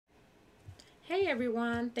Hey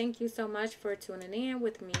everyone, thank you so much for tuning in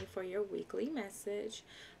with me for your weekly message.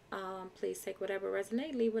 Please take whatever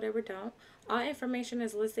resonate, leave whatever don't. All information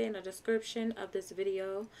is listed in the description of this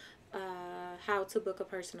video. How to book a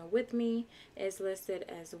personal with me is listed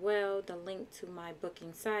as well. The link to my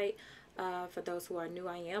booking site. For those who are new,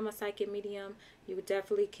 I am a psychic medium. You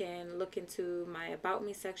definitely can look into my About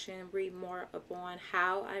Me section, read more upon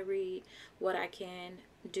how I read, what I can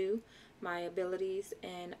do, my abilities,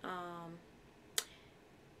 and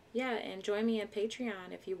yeah, and join me in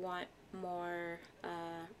Patreon if you want more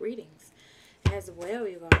readings as well,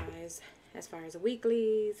 you guys, as far as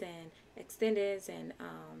weeklies and extendeds and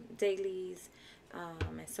dailies,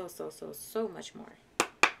 and so much more.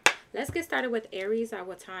 Let's get started with Aries. I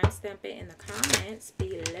will timestamp it in the comments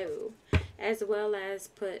below, as well as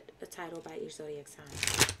put a title by each zodiac sign.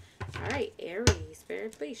 All right, Aries,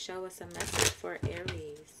 Spirit, please show us a message for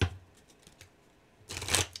Aries.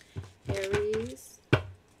 Aries.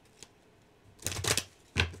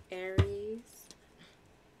 Aries,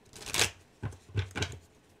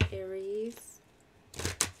 Aries,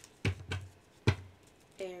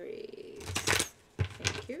 Aries.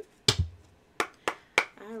 Thank you.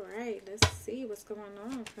 All right, let's see what's going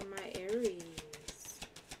on for my Aries.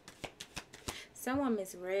 Someone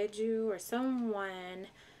misread you, or someone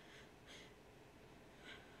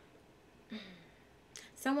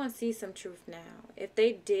sees some truth now. If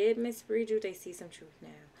they did misread you, they see some truth now.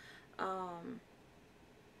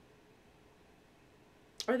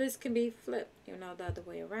 Or this can be flipped, you know, the other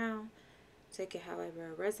way around. Take it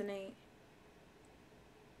however it resonates.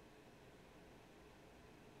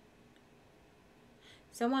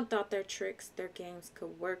 Someone thought their tricks, their games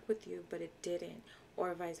could work with you, but it didn't,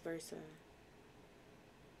 or vice versa.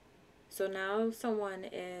 So now someone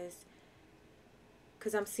is,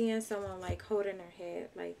 because I'm seeing someone like holding their head,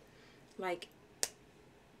 like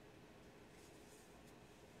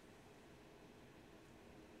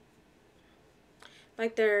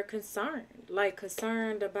they're concerned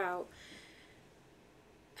about,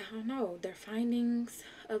 I don't know, their findings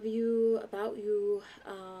of you, about you,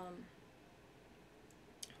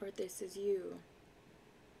 or this is you.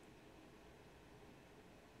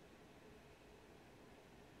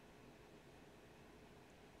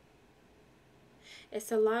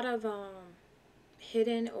 It's a lot of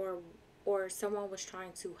hidden, or someone was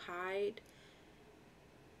trying to hide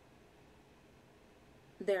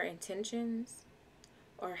their intentions,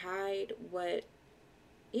 or hide what,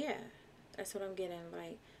 yeah, that's what I'm getting.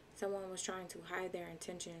 Like someone was trying to hide their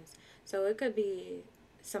intentions. So it could be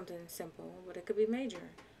something simple, but it could be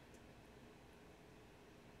major.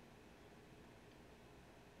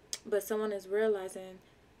 But someone is realizing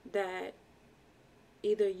that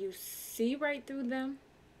either you see right through them,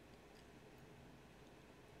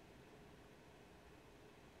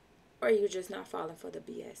 or you're just not falling for the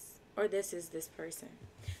BS. Or this is this person.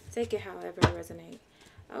 Take it however it resonates.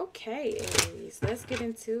 Okay, Aries. Let's get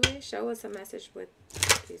into it. Show us a message with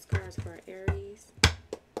these cards for Aries.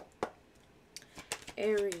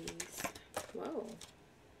 Aries. Whoa.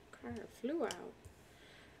 Card flew out.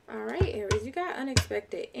 Alright, Aries. You got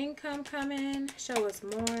unexpected income coming. Show us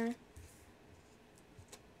more.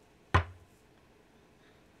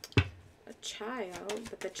 Child,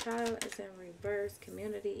 but the child is in reverse.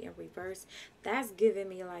 Community in reverse. That's giving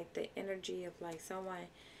me like the energy of like someone,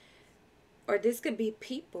 or this could be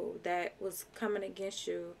people that was coming against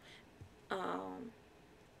you.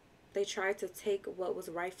 They tried to take what was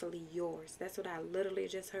rightfully yours. That's what I literally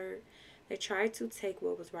just heard. They tried to take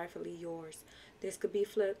what was rightfully yours. This could be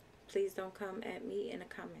flipped. Please don't come at me in a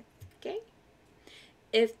comment, okay?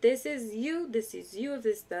 If this is you, this is you. If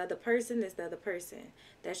it's the other person, this is the other person.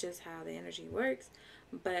 That's just how the energy works.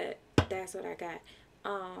 But that's what I got.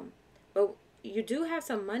 But you do have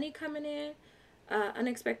some money coming in.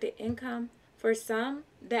 Unexpected income. For some,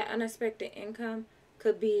 that unexpected income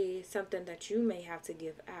could be something that you may have to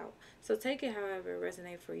give out. So take it however it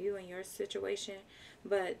resonates for you and your situation.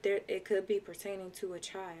 But it could be pertaining to a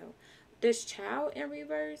child. This child in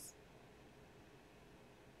reverse,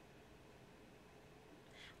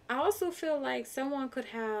 I also feel like someone could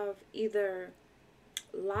have either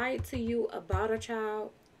lied to you about a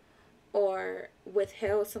child, or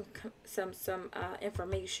withheld some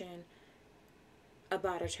information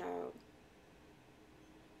about a child.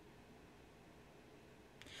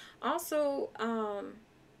 Also,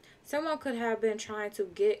 someone could have been trying to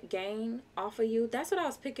get gain off of you. That's what I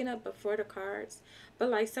was picking up before the cards. But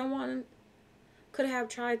like someone could have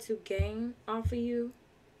tried to gain off of you.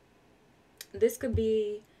 This could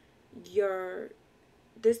be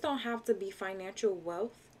this don't have to be financial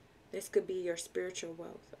wealth. This could be your spiritual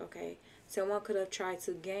wealth, okay? Someone could have tried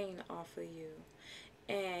to gain off of you,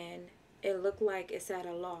 and it looked like it's at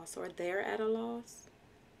a loss, or they're at a loss.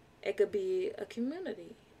 It could be a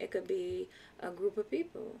community. It could be a group of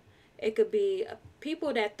people. It could be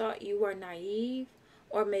people that thought you were naive,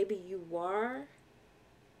 or maybe you were,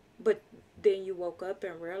 but then you woke up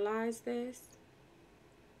and realized this.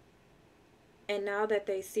 And now that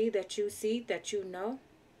they see, that you know,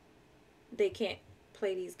 they can't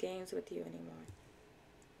play these games with you anymore.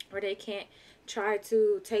 Or they can't try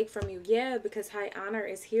to take from you. Yeah, because high honor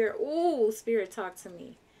is here. Ooh, spirit, talk to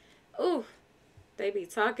me. Ooh, they be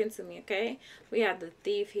talking to me, okay? We have the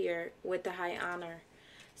thief here with the high honor.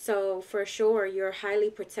 So, for sure, you're highly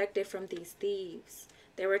protected from these thieves.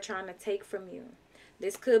 They were trying to take from you.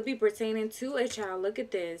 This could be pertaining to a child. Look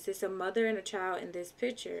at this. It's a mother and a child in this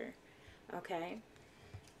picture. Okay?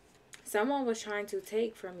 Someone was trying to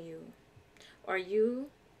take from you. Or you,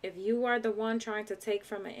 if you are the one trying to take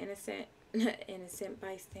from an innocent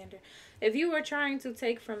bystander. If you were trying to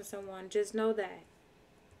take from someone, just know that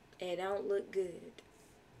it don't look good.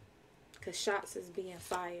 Because shots is being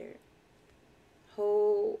fired.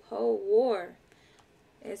 Whole war.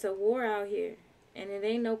 It's a war out here. And it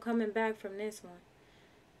ain't no coming back from this one.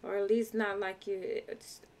 Or at least not like you.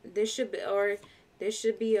 This should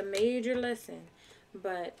be a major lesson.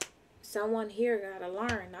 But someone here got to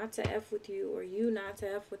learn not to F with you, or you not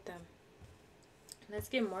to F with them. Let's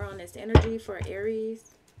get more on this energy for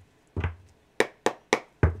Aries.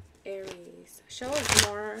 Aries. Show us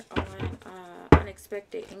more on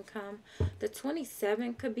unexpected income. The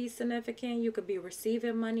 27th could be significant. You could be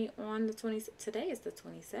receiving money on the 20th. Today is the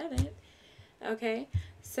 27th. Okay.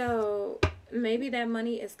 So maybe that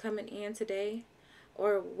money is coming in today.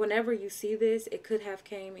 Or whenever you see this, it could have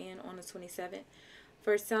came in on the 27th.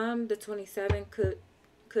 For some, the 27th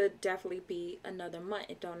could definitely be another month.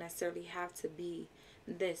 It don't necessarily have to be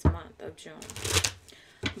this month of June.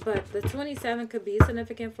 But the 27 could be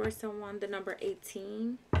significant for someone. The number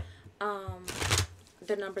 18.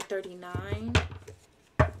 The number 39.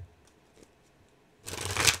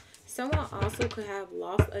 Someone also could have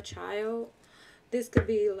lost a child. This could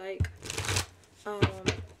be like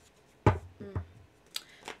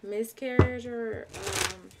miscarriage or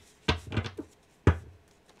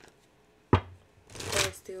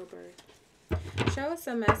stillbirth. Show us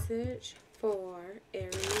a message for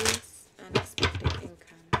Aries, unexpected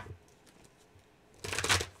income.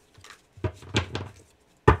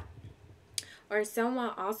 Or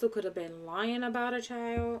someone also could have been lying about a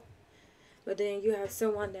child, but then you have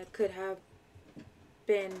someone that could have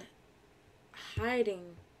been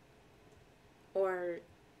hiding or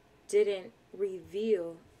didn't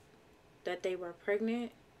reveal that they were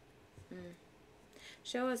pregnant.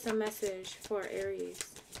 Show us a message for Aries.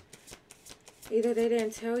 Either they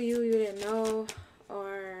didn't tell you, you didn't know,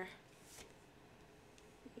 or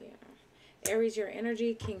yeah. Aries, your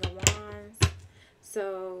energy, King of Wands.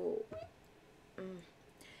 So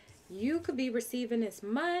you could be receiving this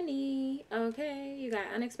money. Okay, you got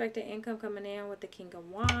unexpected income coming in with the King of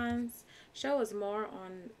Wands. Show us more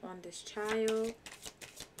on this child.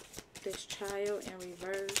 This child in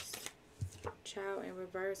reverse. Child in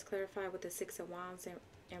reverse. Clarify with the Six of Wands in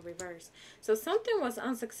reverse. So something was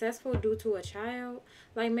unsuccessful due to a child.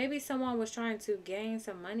 Like maybe someone was trying to gain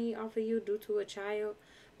some money off of you due to a child,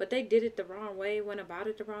 but they did it the wrong way, went about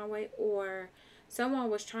it the wrong way. Or someone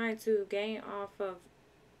was trying to gain off of,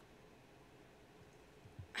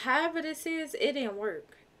 however this is, it didn't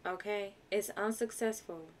work. Okay, it's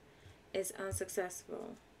unsuccessful. It's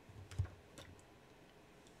unsuccessful.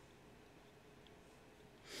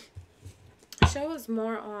 Show us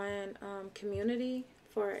more on community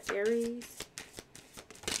for Aries.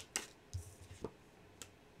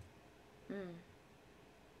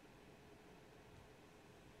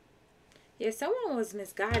 Yeah, someone was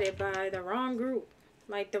misguided by the wrong group.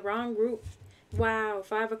 Like the wrong group. Wow,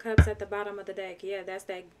 Five of Cups at the bottom of the deck. Yeah, that's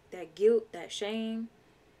that guilt, that shame.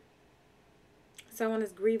 Someone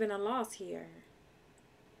is grieving a loss here.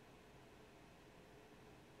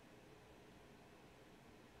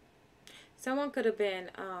 Someone could have been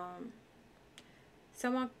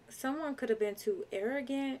someone could have been too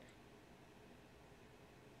arrogant.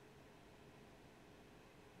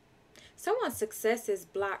 Someone's success is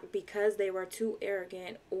blocked because they were too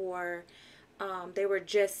arrogant, or they were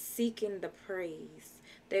just seeking the praise.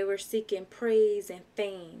 They were seeking praise and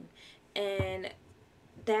fame, and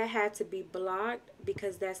that had to be blocked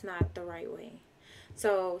because that's not the right way.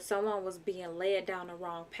 So someone was being led down the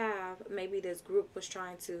wrong path. Maybe this group was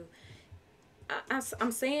trying to,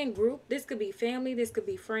 I'm saying group, this could be family, this could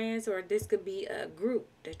be friends, or this could be a group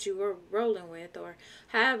that you were rolling with, or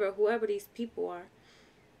however, whoever these people are.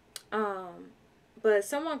 Um, but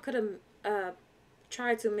someone could have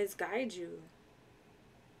tried to misguide you.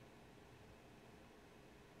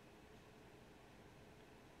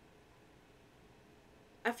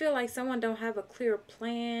 I feel like someone don't have a clear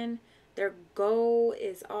plan. Their goal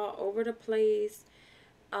is all over the place.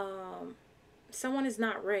 Um, Someone is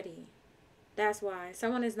not ready. That's why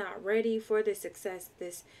someone is not ready for this success,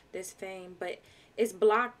 this fame, but it's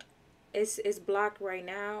blocked. It's blocked right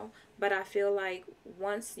now. But I feel like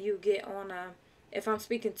once you get on a, if I'm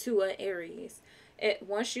speaking to a Aries,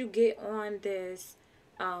 once you get on this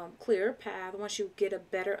clear path, once you get a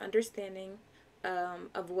better understanding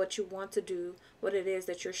of what you want to do, what it is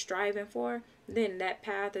that you're striving for, then that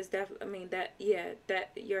path is definitely. I mean that yeah,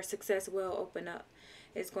 that your success will open up.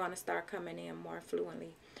 It's going to start coming in more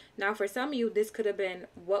fluently. Now, for some of you, this could have been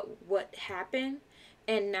what happened,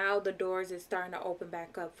 and now the doors is starting to open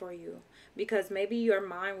back up for you because maybe your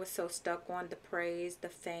mind was so stuck on the praise, the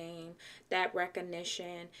fame, that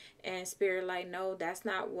recognition, and spirit like, no, that's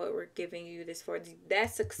not what we're giving you this for.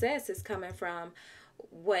 That success is coming from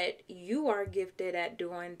what you are gifted at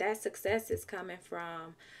doing. That success is coming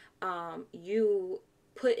from you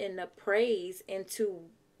putting the praise into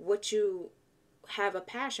what you have a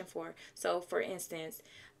passion for. So, for instance,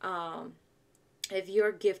 um, if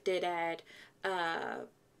you're gifted at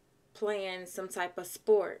playing some type of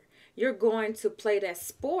sport, you're going to play that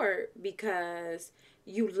sport because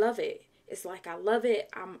you love it. It's like, I love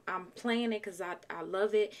it. I'm playing it because I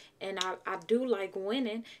love it, and I do like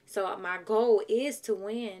winning. So my goal is to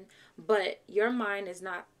win, but your mind is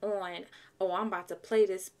not on, oh, I'm about to play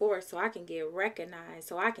this sport so I can get recognized,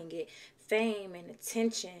 so I can get fame and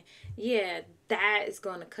attention. Yeah, that is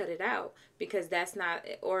going to cut it out because that's not,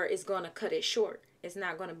 or it's going to cut it short. It's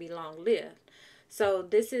not going to be long lived. So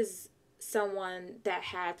this is someone that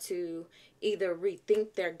had to either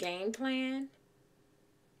rethink their game plan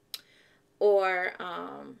or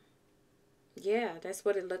yeah, that's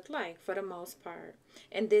what it looked like for the most part.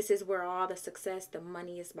 And this is where all the success, the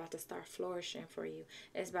money is about to start flourishing for you.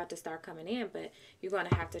 It's about to start coming in, but you're going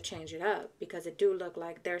to have to change it up because it do look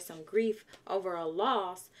like there's some grief over a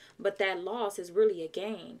loss, but that loss is really a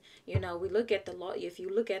gain. You know, we look at the loss. If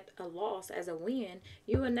you look at a loss as a win,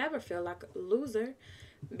 you will never feel like a loser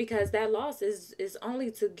because that loss is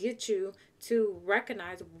only to get you to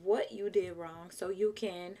recognize what you did wrong so you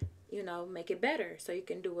can, you know, make it better so you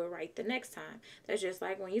can do it right the next time. That's just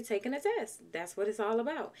like when you're taking a test. That's what it's all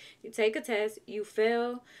about. You take a test, you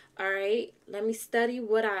fail. All right, let me study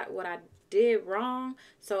what I did wrong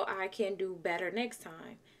so I can do better next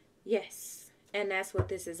time. Yes, and that's what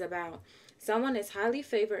this is about. Someone is highly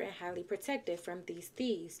favored and highly protected from these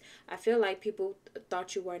thieves. I feel like people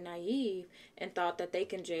thought you were naive and thought that they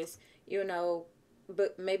can just, you know,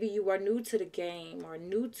 but maybe you are new to the game or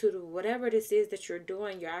new to the, whatever this is that you're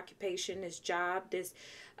doing, your occupation, this job, this,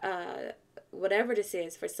 whatever this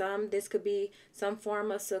is. For some, this could be some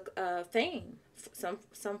form of fame,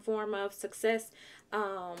 some form of success,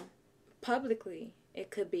 publicly. It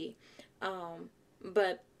could be,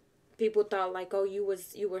 but people thought like, oh, you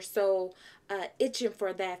were so itching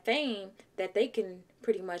for that fame that they can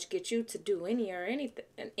pretty much get you to do any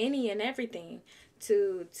and everything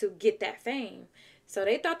to get that fame. So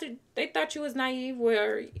they thought you was naive,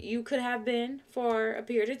 where you could have been for a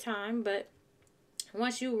period of time, but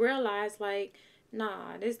once you realize like,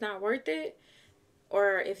 nah, this not worth it,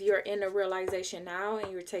 or if you're in a realization now and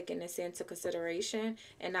you're taking this into consideration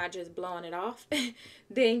and not just blowing it off,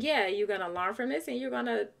 then yeah, you're gonna learn from this and you're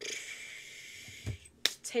gonna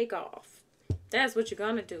take off. That's what you're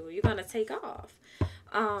gonna do. You're gonna take off.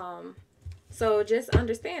 So just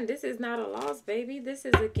understand, this is not a loss, baby. This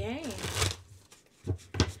is a game.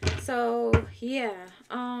 So yeah,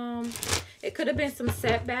 it could have been some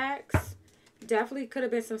setbacks. Definitely could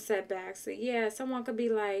have been some setbacks. So yeah, someone could be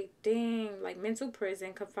like, dang, like mental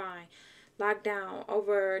prison, confined, locked down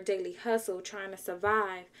over daily hustle, trying to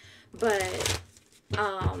survive. But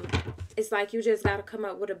it's like you just got to come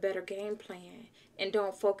up with a better game plan and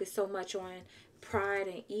don't focus so much on pride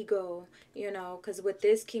and ego, you know, because with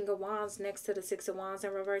this King of Wands next to the Six of Wands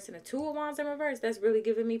in reverse and the Two of Wands in reverse, that's really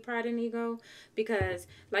giving me pride and ego. Because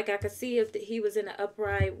like I could see if he was in the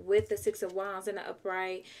upright with the Six of Wands in the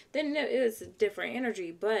upright, then it was a different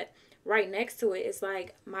energy. But right next to it, it's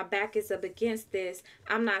like my back is up against this.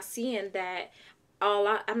 I'm not seeing that.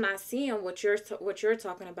 I'm not seeing what you're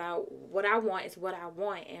talking about. What I want is what I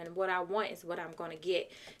want, and what I want is what I'm going to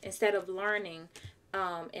get, instead of learning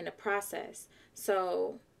in the process.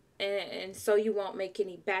 So and so you won't make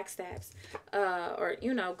any backstabs or,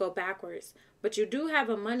 you know, go backwards. But you do have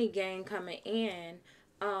a money gain coming in.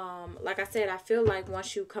 Like I said, I feel like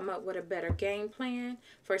once you come up with a better game plan,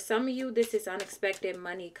 for some of you, this is unexpected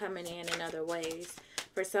money coming in other ways.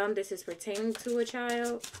 For some, this is pertaining to a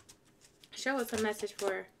child. Show us a message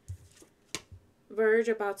for Verge,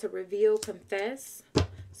 about to reveal, confess.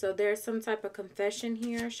 So there's some type of confession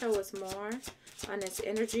here. Show us more on this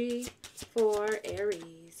energy for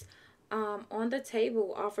Aries. On the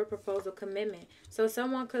table, offer, proposal, commitment. So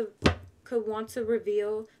someone could want to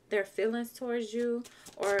reveal their feelings towards you,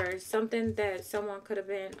 or something that someone could have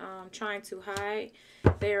been trying to hide.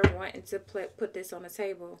 They're wanting to put this on the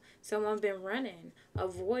table. Someone been running,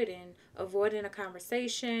 avoiding a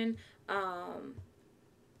conversation.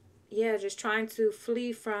 Yeah, just trying to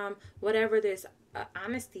flee from whatever this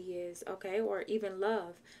honesty is, okay? Or even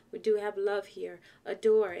love. We do have love here.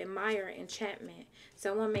 Adore, admire, enchantment.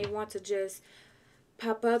 Someone may want to just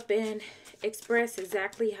pop up and express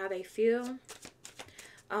exactly how they feel.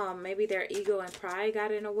 Maybe their ego and pride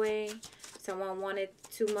got in the way. Someone wanted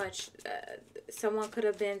too much. Someone could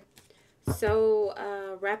have been so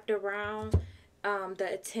wrapped around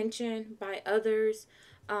the attention by others,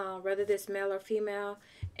 whether this male or female,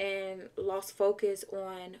 and lost focus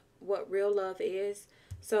on what real love is.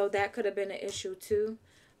 So that could have been an issue too.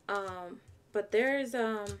 But there's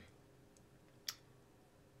it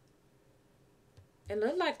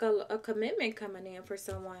looked like a commitment coming in for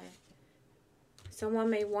someone. Someone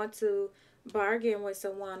may want to bargain with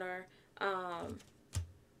someone, or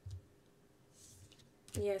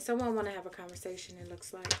yeah, someone want to have a conversation, it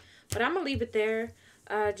looks like. But I'm gonna leave it there.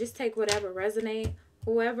 Just take whatever resonate.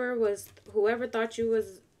 Whoever thought you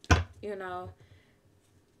was, you know,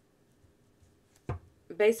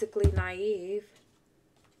 basically naive,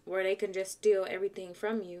 where they can just steal everything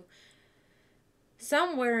from you.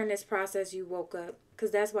 Somewhere in this process you woke up, because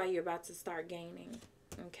that's why you're about to start gaining.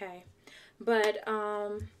 Okay. But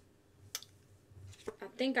I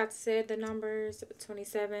think I said the numbers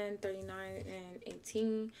 27, 39, and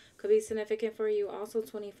 18 could be significant for you. Also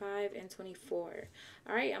 25 and 24.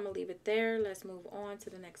 All right, I'm going to leave it there. Let's move on to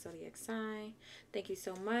the next zodiac sign. Thank you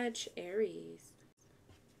so much, Aries.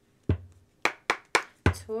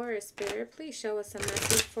 Taurus, Spirit, please show us a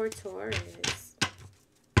message for Taurus.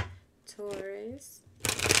 Taurus.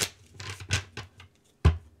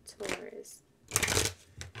 Taurus.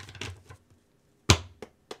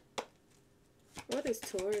 What is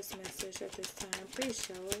Taurus message at this time? Please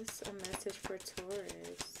show us a message for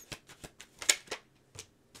Taurus.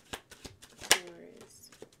 Taurus.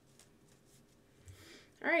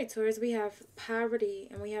 Alright, Taurus, we have poverty,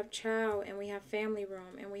 and we have child, and we have family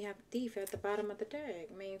room, and we have thief at the bottom of the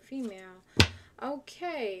deck. Main, female.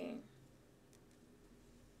 Okay.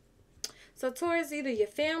 So Taurus, either your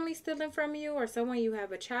family stealing from you, or someone you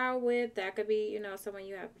have a child with. That could be, you know, someone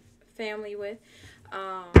you have family with.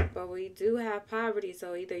 But we do have poverty,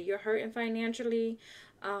 so either you're hurting financially,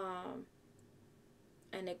 and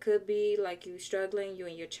it could be like you struggling, you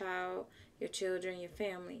and your child, your children, your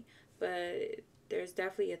family. But there's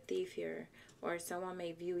definitely a thief here, or someone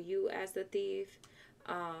may view you as the thief.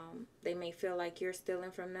 They may feel like you're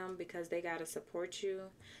stealing from them because they gotta support you.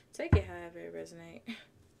 Take it however it resonates.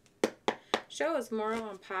 Show us more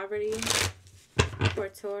on poverty for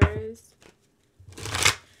Taurus.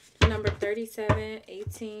 Number 37,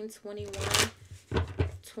 18, 21,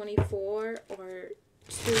 24, or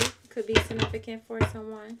 2 could be significant for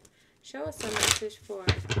someone. Show us a message for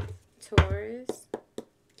Taurus.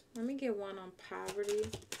 Let me get one on poverty.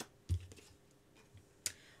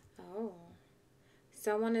 Oh.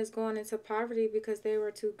 Someone is going into poverty because they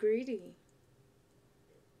were too greedy.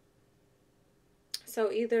 So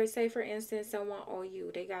either, say for instance, someone owe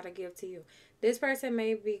you. They got to give to you. This person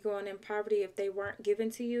may be going in poverty if they weren't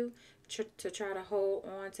given to you to try to hold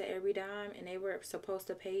on to every dime, and they were supposed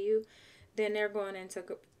to pay you. Then they're going into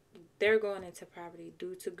poverty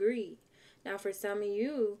due to greed. Now, for some of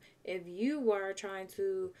you, if you were trying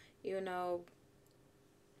to, you know,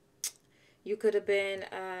 you could have been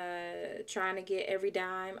trying to get every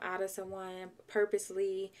dime out of someone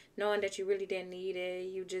purposely, knowing that you really didn't need it.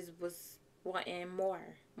 You just was wanting more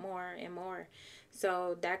and more.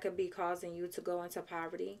 So that could be causing you to go into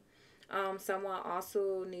poverty. Someone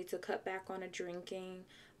also needs to cut back on the drinking.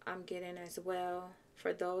 I'm getting as well.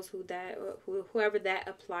 For those whoever that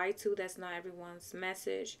applied to, that's not everyone's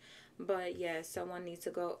message. But yes, someone needs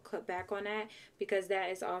to cut back on that, because that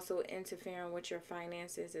is also interfering with your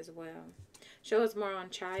finances as well. Show us more on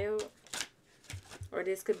child. Or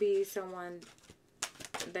this could be someone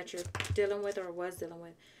that you're dealing with or was dealing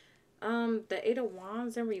with. The 8 of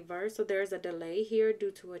Wands in reverse. So there's a delay here due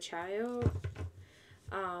to a child.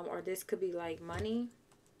 Or this could be like money.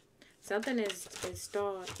 Something is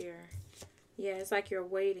stalled here. Yeah, it's like you're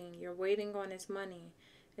waiting. You're waiting on this money.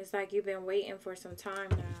 It's like you've been waiting for some time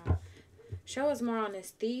now. Show us more on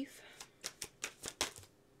this thief.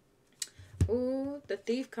 Ooh, the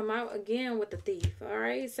thief come out again with the thief. All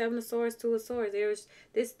right, 7 of Swords, 2 of Swords.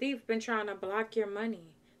 This thief been trying to block your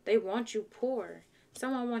money. They want you poor.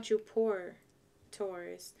 Someone wants you poor,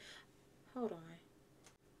 Taurus. Hold on.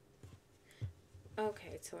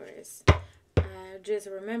 Okay, Taurus. Just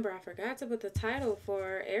remember, I forgot to put the title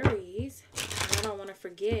for Aries. I don't want to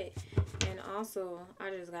forget. And also, I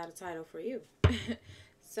just got a title for you.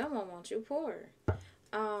 Someone wants you poor.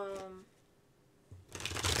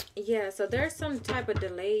 Yeah, so there's some type of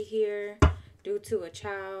delay here due to a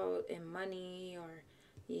child and money, or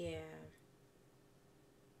yeah.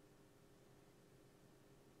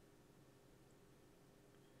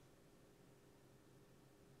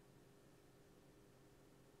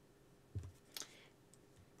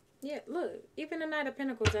 Yeah, look, even the Knight of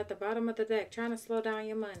Pentacles at the bottom of the deck trying to slow down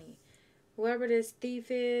your money. Whoever this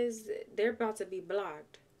thief is, they're about to be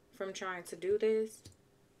blocked from trying to do this.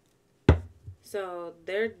 So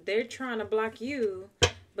they're trying to block you,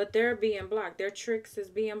 but they're being blocked. Their tricks is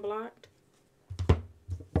being blocked.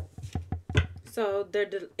 So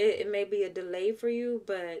it may be a delay for you,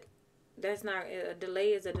 but that's not a delay.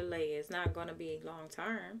 Is a delay. It's not going to be long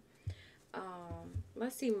term.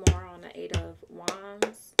 Let's see more on the 8 of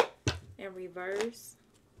Wands in reverse.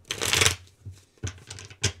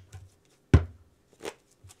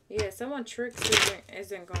 Yeah, someone tricks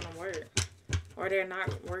isn't going to work, or they're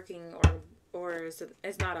not working, or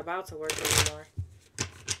it's not about to work anymore.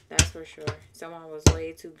 That's for sure. Someone was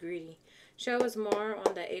way too greedy. Show us more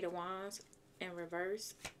on the 8 of Wands in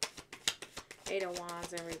reverse. 8 of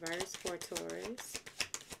Wands in reverse for Taurus.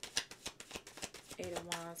 8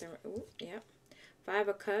 of Wands in, ooh, yep. 5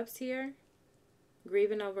 of Cups here.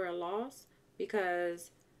 Grieving over a loss,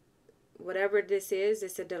 because whatever this is,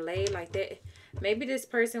 it's a delay. Like that, maybe this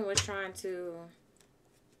person was trying to,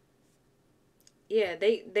 yeah,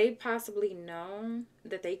 they possibly know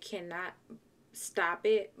that they cannot stop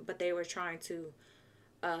it, but they were trying to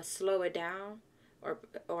slow it down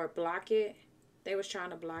or block it. They was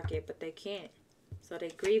trying to block it, but they can't. So they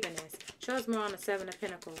grieving this. Show us more on the 7 of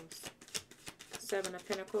Pentacles. 7 of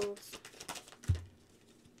Pentacles.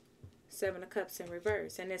 7 of Cups in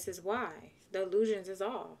reverse. And this is why. The illusions is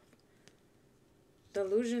off. The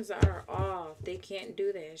illusions are off. They can't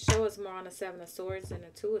do this. Show us more on the 7 of Swords and the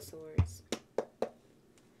 2 of Swords.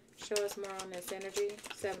 Show us more on this energy.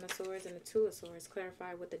 7 of Swords and the 2 of Swords.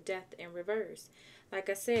 Clarify with the Death in reverse. Like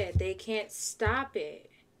I said, they can't stop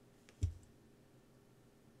it.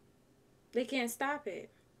 They can't stop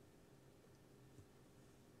it.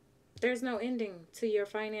 There's no ending to your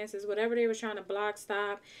finances. Whatever they were trying to block,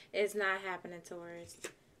 stop, it's not happening, Taurus.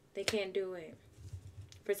 They can't do it.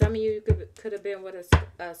 For some of you, you could have been with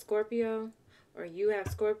a Scorpio, or you have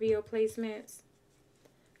Scorpio placements.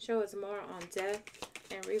 Show us more on Death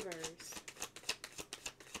and reverse.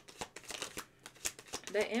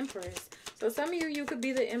 The Empress. So some of you, you could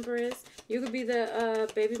be the Empress. You could be the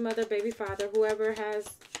baby mother, baby father, whoever,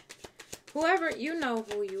 you know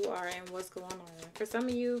who you are and what's going on. For some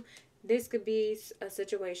of you, this could be a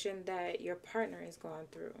situation that your partner is going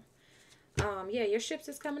through. Yeah, your ships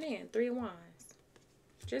is coming in. 3 of Wands.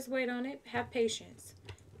 Just wait on it. Have patience.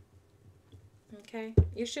 Okay?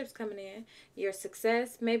 Your ship's coming in. Your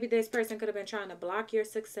success. Maybe this person could have been trying to block your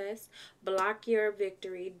success. Block your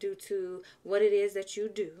victory due to what it is that you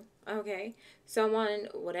do. Okay? Someone,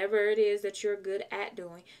 whatever it is that you're good at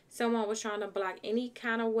doing. Someone was trying to block any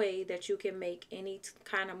kind of way that you can make any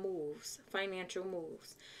kind of moves. Financial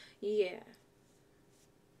moves. Yeah.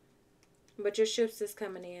 But your ships is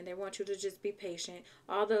coming in. They want you to just be patient.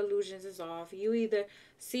 All the illusions is off. You either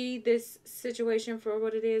see this situation for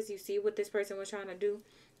what it is. You see what this person was trying to do.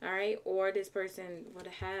 All right. Or this person would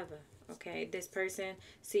have a, okay. This person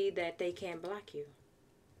see that they can't block you.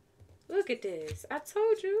 Look at this. I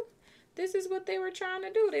told you. This is what they were trying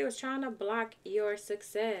to do. They was trying to block your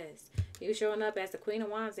success. You showing up as the Queen of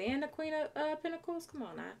Wands and the Queen of Pentacles. Come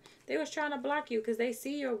on now. They was trying to block you because they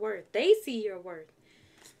see your worth. They see your worth.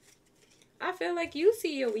 I feel like you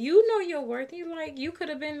know your worth. You could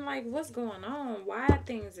have been like, what's going on? Why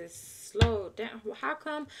things is slowed down? How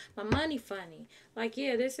come my money funny? Like,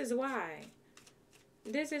 yeah, this is why.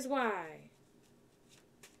 This is why.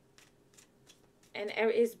 And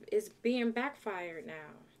it's being backfired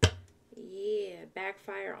now. Yeah,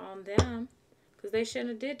 backfire on them. Because they shouldn't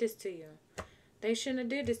have did this to you. They shouldn't have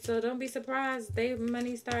did this. So don't be surprised. Their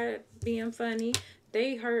money started being funny.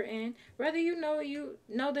 They hurting. Whether you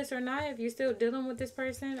know this or not, if you're still dealing with this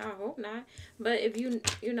person, I hope not. But if you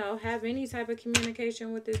have any type of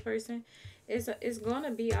communication with this person, It's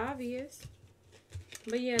gonna be obvious.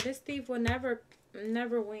 But yeah, this thief will never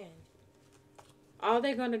win. All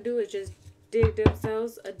they're gonna do is just dig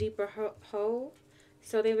themselves a deeper hole.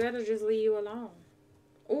 So they better just leave you alone.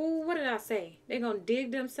 Oh, what did I say? They're gonna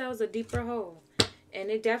dig themselves a deeper hole. And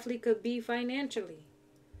it definitely could be financially.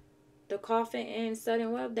 The coffin and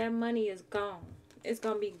sudden wealth, that money is gone. It's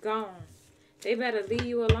gonna be gone. They better leave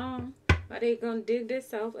you alone, or they gonna dig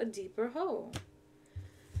themselves a deeper hole.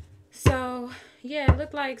 So yeah, it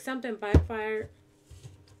looked like something backfired.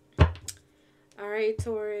 Alright,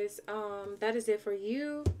 Taurus. That is it for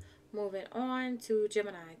you. Moving on to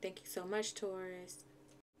Gemini. Thank you so much, Taurus.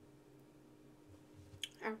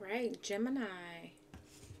 Alright, Gemini.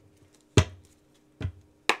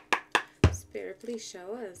 Spirit, please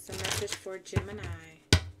show us a message for Gemini.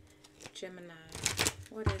 Gemini.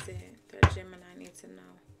 What is it that Gemini needs to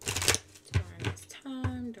know during this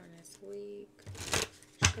time, during this week?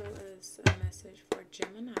 Show us a message for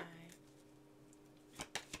Gemini.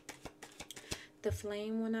 The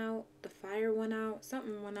flame went out. The fire went out.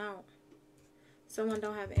 Something went out. Someone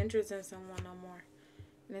don't have interest in someone no more.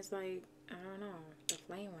 And it's like, I don't know. The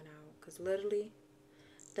flame went out. Because literally,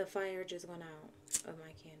 the fire just went out of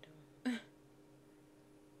my candle.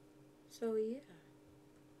 So, yeah.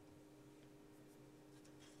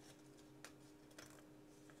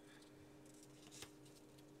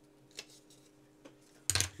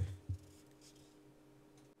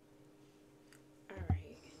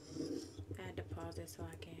 Alright. I had to pause it so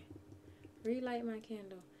I can relight my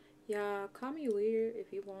candle. Y'all, call me weird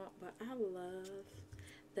if you want, but I love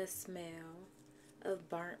the smell of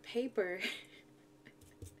burnt paper.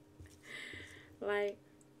 Like,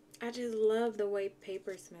 I just love the way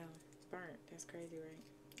paper smells. Burnt. That's crazy, right?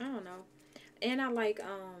 I don't know. And I like,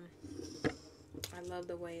 I love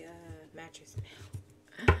the way mattress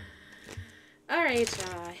smell. Alright,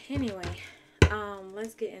 y'all. Anyway,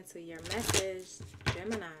 let's get into your message.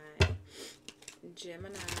 Gemini. Gemini.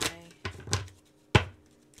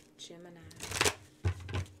 Gemini.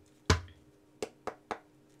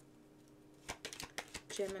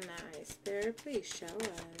 Gemini. Spirit, please show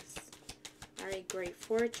us. Alright, great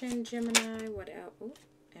fortune, Gemini. What else? Ooh,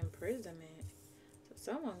 imprisonment.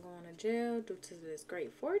 So someone going to jail due to this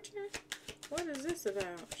great fortune? What is this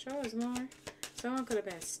about? Show us more. Someone could have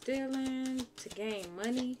been stealing to gain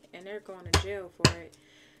money, and they're going to jail for it.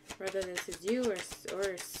 Whether this is you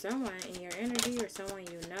or someone in your energy or someone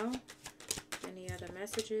you know. Any other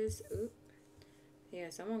messages? Oop. Yeah,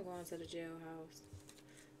 someone going to the jailhouse.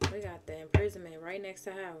 We got the imprisonment right next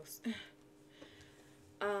to house.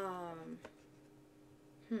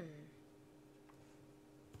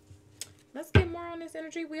 Let's get more on this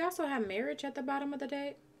energy. We also have marriage at the bottom of the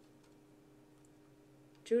deck.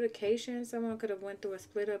 Adjudication. Someone could have went through a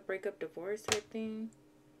split up, breakup, divorce type thing.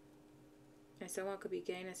 And someone could be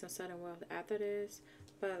gaining some sudden wealth after this.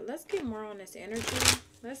 But let's get more on this energy.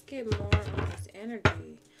 Let's get more on this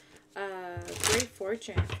energy. Great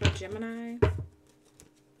fortune for Gemini.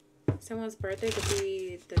 Someone's birthday could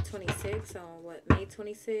be the 26th on what, May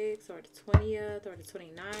 26th or the 20th or the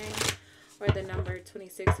 29th. Or the number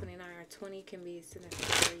 26, 29, or 20 can be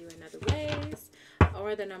significant for you in other ways.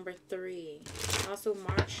 Or the number 3. Also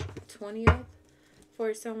March 20th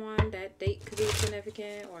for someone. That date could be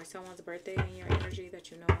significant. Or someone's birthday in your energy that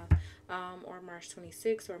you know of. Or March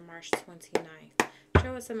 26th or March 29th.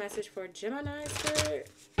 Show us a message for Gemini, Spirit.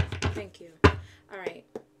 Thank you. Alright.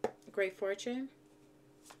 Great fortune.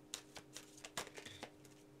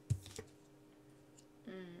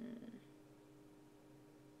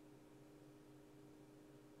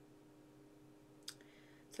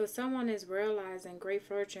 So someone is realizing great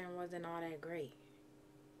fortune wasn't all that great.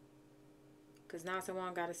 Because now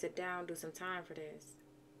someone got to sit down, do some time for this.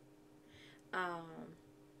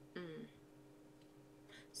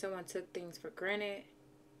 Someone took things for granted.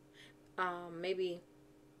 Maybe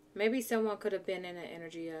someone could have been in the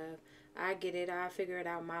energy of, I get it, I figure it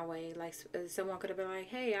out my way. Like someone could have been like,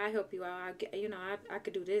 hey, I help you out. I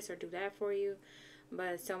could do this or do that for you.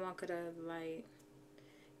 But someone could have like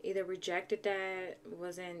either rejected that,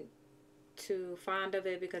 wasn't too fond of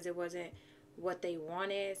it because it wasn't what they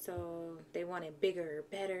wanted. So they wanted bigger,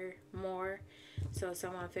 better, more. So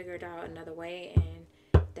someone figured out another way, and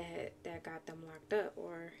that got them locked up,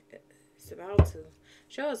 or it's about to.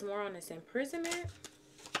 Show us more on this imprisonment.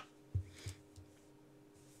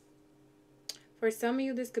 For some of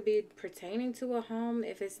you, this could be pertaining to a home.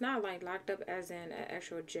 If it's not like locked up as in an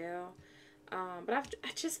actual jail. But I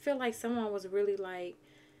just feel like someone was really like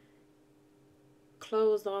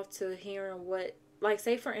closed off to hearing what, like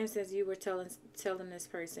say for instance you were telling this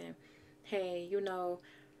person, hey,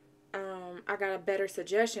 I got a better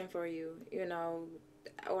suggestion for you,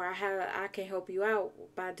 or I can help you out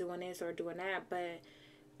by doing this or doing that, but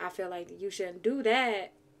I feel like you shouldn't do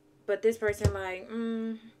that. But this person like,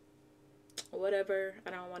 whatever,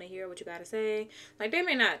 I don't want to hear what you got to say. Like, they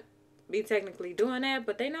may not be technically doing that,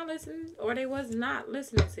 but they not listening, or they was not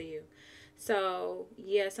listening to you. So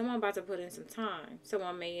yeah, someone about to put in some time.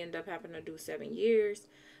 Someone may end up having to do 7 years,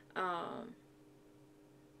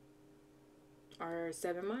 or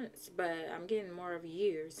 7 months, but I'm getting more of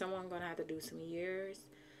years. Someone gonna have to do some years.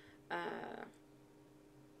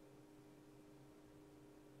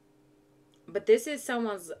 But this is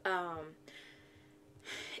someone's,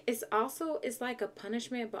 it's like a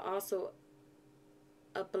punishment, but also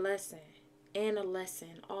a blessing and a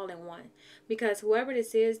lesson all in one. Because whoever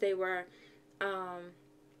this is, they weren't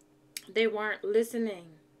listening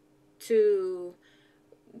to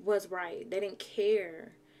what's right. They didn't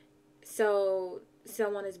care. So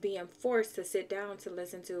someone is being forced to sit down to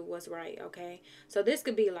listen to what's right, okay? So this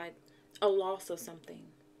could be like a loss of something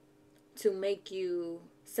to make you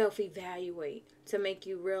self-evaluate, to make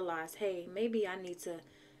you realize, hey, maybe I need to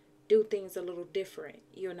do things a little different,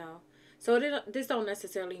 So this don't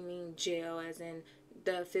necessarily mean jail as in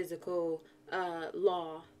the physical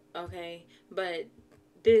law, okay? But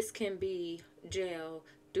this can be jail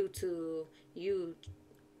due to you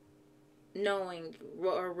knowing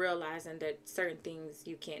or realizing that certain things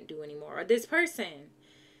you can't do anymore. Or this person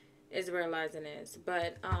is realizing this.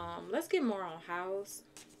 But let's get more on house.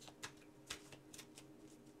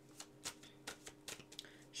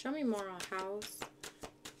 Show me more on house.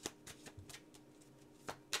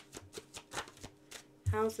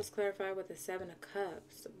 House is clarified with the 7 of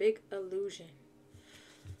Cups. A big illusion.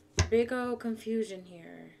 Big old confusion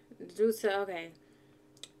here. Due to, okay,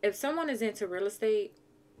 if someone is into real estate,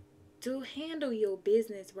 do handle your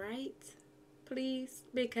business right, please.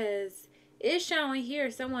 Because it's showing here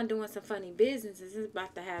someone doing some funny businesses is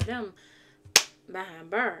about to have them behind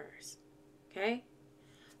bars. Okay?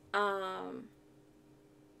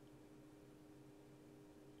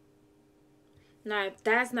 Now, if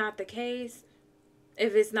that's not the case,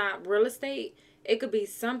 if it's not real estate, it could be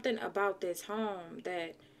something about this home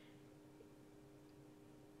that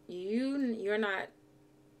you're not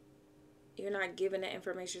giving that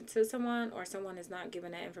information to someone, or someone is not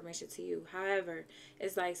giving that information to you. However,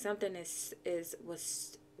 it's like something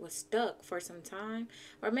was stuck for some time,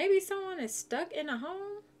 or maybe someone is stuck in a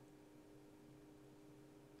home.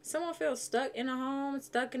 Someone feels stuck in a home,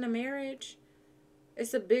 stuck in a marriage.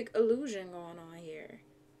 It's a big illusion going on here.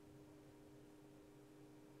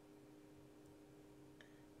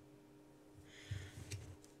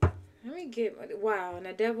 Let me get, wow, and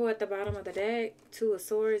the devil at the bottom of the deck, 2 of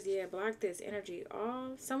Swords. Yeah, block this energy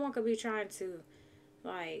off. Someone could be trying to,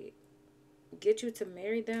 like, get you to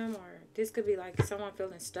marry them, or this could be like someone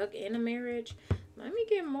feeling stuck in a marriage. Let me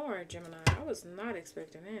get more, Gemini. I was not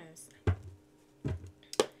expecting this.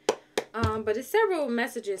 But there's several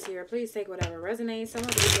messages here. Please take whatever resonates.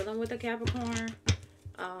 Someone could be dealing with a Capricorn.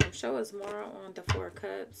 Show us more on the 4 of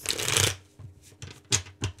Cups.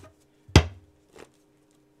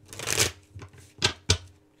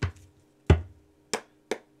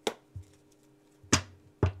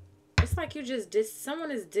 It's like you just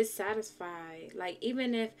someone is dissatisfied. Like,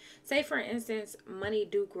 even if, say for instance, money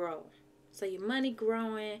do grow. So your money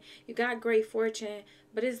growing, you got great fortune,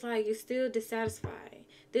 but it's like you're still dissatisfied.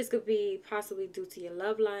 This could be possibly due to your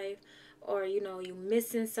love life, or you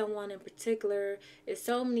missing someone in particular. It's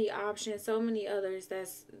so many options, so many others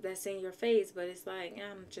that's in your face, but it's like,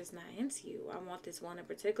 I'm just not into you. I want this one in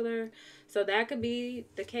particular. So that could be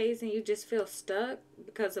the case, and you just feel stuck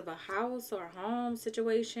because of a house or a home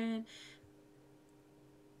situation.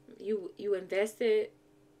 You invested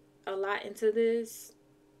a lot into this,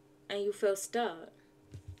 and you feel stuck.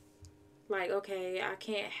 Like, okay, I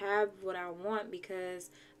can't have what I want because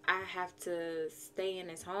I have to stay in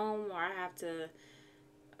this home, or I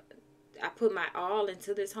put my all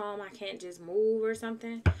into this home. I can't just move or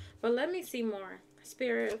something. But let me see more.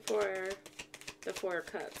 Spirit, for the 4 of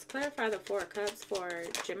Cups. Clarify the 4 of Cups for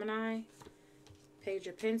Gemini. Page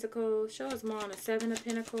of Pentacles. Show us more on the 7 of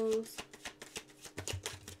Pentacles.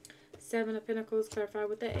 7 of Pentacles. Clarify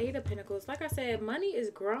with the 8 of Pentacles. Like I said, money is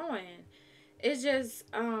growing. It's just,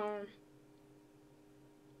 I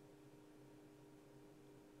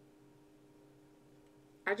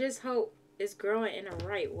just hope it's growing in the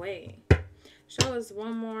right way. Show us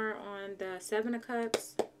one more on the 7 of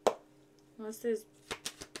Cups. What's this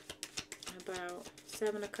about?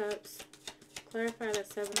 7 of Cups. Clarify the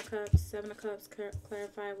 7 of Cups. 7 of Cups.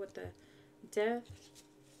 Clarify with the Death.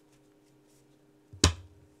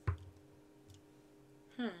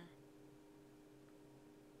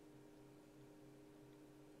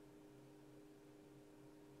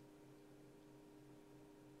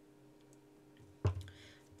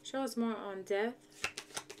 Show us more on death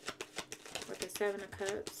with the Seven of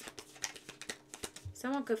Cups.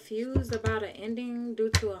 Someone confused about an ending due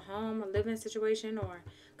to a home, a living situation, or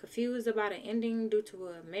confused about an ending due to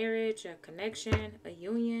a marriage, a connection, a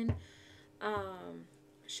union.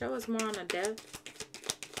 Show us more on the death.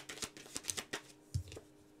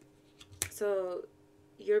 So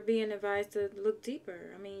you're being advised to look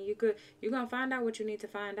deeper. I mean, you're gonna find out what you need to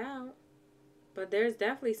find out. But there's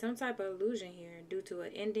definitely some type of illusion here due to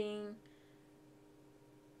an ending.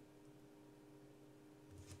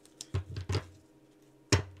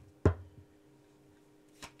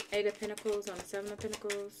 Eight of Pentacles on the Seven of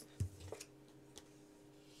Pentacles.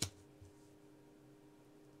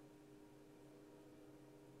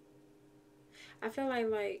 I feel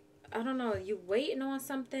like, I don't know, you waiting on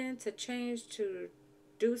something to change, to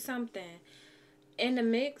do something. In the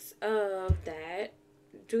mix of that,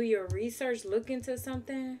 do your research, look into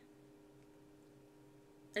something.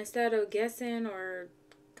 Instead of guessing or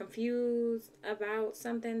confused about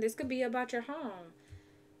something. This could be about your home.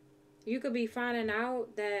 You could be finding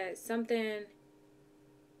out that something...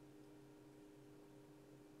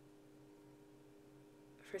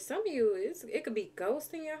 For some of you, it could be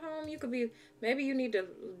ghosts in your home. You could be... Maybe you need to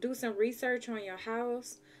do some research on your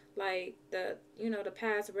house. Like, the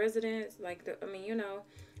past residents. Like,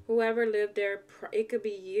 whoever lived there. It could be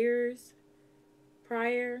years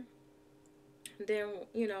prior. Then,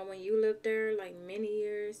 when you lived there, like many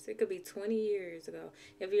years. It could be 20 years ago.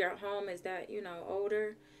 If your home is that,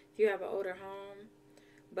 older. If you have an older home.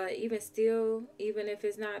 But even still, even if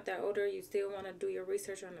it's not that older, you still want to do your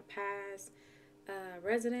research on the past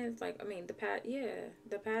residents. Like,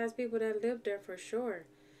 the past people that lived there for sure.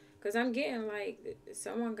 Because I'm getting like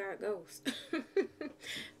someone got ghosts.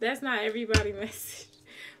 That's not everybody's message.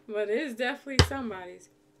 But it's definitely somebody's.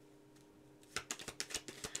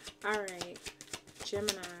 Alright.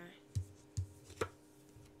 Gemini.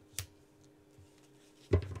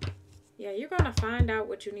 Yeah, you're going to find out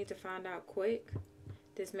what you need to find out quick.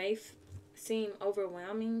 This may seem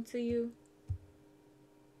overwhelming to you.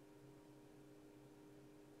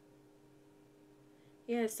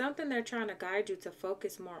 Yeah, it's something they're trying to guide you to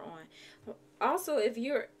focus more on. Also,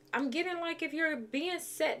 I'm getting like if you're being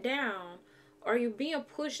set down or you're being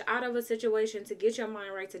pushed out of a situation to get your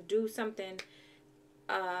mind right to do something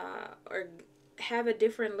or have a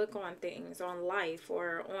different look on things, on life,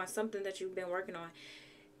 or on something that you've been working on.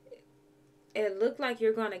 It looked like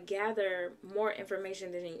you're going to gather more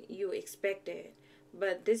information than you expected.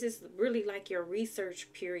 But this is really like your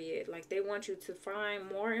research period. Like they want you to find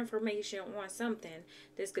more information on something.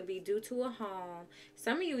 This could be due to a home.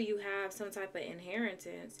 Some of you have some type of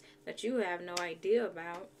inheritance that you have no idea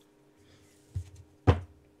about.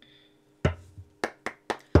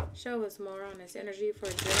 Show us more on this energy for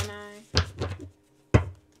Gemini.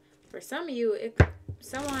 For some of you,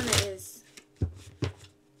 someone is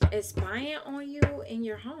spying on you in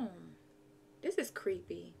your home. This is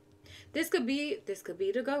creepy. This could be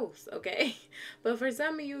the ghost, okay? But for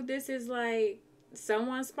some of you, this is like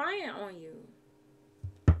someone spying on you.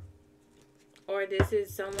 Or this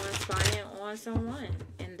is someone spying on someone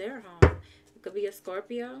in their home. It could be a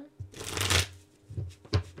Scorpio.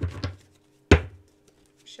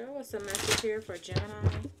 Show us a message here for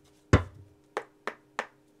Gemini.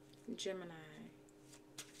 Gemini.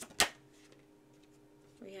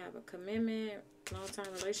 We have a commitment, long-term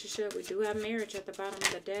relationship. We do have marriage at the bottom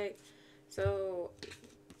of the deck. So,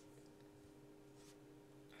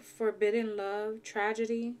 forbidden love,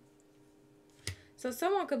 tragedy. So,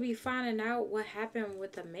 someone could be finding out what happened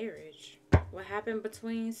with a marriage. What happened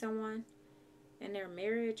between someone and their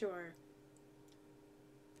marriage. Or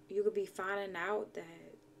you could be finding out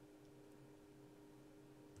that,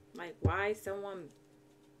 like, why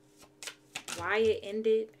it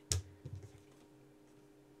ended.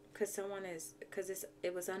 Because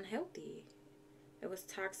it was unhealthy. It was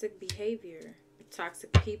toxic behavior.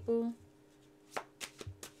 Toxic people.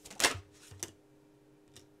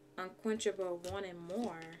 Unquenchable wanting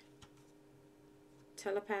more.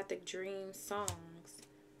 Telepathic dreams, songs.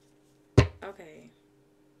 Okay.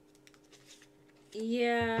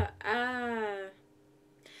 Yeah,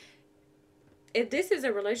 if this is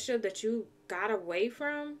a relationship that you got away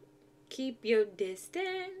from, keep your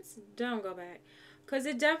distance. Don't go back. Because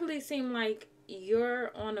it definitely seemed like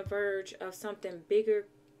you're on the verge of something bigger,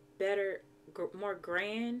 better, more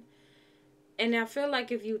grand. And I feel like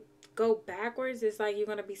if you go backwards, it's like you're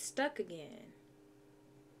going to be stuck again.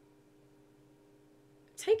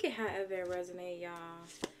 Take it however it resonates, y'all.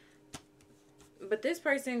 But this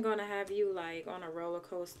person going to have you like on a roller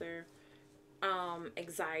coaster.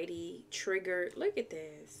 Anxiety, triggered. Look at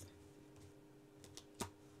this.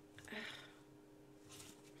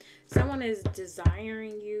 someone is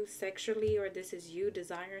desiring you sexually, or this is you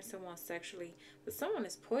desiring someone sexually, but someone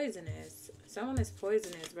is poisonous. Someone is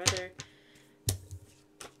poisonous, whether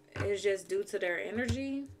it's just due to their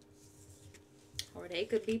energy, or they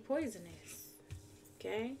could be poisonous.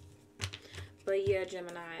 Okay? But yeah,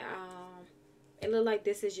 Gemini, it look like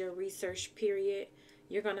this is your research period.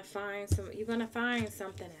 You're gonna find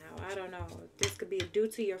something out. I don't know. This could be due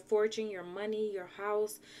to your fortune, your money, your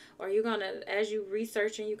house, or you're gonna, as you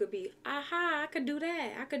researching, you could be, aha, I could do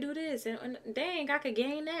that, I could do this, and dang, I could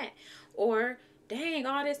gain that, or dang,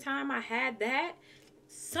 all this time I had that.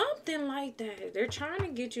 Something like that. They're trying to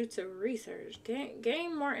get you to research,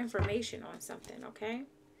 gain more information on something. Okay,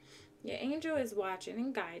 your angel is watching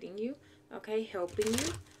and guiding you. Okay, helping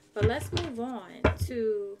you. But let's move on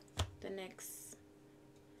to the next.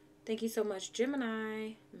 Thank you so much,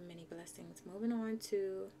 Gemini. Many blessings. Moving on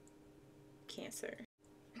to Cancer.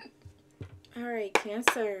 All right,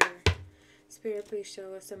 Cancer. Spirit, please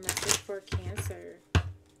show us a message for Cancer.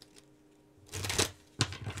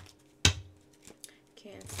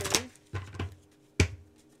 Cancer.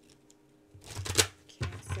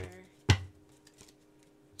 Cancer.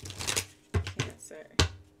 Cancer.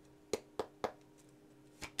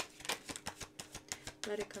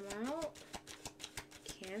 Let it come out.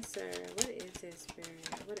 Cancer. What is this, Spirit?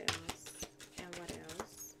 What else? And what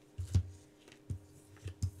else?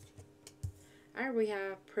 Alright, we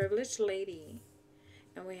have Privileged Lady.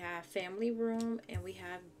 And we have Family Room. And we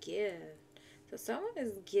have Gift. So someone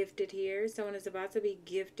is gifted here. Someone is about to be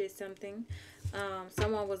gifted something.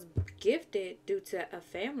 Someone was gifted due to a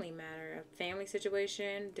family matter. A family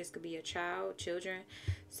situation. This could be a child, children.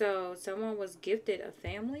 So someone was gifted a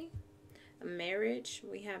family. A marriage.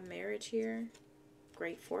 We have marriage here.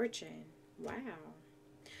 Great fortune. Wow.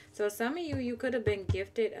 So some of you could have been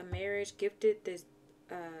gifted a marriage, gifted this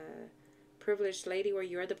privileged lady, or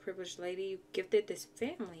you're the privileged lady, you gifted this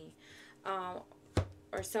family.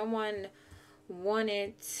 Or someone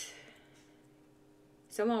realized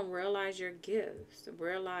your gifts,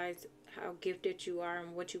 realized how gifted you are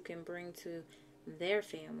and what you can bring to their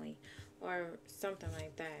family, or something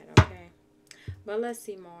like that. Okay. But let's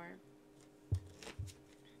see more.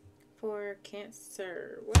 For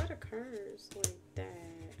Cancer, what occurs like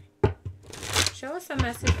that? Show us a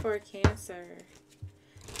message for Cancer.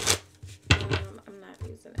 I'm not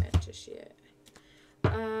using that just yet.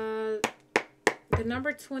 The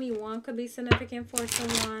number 21 could be significant for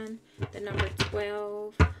someone. The number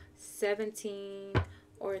 12, 17,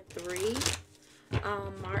 or 3.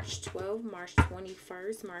 March 12th, March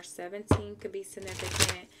 21st, March 17th could be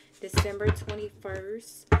significant. December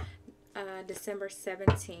 21st. December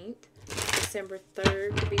 17th, December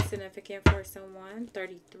 3rd could be significant for someone.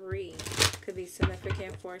 33 could be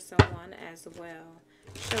significant for someone as well.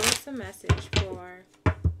 Show us a message for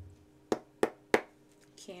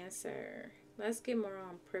Cancer. Let's get more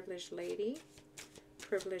on Privileged Lady.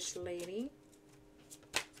 Privileged Lady.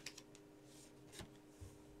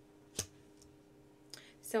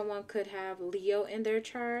 Someone could have Leo in their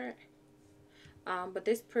chart. But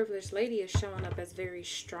this privileged lady is showing up as very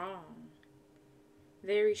strong.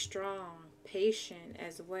 Very strong. Patient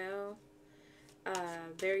as well.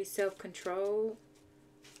 Very self-controlled.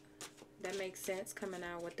 That makes sense coming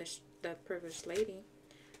out with the privileged lady.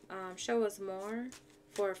 Show us more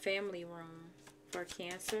for Family Room. For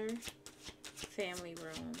Cancer. Family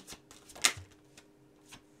Room.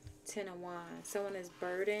 10 of Wands. Someone is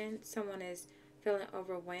burdened. Someone is feeling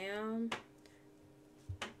overwhelmed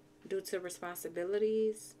due to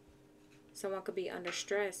responsibilities. Someone could be under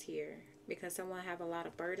stress here because someone have a lot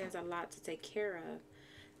of burdens, a lot to take care of.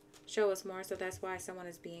 Show us more. So that's why someone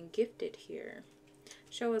is being gifted here.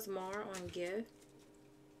 Show us more on gift.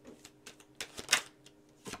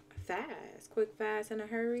 Fast. Quick, fast, in a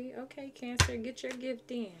hurry. Okay, Cancer, get your gift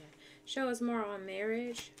in. Show us more on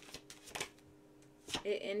marriage.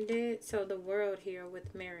 It ended. So the World here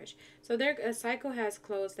with marriage. So a cycle has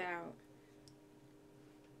closed out.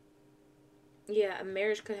 Yeah, a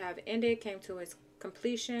marriage could have ended, came to its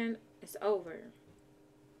completion. It's over.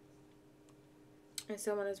 And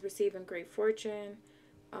someone is receiving great fortune.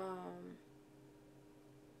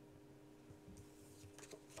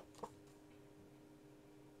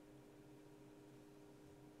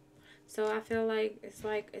 So I feel like it's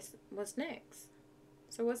what's next?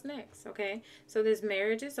 So what's next? Okay. So this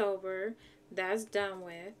marriage is over. That's done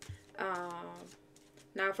with.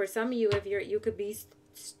 Now for some of you, if you could be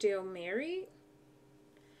still married,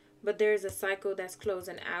 but there's a cycle that's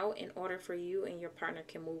closing out in order for you and your partner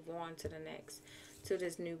can move on to the next, to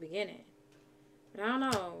this new beginning. But I don't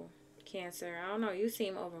know. Cancer, I don't know. You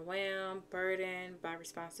seem overwhelmed, burdened by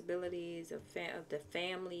responsibilities of the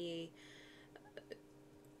family.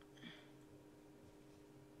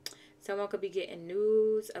 Someone could be getting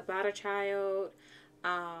news about a child.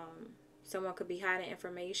 Someone could be hiding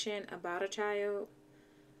information about a child.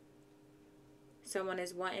 Someone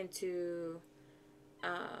is wanting to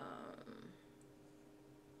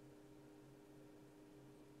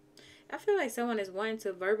I feel like someone is wanting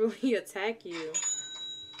to verbally attack you.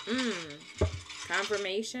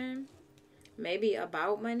 Confirmation. Maybe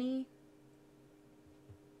about money.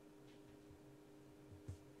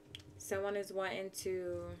 Someone is wanting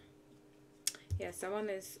to, yeah, someone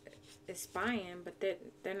is spying, but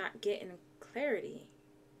they're not getting clarity.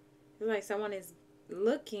 It's like someone is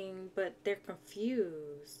looking, but they're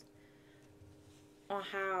confused on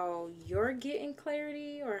how you're getting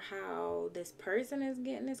clarity or how this person is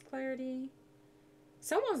getting this clarity.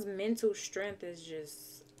 Someone's mental strength is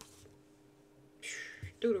just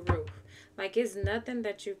through the roof. Like, it's nothing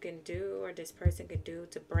that you can do or this person could do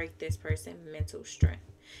to break this person's mental strength.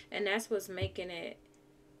 And that's what's making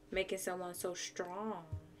someone so strong.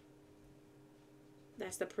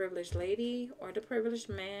 That's the privileged lady or the privileged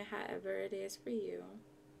man, however it is for you.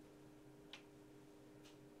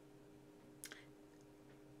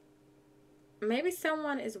 Maybe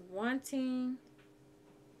someone is wanting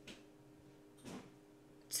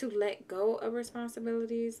to let go of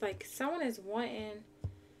responsibilities. Like, someone is wanting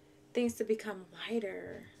things to become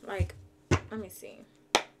lighter. Like, let me see.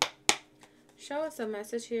 Show us a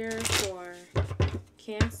message here for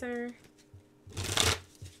Cancer.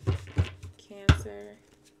 Cancer.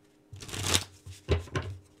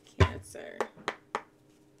 Cancer.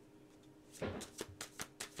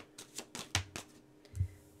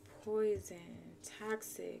 Poison,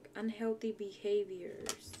 toxic, unhealthy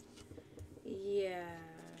behaviors. Yeah.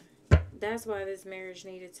 That's why this marriage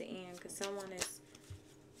needed to end, because someone is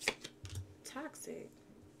toxic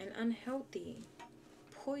and unhealthy,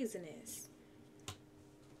 poisonous.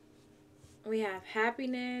 We have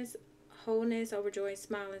happiness, wholeness, overjoyed,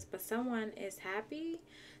 smiling, but someone is happy.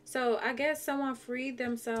 So I guess someone freed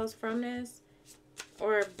themselves from this,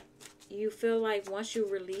 or you feel like once you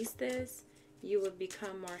release this, you would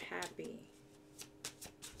become more happy.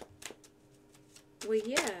 Well,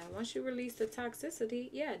 yeah, once you release the toxicity,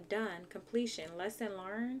 yeah, done, completion, lesson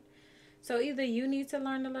learned. So either you need to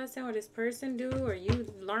learn the lesson or this person do, or you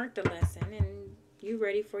learned the lesson and you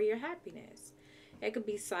ready for your happiness. It could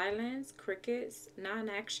be silence, crickets,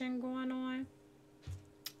 non-action going on.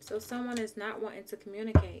 So someone is not wanting to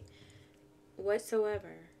communicate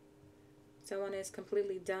whatsoever. Someone is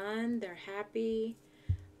completely done. They're happy.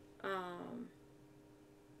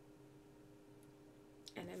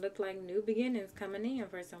 And it looked like new beginnings coming in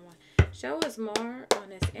for someone. Show us more on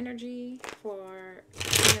this energy for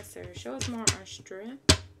Cancer. Show us more on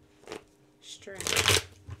strength. Strength.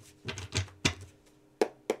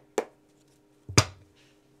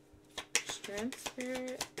 Strength,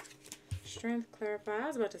 spirit. Strength, clarify. I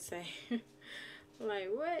was about to say. Like,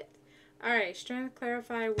 what? Alright, strength,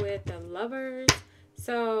 clarify with the Lovers.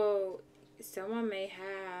 So, someone may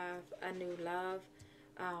have a new love,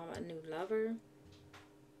 a new lover.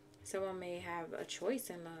 Someone may have a choice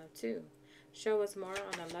in love, too. Show us more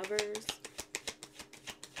on the Lovers.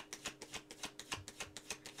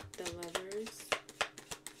 The Lovers.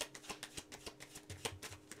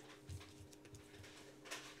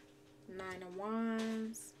 Nine of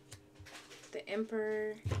Wands. The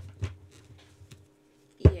Emperor.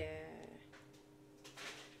 Yeah.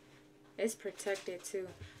 It's protected, too.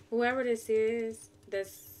 Whoever this is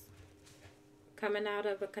that's coming out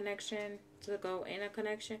of a connection to go in a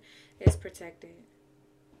connection is protected.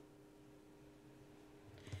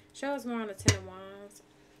 Show us more on the Ten of Wands.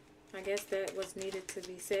 I guess that was needed to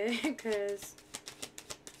be said because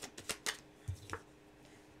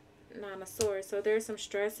Nine of Swords. So there's some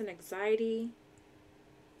stress and anxiety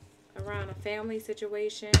around a family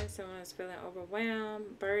situation. Someone is feeling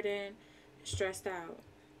overwhelmed, burdened, stressed out.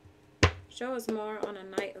 Show us more on a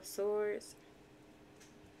Knight of Swords.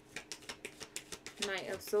 Knight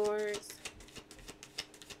of Swords.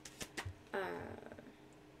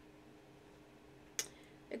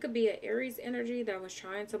 It could be an Aries energy that was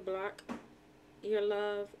trying to block your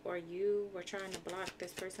love, or you were trying to block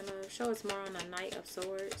this person's love. Show us more on a Knight of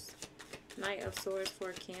Swords. Knight of Swords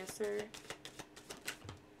for Cancer.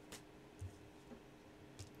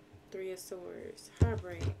 Three of Swords.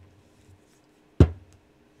 Heartbreak.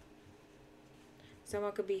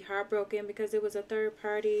 Someone could be heartbroken because it was a third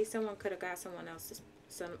party. Someone could have got someone else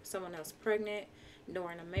pregnant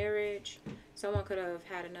during a marriage. Someone could have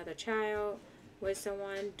had another child with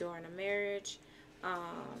someone during a marriage.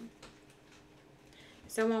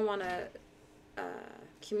 Someone want to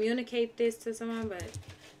communicate this to someone, but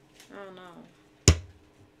I don't know.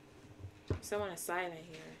 Someone is silent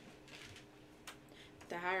here.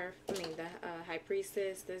 The high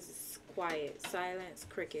priestess, this is quiet, silence,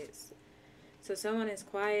 crickets. So someone is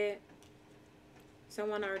quiet.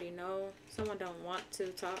 Someone already know. Someone don't want to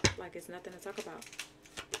talk, like it's nothing to talk about.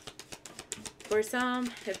 For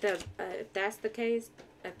some, if that's the case,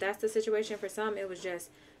 if that's the situation, for some it was just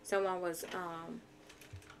someone was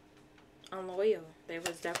unloyal. They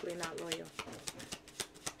was definitely not loyal.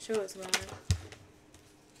 Show us more.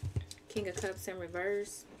 King of Cups in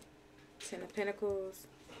reverse. Ten of Pentacles.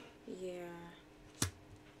 Yeah.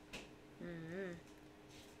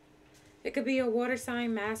 It could be a water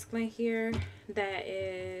sign masculine here that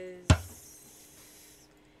is...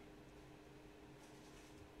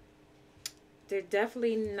 They're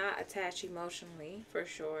definitely not attached emotionally, for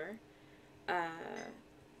sure.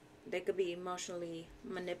 They could be emotionally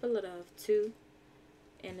manipulative, too,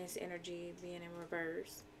 in this energy being in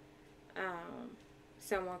reverse.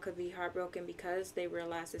 Someone could be heartbroken because they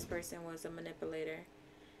realized this person was a manipulator.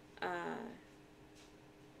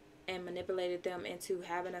 And manipulated them into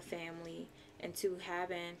having a family, into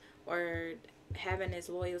having this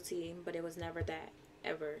loyalty, but it was never that,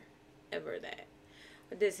 ever that.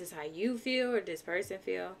 But this is how you feel, or this person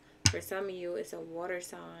feel. For some of you, it's a water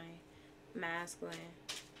sign, masculine,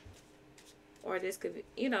 or this could be,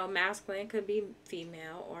 you know, masculine could be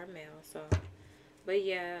female or male. So, but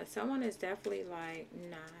yeah, someone is definitely like,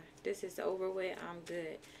 nah, this is over with. I'm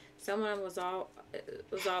good. Someone was all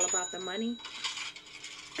about the money.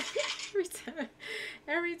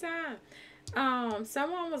 every time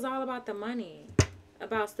someone was all about the money,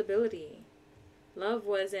 about stability. Love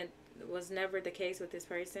was never the case with this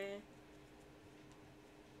person.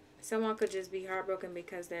 Someone could just be heartbroken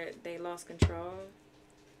because they lost control,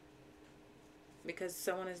 because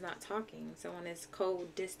someone is not talking, someone is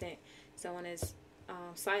cold, distant, someone is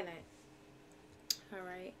silent. All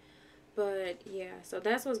right. But yeah, so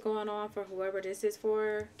that's what's going on for whoever this is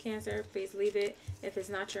for, Cancer. Please leave it. If it's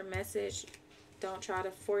not your message, don't try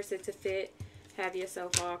to force it to fit. Have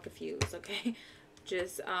yourself all confused, okay?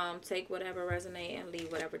 Just take whatever resonate and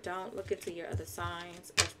leave whatever don't. Look into your other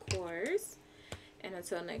signs, of course. And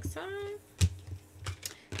until next time,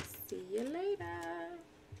 see you later.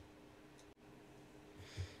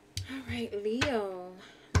 All right, Leo.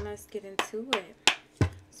 Let's get into it.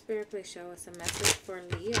 Spirit, please show us a message for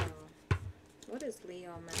Leo. What is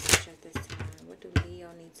Leo message at this time? What do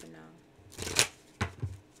Leo need to know?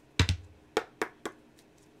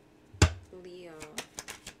 Leo.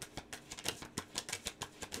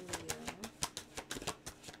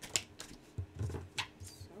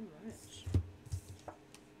 So much.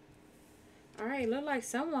 Alright, look like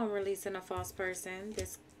someone releasing a false person.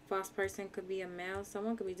 This false person could be a male.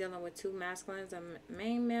 Someone could be dealing with two masculines, a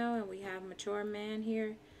main male, and we have mature man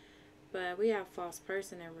here. But we have false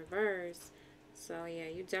person in reverse. So yeah,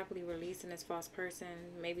 you definitely releasing this false person.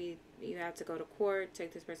 Maybe you have to go to court,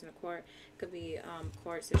 take this person to court. Could be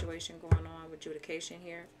court situation going on with adjudication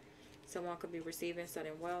here. Someone could be receiving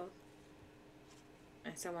sudden wealth,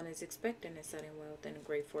 and someone is expecting a sudden wealth and a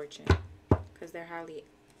great fortune, because they're highly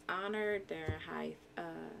honored. They're highly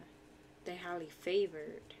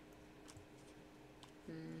favored.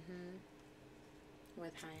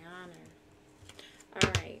 With high honor. All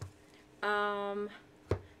right.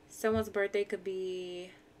 Someone's birthday could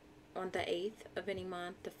be on the 8th of any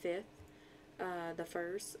month, the 5th, the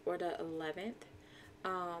 1st, or the 11th.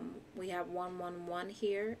 We have 111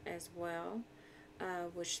 here as well,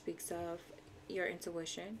 which speaks of your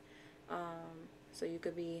intuition. So you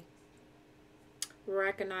could be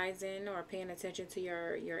recognizing or paying attention to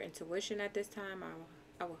your intuition at this time.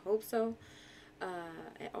 I would hope so,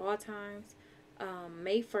 at all times.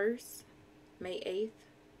 May 1st, May 8th,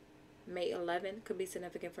 May 11th could be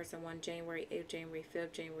significant for someone. January 8th, January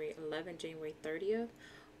 5th, January 11th, January 30th,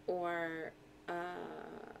 or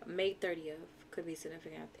May 30th could be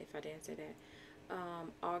significant if I didn't say that.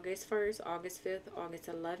 August 1st, August 5th, August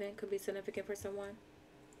 11th could be significant for someone.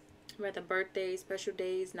 Whether birthdays, special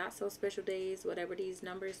days, not so special days, whatever these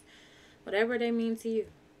numbers, whatever they mean to you,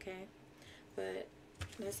 okay? But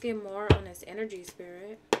let's get more on this energy,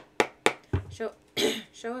 Spirit. Show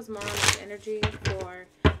us more on this energy for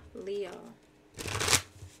Leo.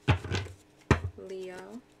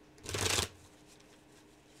 Leo.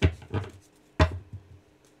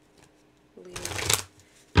 Leo.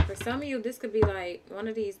 For some of you, this could be like, one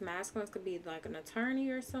of these masculines could be like an attorney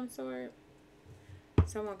or some sort.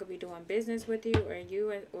 Someone could be doing business with you,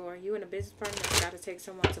 or you and a business partner got to take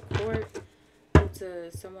someone to court due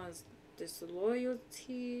to someone's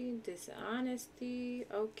disloyalty, dishonesty.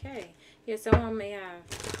 Okay. Yeah, someone may have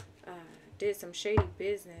did some shady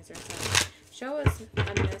business or something. Show us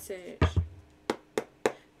a message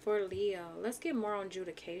for Leo. Let's get more on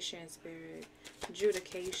adjudication, Spirit.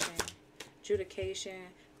 Adjudication. Adjudication.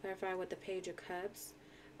 Clarify with the Page of Cups.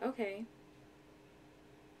 Okay.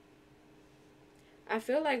 I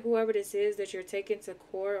feel like whoever this is that you're taking to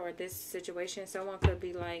court, or this situation, someone could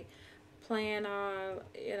be like playing all,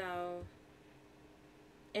 you know,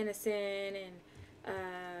 innocent and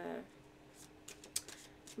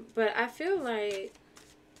but I feel like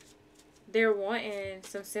they're wanting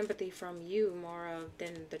some sympathy from you more of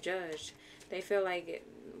than the judge. They feel like,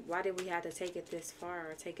 why did we have to take it this far,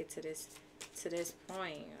 or take it to this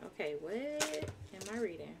point? Okay, what am I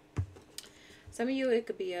reading? Some of you, it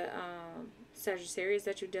could be a Sagittarius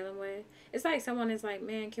that you're dealing with. It's like someone is like,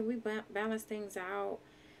 man, can we balance things out?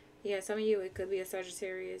 Yeah, some of you, it could be a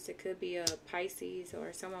Sagittarius. It could be a Pisces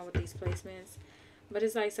or someone with these placements. But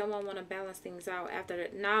it's like someone want to balance things out after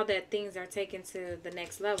now that things are taken to the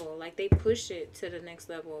next level. Like they push it to the next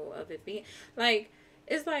level of it being like,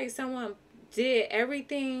 it's like someone did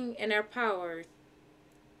everything in their power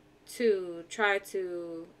to try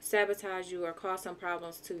to sabotage you or cause some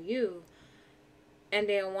problems to you. And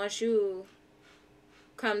then once you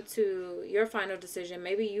come to your final decision,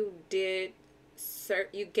 maybe you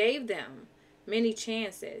gave them many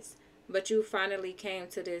chances, but you finally came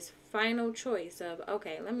to this final choice of,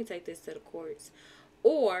 okay, let me take this to the courts,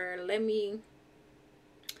 or let me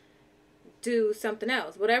do something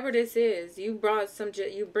else. Whatever this is, you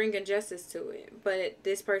bringing justice to it, but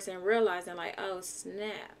this person realizing like, oh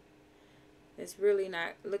snap, it's really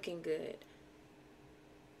not looking good.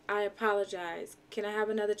 I apologize. Can I have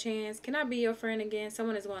another chance? Can I be your friend again?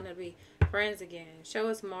 Someone is wanting to be friends again. Show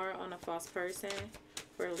us more on a false person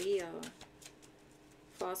for Leo.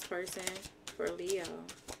 False person for Leo.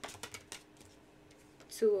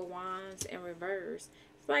 Two of Wands in reverse.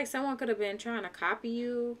 It's like someone could have been trying to copy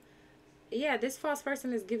you. Yeah, this false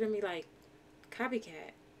person is giving me like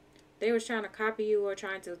copycat. They was trying to copy you or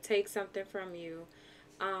trying to take something from you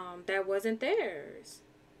that wasn't theirs.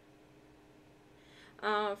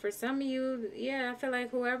 For some of you, yeah, I feel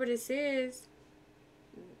like whoever this is,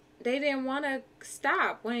 they didn't want to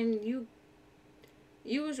stop when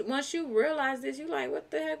once you realize this, you like, what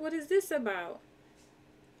the heck, what is this about?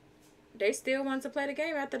 They still wanted to play the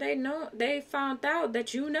game after they found out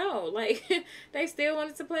that like they still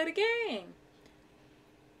wanted to play the game.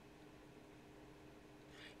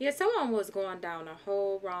 Yeah, someone was going down a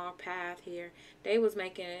whole wrong path here. They was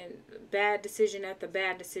making bad decision after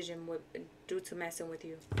bad decision due to messing with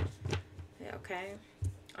you. Yeah, okay.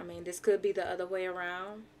 I mean, this could be the other way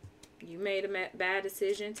around. You made a bad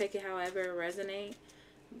decision. Take it however it resonates.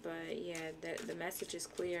 But yeah, the message is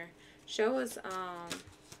clear. Show us,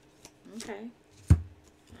 okay. I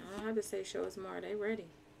don't have to say show us more. They ready.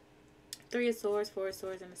 3 of Swords, 4 of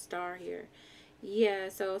Swords, and a star here. Yeah,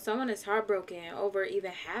 so someone is heartbroken over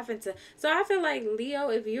even having to. So I feel like, Leo,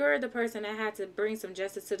 if you're the person that had to bring some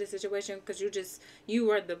justice to the situation because you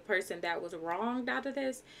were the person that was wronged out of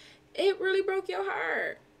this, it really broke your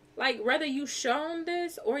heart. Like, whether you shown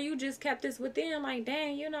this or you just kept this within, like,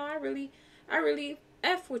 dang, I really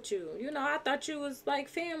F with you. I thought you was like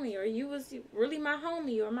family, or you was really my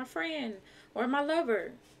homie or my friend or my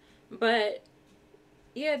lover. But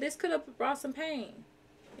yeah, this could have brought some pain.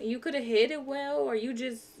 You could have hid it well, or you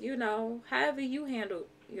just, however you handled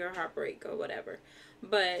your heartbreak or whatever.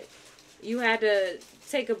 But you had to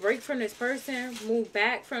take a break from this person, move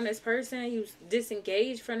back from this person, you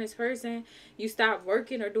disengage from this person, you stop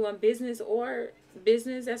working or doing business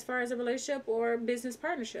as far as a relationship or business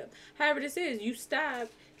partnership. However this is, you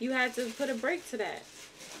stopped, you had to put a break to that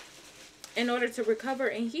in order to recover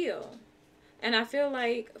and heal. And I feel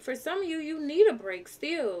like for some of you, you need a break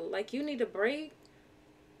still. Like, you need a break.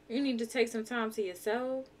 You need to take some time to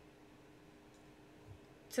yourself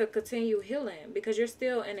to continue healing, because you're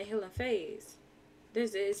still in a healing phase.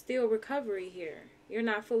 It's still recovery here. You're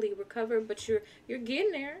not fully recovered, but you're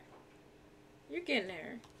getting there. You're getting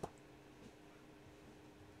there.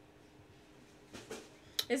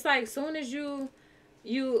 It's like soon as you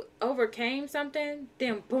overcame something,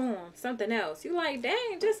 then boom, something else. You like,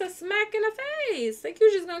 dang, just a smack in the face. Like,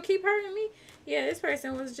 you just gonna keep hurting me? Yeah, this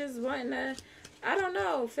person was just wanting to, I don't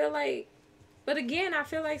know, feel like, but again, I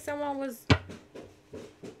feel like someone was,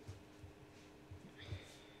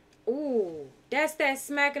 ooh, that's that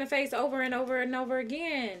smack in the face over and over and over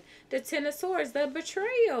again. The 10 of Swords, the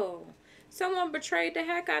betrayal. Someone betrayed the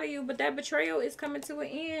heck out of you, but that betrayal is coming to an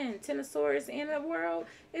end. 10 of Swords in the world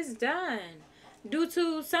is done. Due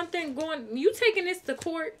to something you taking this to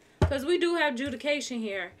court Because we do have adjudication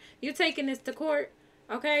here. You taking this to court,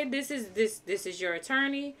 okay? This is your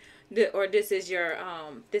attorney, or this is your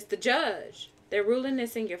this the judge. They're ruling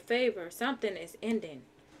this in your favor. Something is ending.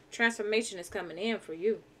 Transformation is coming in for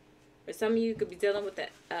you. For some of you, could be dealing with the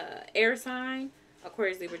air sign,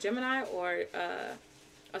 Aquarius, Libra, Gemini, or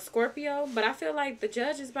a Scorpio. But I feel like the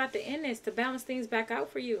judge is about to end this to balance things back out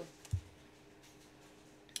for you.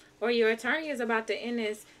 Or your attorney is about to end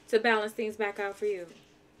this to balance things back out for you.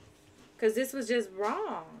 Because this was just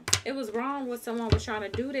wrong. It was wrong what someone was trying to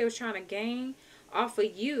do. They was trying to gain off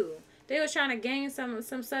of you. They was trying to gain some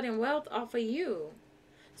sudden wealth off of you.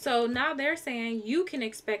 So now they're saying you can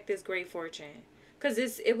expect this great fortune. Because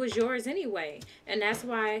it was yours anyway. And that's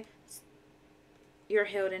why you're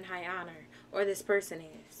held in high honor. Or this person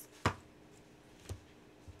is.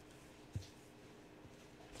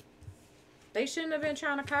 They shouldn't have been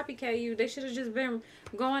trying to copycat you. They should have just been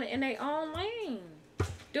going in their own lane.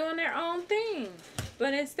 Doing their own thing.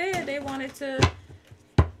 But instead they wanted to...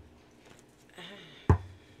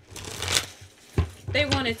 They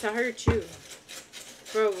wanted to hurt you.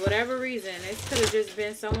 For whatever reason. It could have just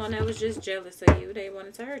been someone that was just jealous of you. They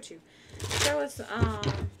wanted to hurt you. So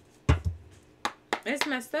it's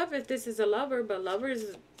messed up if this is a lover. But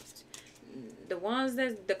lovers, the ones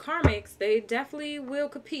that, the karmics, they definitely will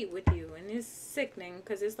compete with you. And it's sickening.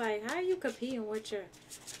 Because it's like, how are you competing with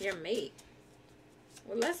your mate?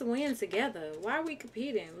 Well, let's win together. Why are we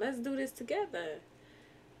competing? Let's do this together.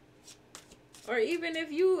 Or even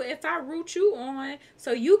if I root you on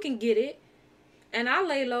so you can get it, and I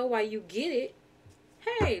lay low while you get it,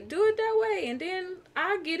 hey, do it that way. And then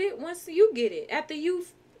I'll get it once you get it. After you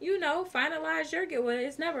know, finalize your get. Well,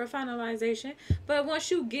 it's never a finalization. But once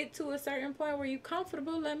you get to a certain point where you're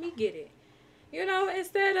comfortable, let me get it. You know,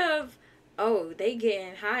 instead of, oh, they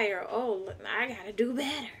getting higher. Oh, I got to do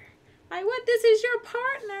better. Like, what? This is your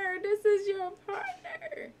partner. This is your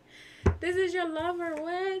partner. This is your lover.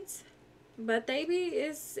 What? But baby,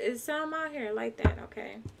 it's some out here like that,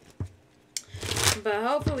 okay? But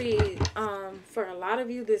hopefully, for a lot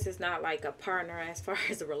of you, this is not like a partner as far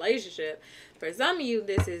as a relationship. For some of you,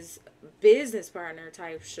 this is business partner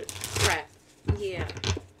type crap. Yeah,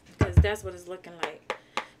 because that's what it's looking like.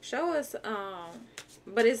 Show us,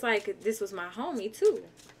 but it's like, this was my homie too.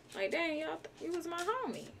 Like, dang, y'all, you was my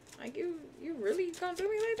homie. Like, you really gonna do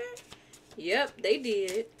me like that? Yep, they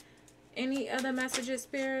did. Any other messages,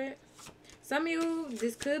 Spirit? Some of you,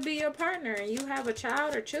 this could be your partner, and you have a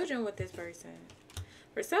child or children with this person.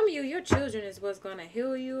 For some of you, your children is what's going to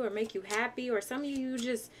heal you or make you happy. Or some of you,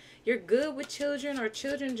 you're good with children, or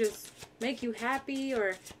children just make you happy,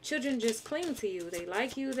 or children just cling to you. They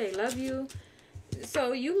like you. They love you.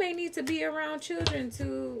 So you may need to be around children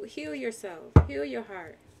to heal yourself, heal your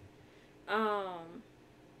heart.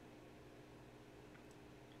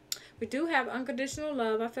 We do have unconditional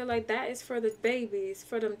love. I feel like that is for the babies,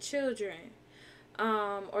 for them children.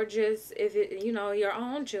 Or just if it, you know, your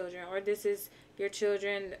own children, or this is your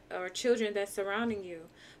children or children that's surrounding you.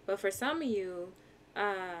 But for some of you,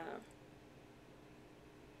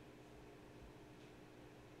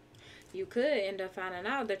 you could end up finding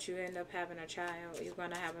out that you end up having a child. You're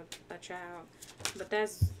going to have a child. But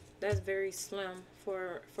that's very slim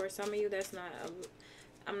for some of you. That's not,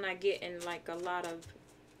 I'm not getting like a lot of,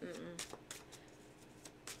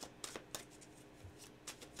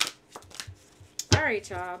 Alright,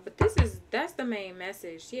 y'all, but that's the main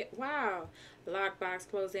message. Yeah, wow. Lockbox,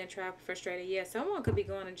 closed in, trapped, frustrated. Yeah, someone could be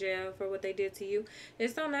going to jail for what they did to you.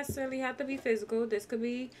 This don't necessarily have to be physical. This could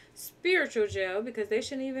be spiritual jail, because they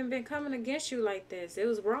shouldn't even been coming against you like this. It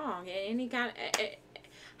was wrong. Any kind of,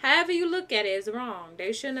 however you look at it, is wrong.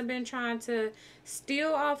 They shouldn't have been trying to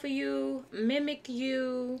steal off of you, mimic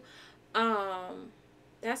you.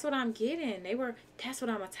 That's what I'm getting. That's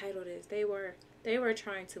what I'm gonna title this. They were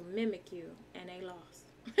trying to mimic you, and they lost.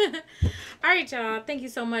 Alright, y'all. Thank you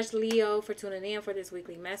so much, Leo, for tuning in for this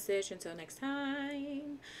weekly message. Until next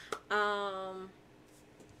time.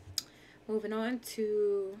 Moving on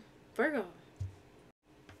to Virgo.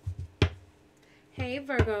 Hey,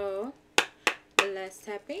 Virgo. Let's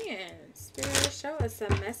tap in. Spirit, show us a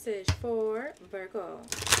message for Virgo.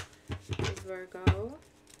 Virgo.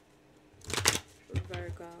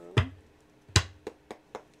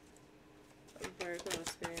 Virgo,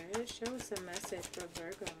 Spirit, show us a message for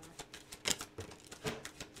Virgo.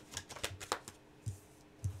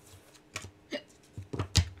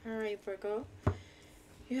 Alright, Virgo.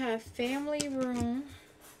 You have family room,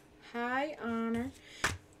 high honor,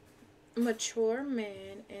 mature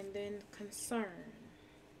man, and then concern.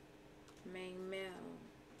 Main male.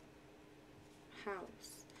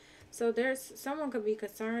 House. So someone could be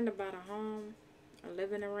concerned about a home A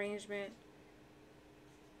living arrangement.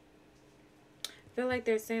 I feel like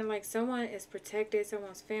they're saying like someone is protected.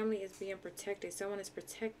 Someone's family is being protected. Someone is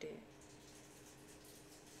protected.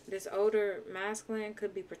 This older masculine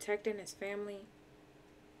could be protecting his family.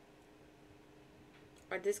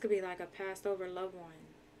 Or this could be like a passed over loved one.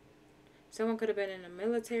 Someone could have been in the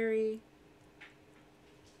military.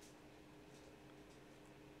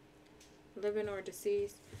 Living or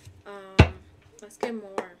deceased. Let's get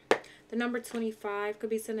more. The number 25 could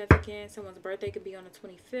be significant. Someone's birthday could be on the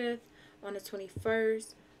 25th, on the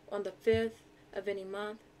 21st, on the 5th of any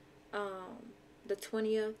month, the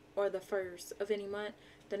 20th, or the 1st of any month.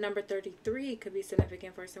 The number 33 could be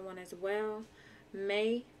significant for someone as well.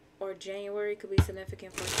 May or January could be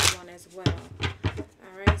significant for someone as well.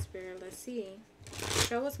 Alright, Spirit, let's see.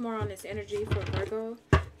 Show us more on this energy for Virgo.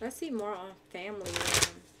 Let's see more on family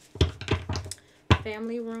room.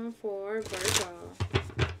 Family room for Virgo.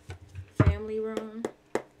 Family room.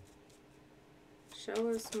 Show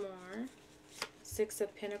us more. Six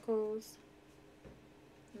of Pentacles.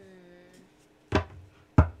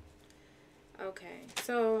 Okay,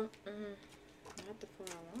 so not the Four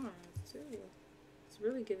of Wands too. It's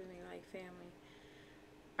really giving me like family.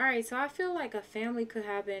 Alright, so I feel like a family could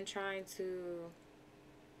have been trying to...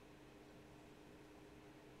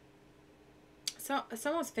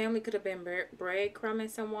 someone's family could have been breadcrumbing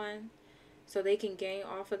someone so they can gain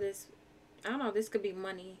off of this. I don't know, this could be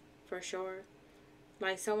money for sure.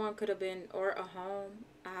 Like someone could have been, or a home,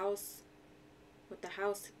 a house, with the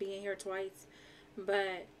house being here twice.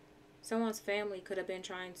 But someone's family could have been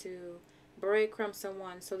trying to breadcrumb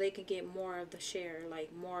someone so they can get more of the share,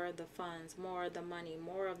 like more of the funds, more of the money,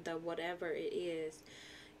 more of the whatever it is.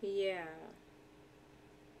 Yeah.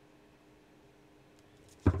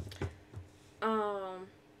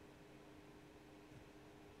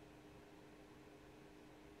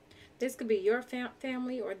 This could be your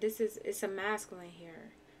family, or it's a masculine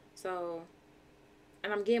here. So,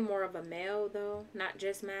 and I'm getting more of a male though, not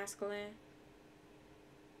just masculine.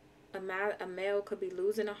 A male could be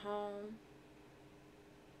losing a home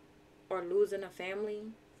or losing a family.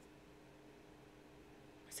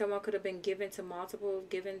 Someone could have been given to multiple,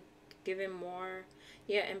 given more.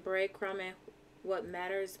 Yeah, and breadcrumbing what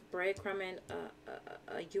matters, breadcrumbing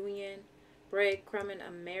a union, breadcrumbing a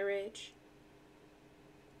marriage.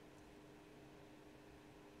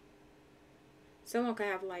 Someone could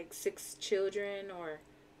have like 6 children or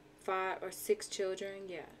 5 or 6 children.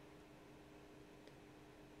 Yeah.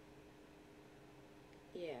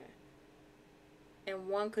 Yeah. And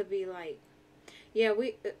one could be like, yeah,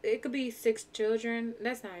 it could be 6 children.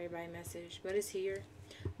 That's not everybody's message, but it's here.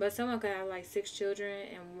 But someone could have like 6 children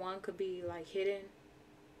and one could be like hidden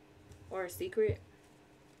or a secret.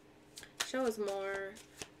 Show us more.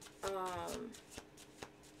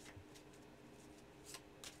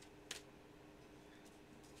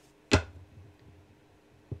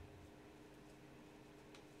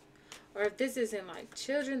 Or if this isn't like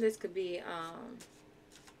children, this could be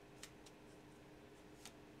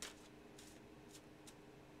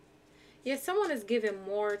yeah, someone is giving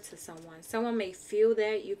more to someone. Someone may feel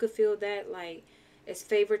that. You could feel that like it's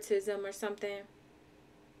favoritism or something.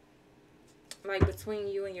 Like between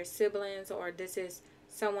you and your siblings, or this is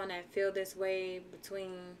someone that feel this way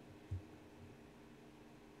between,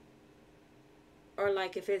 or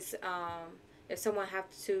like if it's if someone have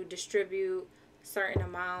to distribute certain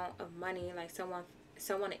amount of money, like someone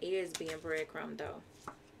is being breadcrumbed though.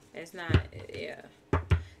 It's not, yeah.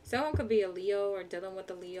 Someone could be a Leo or dealing with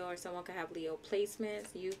a Leo, or someone could have Leo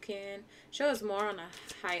placements. You can show us more on a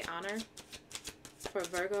high honor for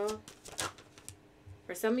Virgo.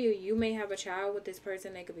 For some of you, you may have a child with this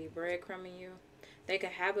person. They could be breadcrumbing you. They could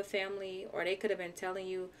have a family, or they could have been telling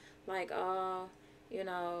you like, oh, you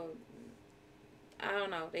know, I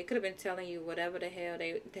don't know. They could have been telling you whatever the hell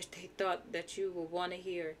they thought that you would want to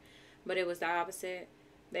hear, but it was the opposite.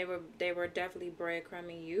 They were definitely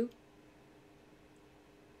breadcrumbing you.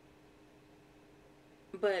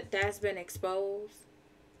 But that's been exposed.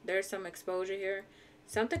 There's some exposure here.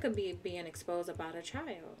 Something could be being exposed about a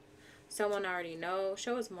child. Someone already knows.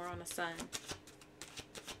 Show us more on the sun.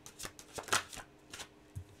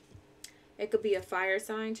 It could be a fire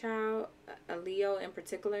sign child, a Leo in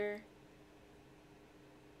particular.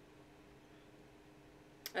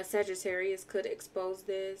 A Sagittarius could expose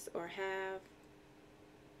this or have.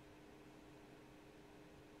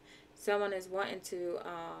 Someone is wanting to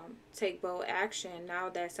take bold action now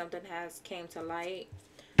that something has came to light.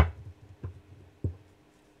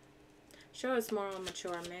 Show us more on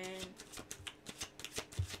mature men.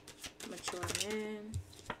 Mature men.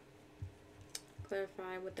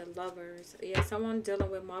 clarify with the lovers. Yeah, someone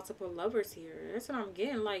dealing with multiple lovers here. That's what I'm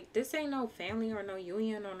getting. Like, this ain't no family or no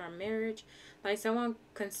union or no marriage. Like, someone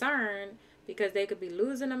concerned because they could be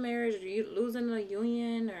losing a marriage or losing a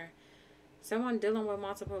union, or someone dealing with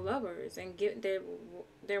multiple lovers and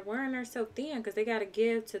they're wearing themselves thin because they got to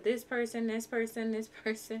give to this person, this person, this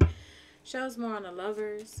person. Shows more on the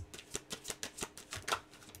lovers.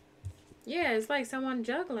 Yeah, it's like someone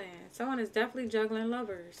juggling. Someone is definitely juggling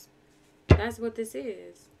lovers. That's what this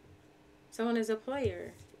is. Someone is a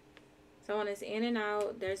player. Someone is in and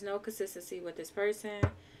out. There's no consistency with this person.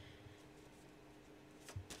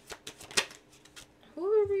 Who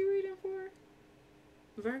are we reading for?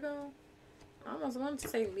 Virgo? I almost wanted to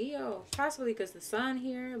say Leo. Possibly because the sun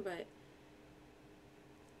here, but...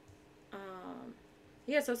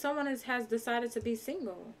 yeah, so someone has decided to be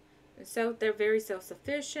single. And so they're very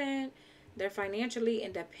self-sufficient. They're financially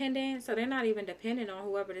independent. So they're not even dependent on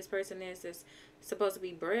whoever this person is that's supposed to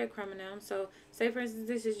be breadcrumbing them. So say, for instance,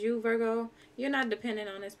 this is you, Virgo. You're not dependent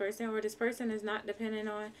on this person, or this person is not dependent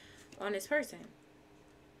on this person.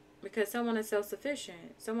 Because someone is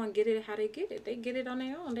self-sufficient. Someone get it how they get it. They get it on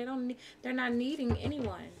their own. They're not needing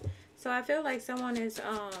anyone. So I feel like someone is...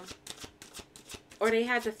 or they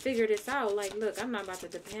had to figure this out. Like, look, I'm not about to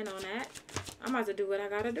depend on that. I'm about to do what I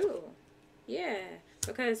gotta do. Yeah.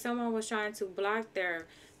 Because someone was trying to block their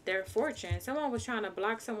fortune. Someone was trying to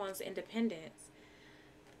block someone's independence.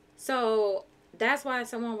 So that's why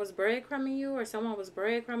someone was breadcrumbing you, or someone was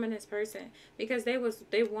breadcrumbing this person. Because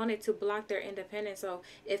they wanted to block their independence. So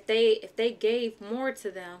if they gave more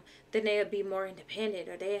to them, then they'd be more independent,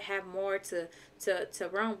 or they'd have more to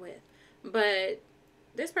run with. But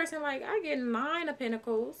this person, like, I get 9 of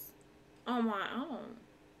Pentacles on my own.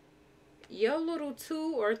 Your little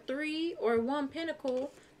 2 or 3 or 1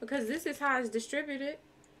 Pentacle, because this is how it's distributed.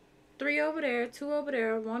 3 over there, 2 over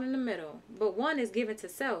there, 1 in the middle. But 1 is given to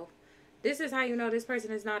self. This is how you know this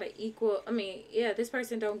person is not an equal. I mean, yeah, this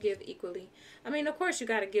person don't give equally. I mean, of course, you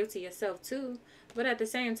got to give to yourself, too. But at the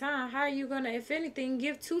same time, how are you going to, if anything,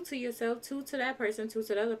 give 2 to yourself, 2 to that person, 2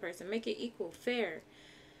 to the other person? Make it equal, fair.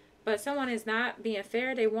 But someone is not being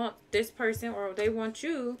fair. They want this person, or they want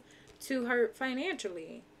you to hurt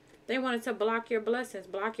financially. They wanted to block your blessings,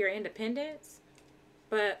 block your independence,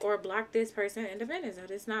 or block this person's independence. So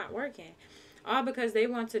it's not working. All because they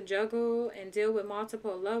want to juggle and deal with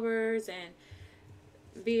multiple lovers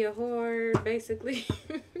and be a whore, basically.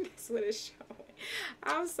 That's what it's showing.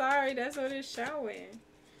 I'm sorry, that's what it's showing.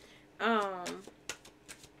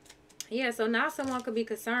 Yeah, so now someone could be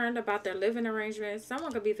concerned about their living arrangements.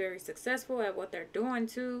 Someone could be very successful at what they're doing,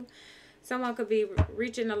 too. Someone could be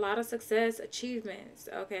reaching a lot of success, achievements,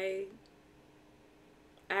 okay?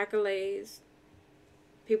 Accolades.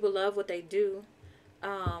 People love what they do,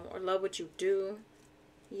 or love what you do.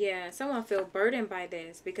 Yeah, someone feel burdened by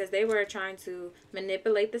this because they were trying to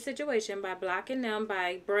manipulate the situation by blocking them,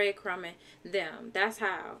 by breadcrumbing them. That's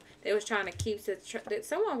how. They was trying to keep...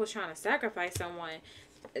 someone was trying to sacrifice someone.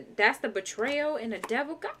 That's the betrayal and the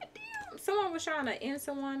devil. Goddamn. Someone was trying to end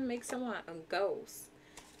someone, make someone a ghost.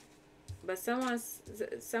 But someone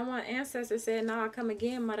ancestor said, "No, I'll come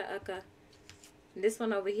again, Mother Ucka." This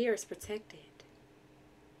one over here is protected.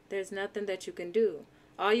 There's nothing that you can do.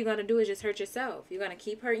 All you're going to do is just hurt yourself. You're going to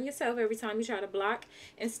keep hurting yourself every time you try to block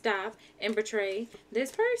and stop and betray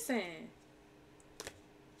this person.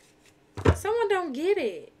 Someone don't get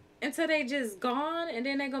it until they just gone, and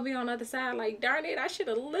then they're going to be on the other side like, darn it, I should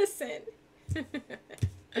have listened.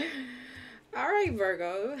 All right,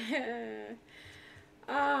 Virgo.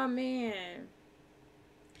 Oh, man.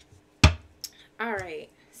 All right.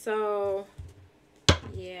 So,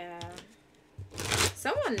 yeah.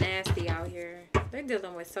 Someone nasty out here. They're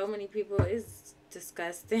dealing with so many people. It's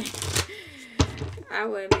disgusting. I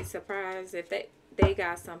wouldn't be surprised if they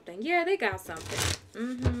got something. Yeah, they got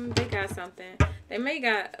something. They got something. They may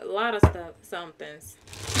got a lot of stuff, somethings.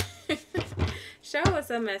 Show us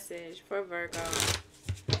a message for Virgo.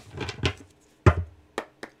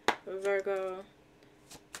 For Virgo.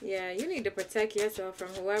 Yeah, you need to protect yourself from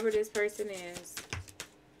whoever this person is.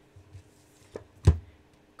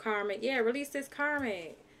 Karmic. Yeah, release this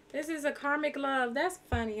karmic. This is a karmic love. That's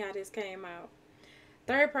funny how this came out.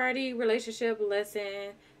 Third party relationship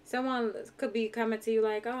lesson. Someone could be coming to you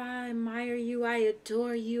like, oh, I admire you. I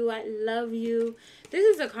adore you. I love you.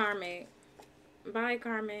 This is a karmic. Bye,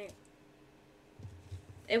 karmic.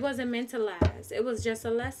 It wasn't meant to last. It was just a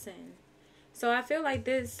lesson. So I feel like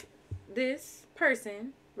this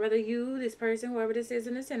person, whether you, this person, whoever this is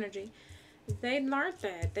in this energy, they learned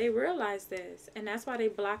that. They realized this. And that's why they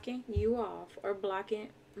blocking you off, or blocking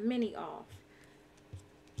many off.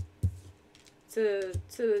 To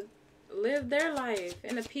live their life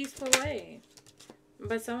in a peaceful way.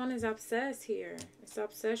 But someone is obsessed here. It's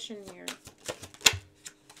obsession here.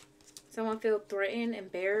 Someone feel threatened,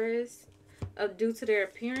 embarrassed due to their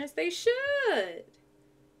appearance. They should.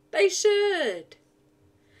 They should.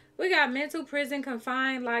 We got mental prison,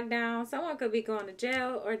 confined, lockdown. Someone could be going to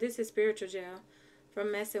jail, or this is spiritual jail,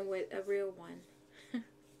 from messing with a real one.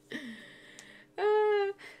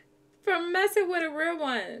 From messing with a real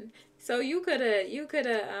one. So you could have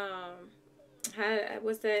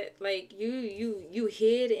what's that, like you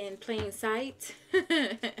hid in plain sight.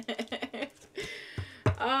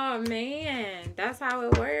 Oh man, that's how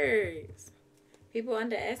it works. People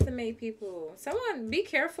underestimate people. Someone, be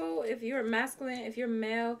careful if you're masculine, if you're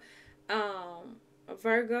male, a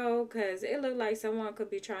Virgo, because it looked like someone could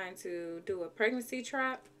be trying to do a pregnancy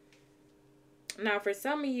trap. Now, for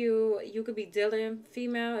some of you, you could be dealing,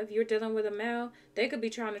 female, if you're dealing with a male, they could be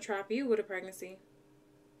trying to trap you with a pregnancy.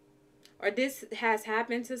 Or this has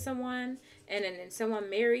happened to someone, and then someone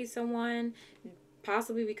married someone,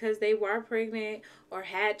 possibly because they were pregnant or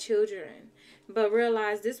had children, but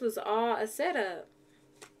realized this was all a setup.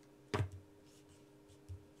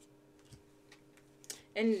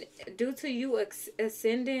 And due to you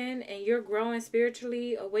ascending and you're growing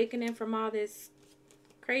spiritually, awakening from all this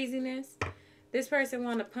craziness, this person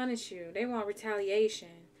want to punish you. They want retaliation.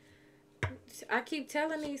 I keep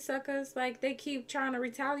telling these suckers, like, they keep trying to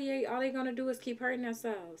retaliate. All they're going to do is keep hurting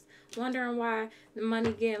themselves. Wondering why the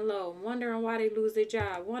money getting low. Wondering why they lose their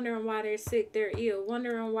job. Wondering why they're sick, they're ill.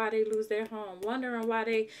 Wondering why they lose their home. Wondering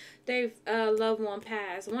why they loved one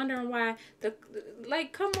passed. Wondering why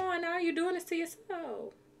like, come on now, you're doing this to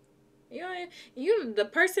yourself. You the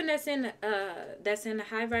person that's in a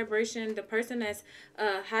high vibration, the person that's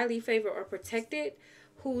highly favored or protected,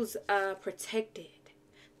 who's protected,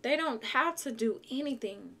 they don't have to do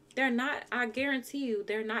anything. They're not, I guarantee you,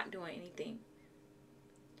 they're not doing anything.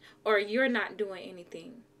 Or you're not doing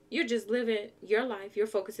anything. You're just living your life. You're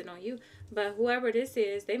focusing on you. But whoever this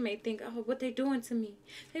is, they may think, oh, what they doing to me?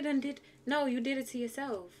 They done did. No, you did it to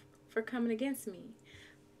yourself for coming against me.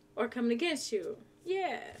 Or coming against you.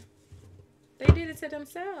 Yeah. They did it to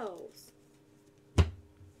themselves.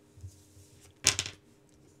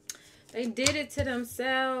 They did it to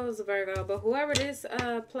themselves, Virgo. But whoever this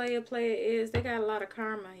player is, they got a lot of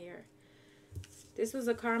karma here. This was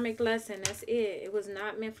a karmic lesson. That's it. It was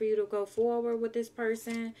not meant for you to go forward with this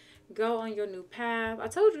person. Go on your new path. I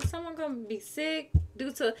told you someone gonna be sick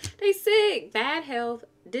due to they sick, bad health,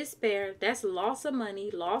 despair. That's loss of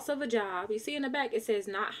money, loss of a job. You see in the back it says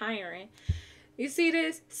not hiring. You see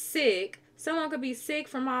this? Sick. Someone could be sick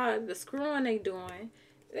from all the screwing they doing.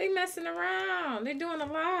 They messing around. They doing a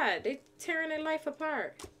lot. They tearing their life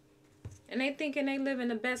apart. And they thinking they living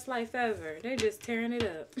the best life ever. They just tearing it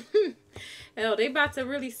up. Hell, they about to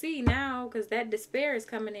really see now because that despair is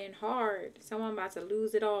coming in hard. Someone about to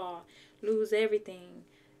lose it all. Lose everything.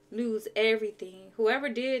 Lose everything. Whoever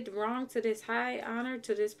did wrong to this high honor,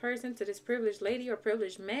 to this person, to this privileged lady or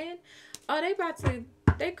privileged man, oh, they about to,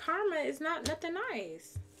 their karma is not nothing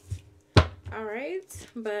nice. All right.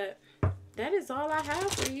 But that is all I have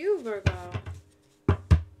for you, Virgo.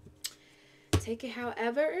 Take it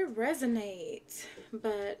however it resonates.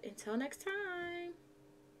 But until next time.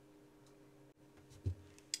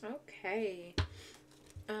 Okay.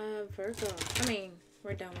 Virgo. I mean,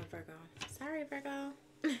 we're done with Virgo. Sorry, Virgo.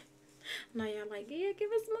 Now y'all like, yeah,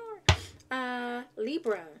 give us more.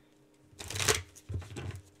 Libra.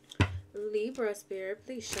 Libra spirit,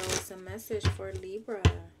 please show us a message for Libra.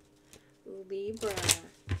 Libra.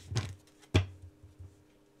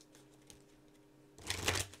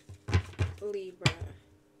 Libra.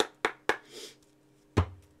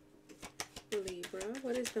 Libra.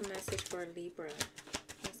 What is the message for Libra?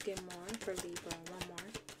 Let's get more for Libra. One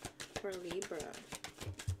more for Libra.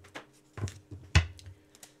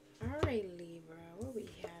 Alright, Libra. What we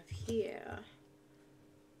have here?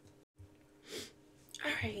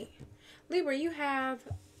 Alright. Libra, you have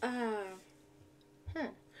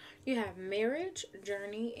you have marriage,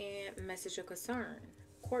 journey, and message of concern.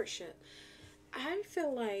 Courtship. I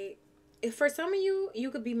feel like if for some of you,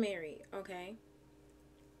 you could be married, okay?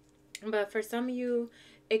 But for some of you,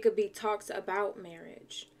 it could be talks about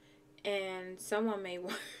marriage. And someone may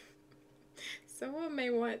want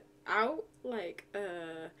out, like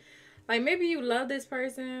maybe you love this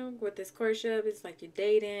person with this courtship. It's like you're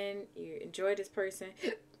dating, you enjoy this person.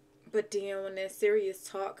 But then when that serious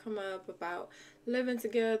talk come up about living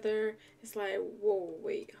together, it's like, whoa,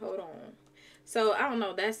 wait, hold on. So I don't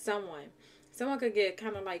know, that's someone. Someone could get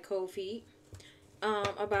kind of like cold feet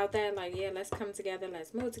about that. Like, yeah, let's come together.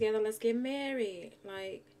 Let's move together. Let's get married.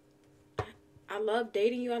 Like, I love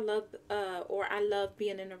dating you. I love, or I love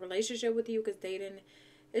being in a relationship with you, because dating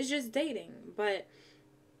is just dating. But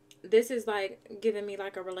this is like giving me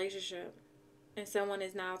like a relationship. And someone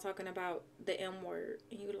is now talking about the M word.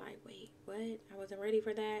 And you're like, wait, what? I wasn't ready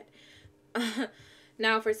for that.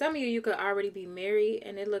 Now, for some of you, you could already be married.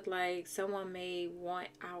 And it looked like someone may want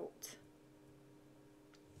out.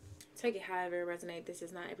 Take it however it resonates. This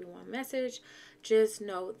is not everyone's message. Just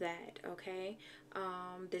know that, okay?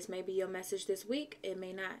 This may be your message this week. It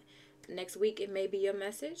may not. Next week, it may be your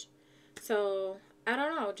message. So, I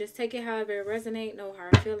don't know. Just take it however it resonates. No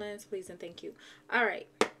hard feelings. Please and thank you. All right.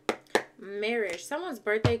 Marriage. Someone's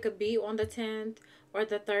birthday could be on the 10th or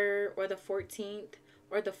the 3rd or the 14th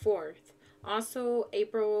or the 4th. Also,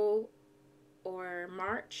 April or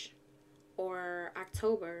March or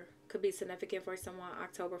October could be significant for someone.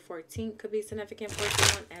 October 14th could be significant for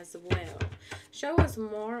someone as well. Show us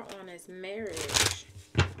more on his marriage.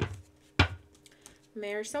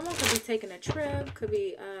 Marriage. Someone could be taking a trip. Could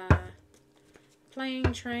be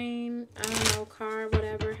plane, train, I don't know, car,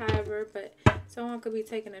 whatever, however. But someone could be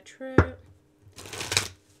taking a trip.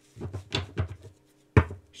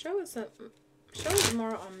 Show us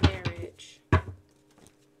more on marriage.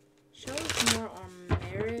 Show us more on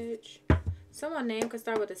marriage. Someone's name could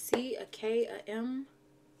start with a C, a K, a M,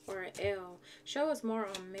 or an L. Show us more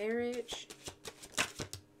on marriage.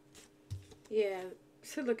 Yeah,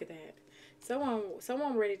 so look at that.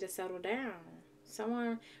 Someone ready to settle down.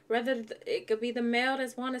 Someone, whether it could be the male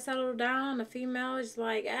that's want to settle down, the female is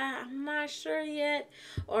like, I'm not sure yet,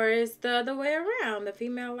 or it's the other way around. The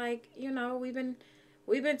female like, you know, we've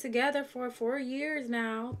been together for 4 years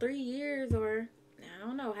now, 3 years, or I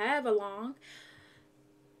don't know, however long.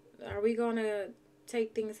 Are we going to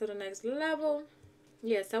take things to the next level?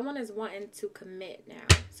 Yeah, someone is wanting to commit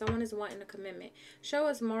now. Someone is wanting a commitment. Show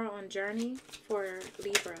us more on journey for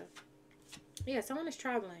Libra. Yeah, someone is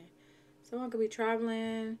traveling. Someone could be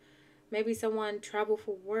traveling. Maybe someone travel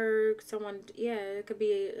for work. Someone, yeah, it could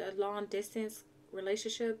be a long distance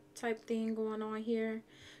relationship type thing going on here.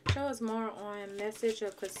 Show us more on message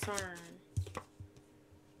of concern.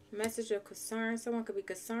 Message of concern. Someone could be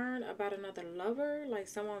concerned about another lover. Like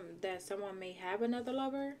someone may have another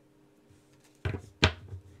lover.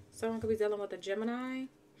 Someone could be dealing with a Gemini.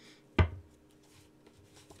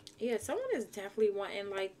 Yeah, someone is definitely wanting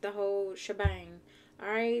like the whole shebang.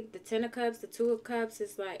 Alright, the 10 of Cups, the 2 of Cups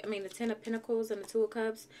is like, the 10 of Pentacles and the 2 of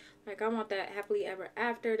Cups. Like, I want that happily ever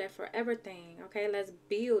after, that forever thing. Okay, let's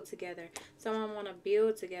build together. Someone want to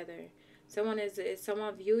build together. Someone is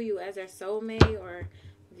someone view you as their soulmate, or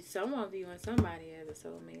someone viewing somebody as a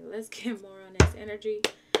soulmate. Let's get more on this energy.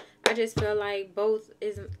 I just feel like both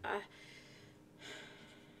is,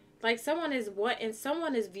 like someone is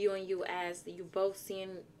viewing you as you both seeing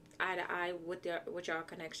eye to eye with your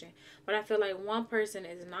connection, but I feel like one person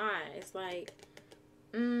is not. It's like,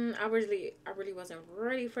 I really wasn't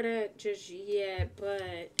ready for that just yet,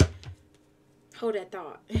 but hold that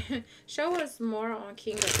thought. Show us more on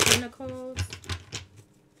King of Pentacles.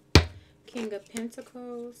 King of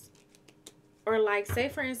Pentacles. Or like, say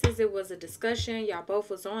for instance, it was a discussion, y'all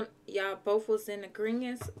both was in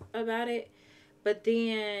agreement about it, but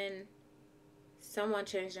then someone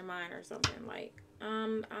changed their mind or something. Like,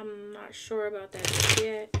 I'm not sure about that just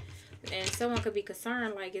yet. And someone could be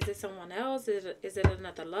concerned, like, is it someone else? Is it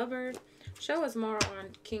another lover? Show us more on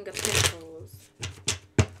King of Pentacles.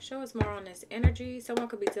 Show us more on this energy. Someone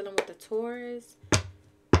could be dealing with the Taurus.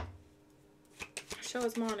 Show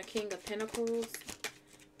us more on the King of Pentacles.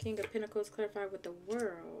 King of Pentacles clarified with the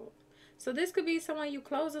World. So this could be someone you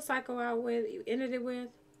close a cycle out with, you ended it with,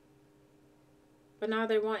 but now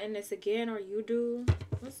they're wanting this again, or you do.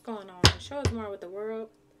 What's going on? Show us more with the World.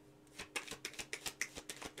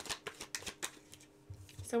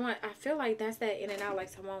 Someone, I feel like that's that in and out. Like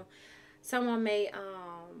someone may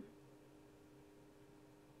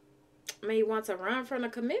want to run from a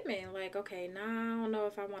commitment. Like, okay, now I don't know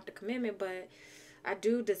if I want the commitment, but I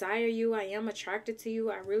do desire you. I am attracted to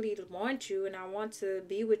you. I really want you, and I want to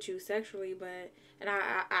be with you sexually, and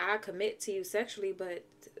I commit to you sexually, but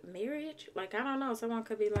marriage? Like, I don't know. Someone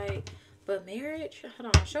could be like, but marriage?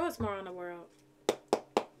 Hold on. Show us more on the World.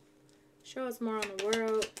 Show us more on the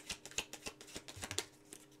World.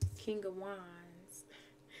 King of Wands.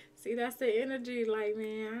 See, that's the energy. Like,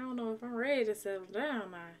 man, I don't know if I'm ready to settle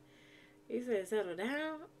down now. He said settle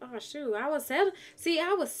down? Oh, shoot. I was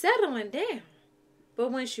settling down.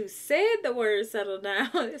 But once you said the word settle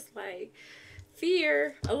down, it's like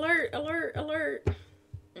fear, alert, alert, alert.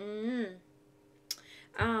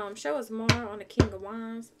 Show us more on the King of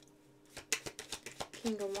Wands.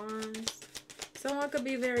 King of Wands. Someone could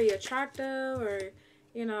be very attractive, or,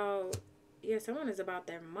 you know, yeah, someone is about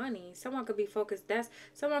their money. Someone could be focused.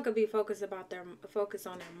 Someone could be focused about their focus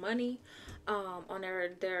on their money, on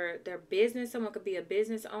their business. Someone could be a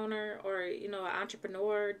business owner, or you know, an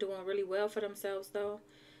entrepreneur doing really well for themselves though.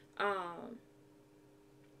 Um,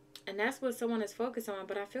 and that's what someone is focused on.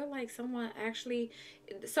 But I feel like someone actually,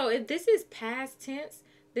 so if this is past tense,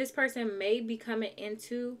 this person may be coming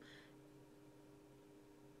into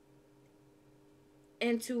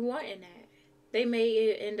wanting that. They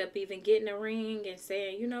may end up even getting a ring and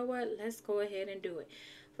saying, you know what, let's go ahead and do it.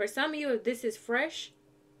 For some of you, if this is fresh,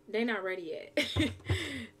 they're not ready yet.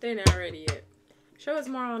 They're not ready yet. Show us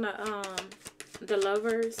more on the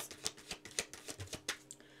lovers.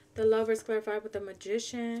 The lovers clarified with the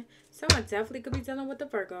magician. Someone definitely could be dealing with the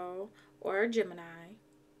Virgo or a Gemini.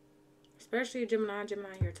 Especially a Gemini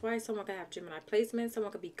here twice. Someone could have Gemini placement.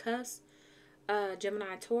 Someone could be cuss.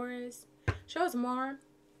 Gemini Taurus. Show us more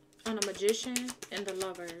on the magician and the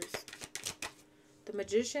lovers. The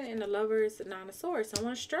magician and the lovers, Nine of Swords.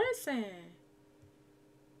 Someone's stressing.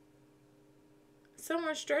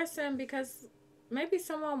 Someone's stressing because maybe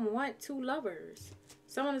someone wants two lovers.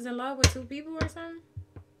 Someone is in love with two people or something.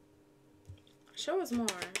 Show us more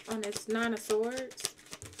on this Nine of Swords.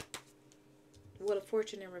 Wheel of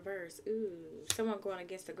Fortune in reverse. Ooh, someone going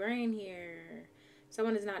against the grain here.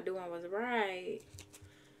 Someone is not doing what's right.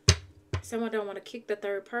 Someone don't want to kick the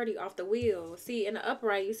third party off the wheel. See, in the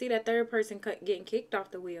upright, you see that third person getting kicked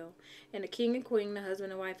off the wheel. And the king and queen, the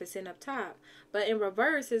husband and wife, is sitting up top. But in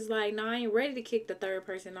reverse, it's like, no, I ain't ready to kick the third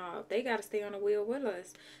person off. They got to stay on the wheel with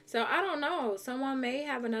us. So, I don't know. Someone may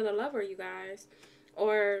have another lover, you guys.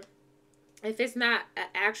 Or if it's not an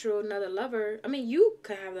actual another lover, I mean, you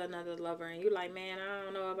could have another lover. And you're like, man, I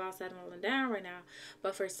don't know about settling down right now.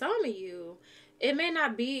 But for some of you, it may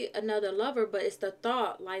not be another lover, but it's the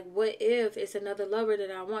thought, like, what if it's another lover that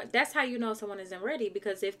I want? That's how you know someone isn't ready,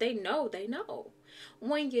 because if they know, they know.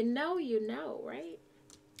 When you know, right?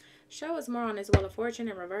 Show us more on this Wheel of Fortune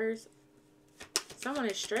in reverse. Someone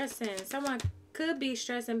is stressing. Someone could be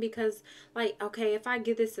stressing because, like, okay, if I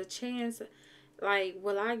give this a chance, like,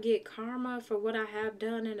 will I get karma for what I have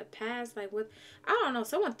done in the past? Like, what? I don't know.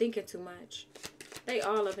 Someone thinking too much. They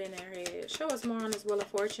all up in their head. Show us more on this Wheel of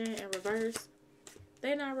Fortune in reverse.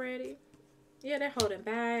 They're not ready. Yeah, they're holding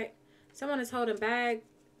back. Someone is holding back,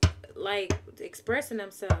 like, expressing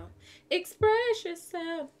themselves. Express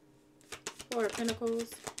yourself. Four of Pentacles.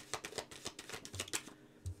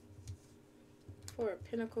 Four of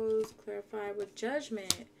Pentacles clarified with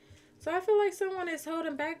Judgment. So I feel like someone is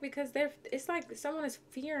holding back because it's like someone is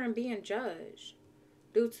fearing being judged.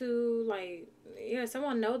 Due to, like, yeah,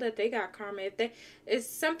 someone know that they got karma. It's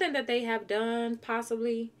something that they have done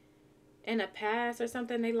possibly in the past or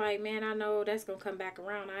something, they like, man, I know that's gonna come back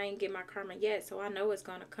around. I ain't get my karma yet, so I know it's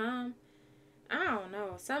gonna come. I don't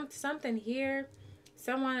know, something here.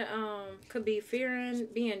 Someone could be fearing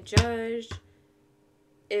being judged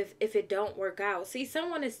if it don't work out. See,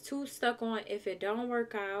 someone is too stuck on if it don't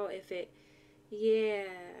work out, yeah.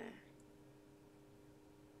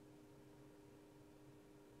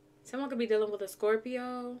 Someone could be dealing with a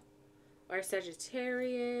Scorpio or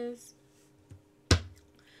Sagittarius.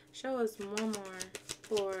 Show us one more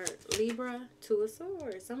for Libra. Two of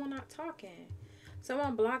Swords. Someone not talking.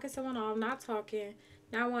 Someone blocking someone off, not talking,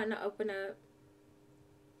 not wanting to open up.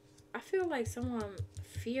 I feel like someone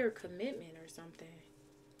fear commitment or something.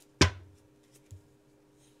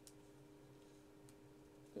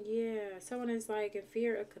 Yeah, someone is like in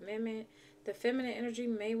fear of commitment. The feminine energy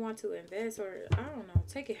may want to invest, or I don't know,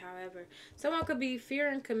 take it however. Someone could be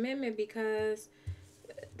fearing commitment because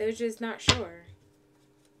they're just not sure.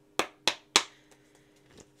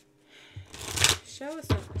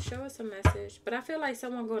 Show us a message. But I feel like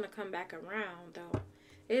someone going to come back around though.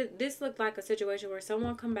 This looked like a situation where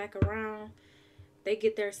someone come back around, they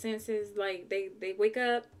get their senses, like they wake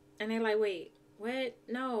up and they like, wait, what?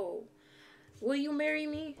 No. Will you marry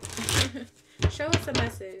me? Show us a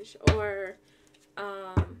message. Or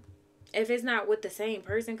if it's not with the same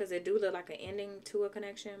person, because it do look like an ending to a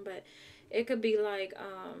connection, but it could be like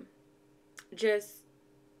just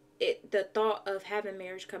the thought of having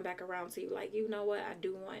marriage come back around to you, like, you know what, I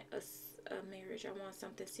do want a marriage, I want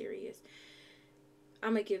something serious,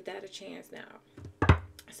 I'm gonna give that a chance now.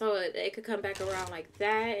 So it could come back around like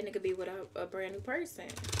that, and it could be with a brand new person.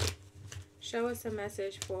 Show us a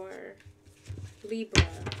message for Libra.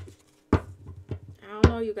 I don't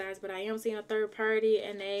know, you guys, but I am seeing a third party,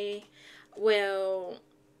 and they, well,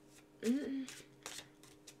 I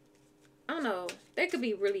don't know. They could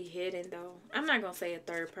be really hidden, though. I'm not going to say a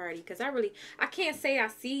third party, because I can't say I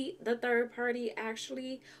see the third party,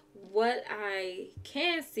 actually. What I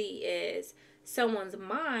can see is someone's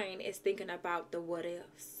mind is thinking about the what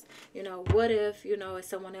ifs. You know, what if, you know, is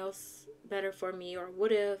someone else better for me? Or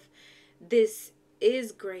what if this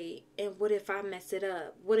is great and what if I mess it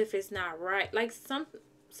up? What if it's not right? Like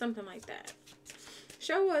something like that.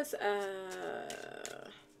 Show us a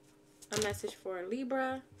message for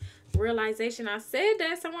Libra. Realization. I said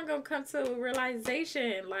that someone gonna come to a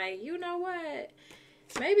realization. Like, you know what?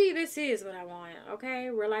 Maybe this is what I want. Okay?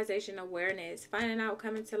 Realization, awareness, finding out,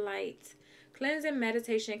 coming to light. Cleansing,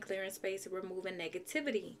 meditation, clearing space, removing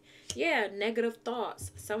negativity. Yeah, negative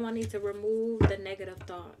thoughts. Someone needs to remove the negative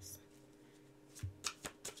thoughts.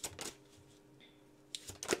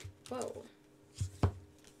 Whoa.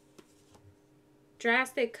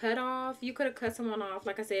 Drastic cutoff. You could have cut someone off.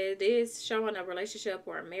 Like I said, this is showing a relationship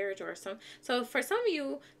or a marriage or some. So for some of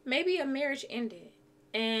you, maybe a marriage ended,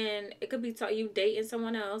 and it could be you dating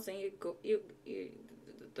someone else, and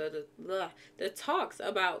the talks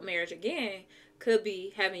about marriage again could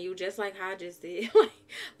be having you just like how I just did.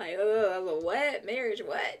 like what marriage?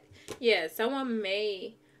 What? Yeah, someone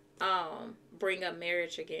may bring up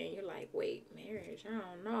marriage again. You're like, wait, marriage? I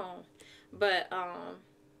don't know, but I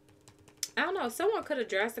don't know. Someone could have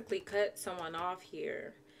drastically cut someone off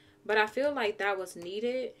here. But I feel like that was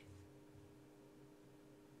needed.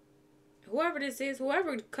 Whoever this is,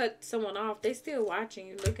 whoever cut someone off, they still watching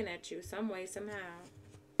you, looking at you some way, somehow.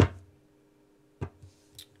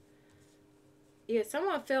 Yeah,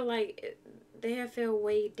 someone feel like they have felt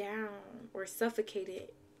weighed down or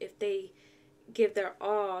suffocated if they give their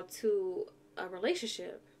all to a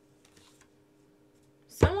relationship.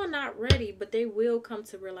 Someone not ready, but they will come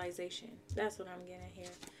to realization. That's what I'm getting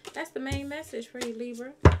here. That's the main message for you,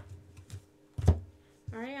 Libra.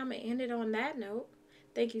 Alright, I'm going to end it on that note.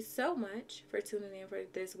 Thank you so much for tuning in for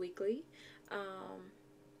this weekly.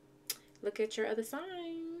 Look at your other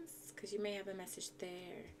signs, because you may have a message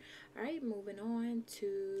there. Alright, moving on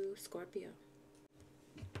to Scorpio.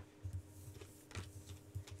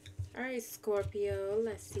 Alright, Scorpio,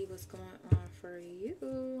 let's see what's going on for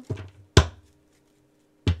you.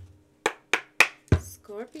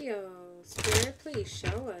 Scorpio, Spirit, please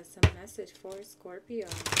show us a message for Scorpio.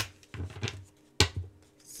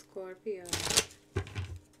 Scorpio.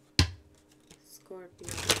 Scorpio,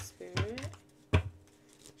 Spirit.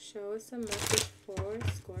 Show us a message for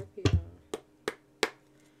Scorpio.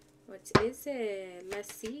 What is it?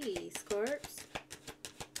 Let's see, Scorps.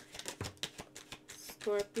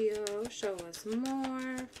 Scorpio, show us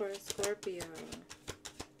more for Scorpio.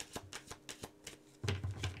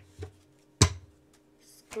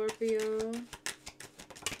 Scorpio,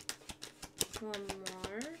 one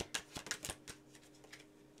more.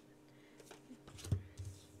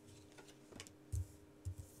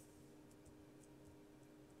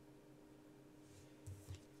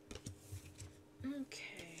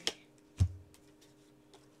 Okay.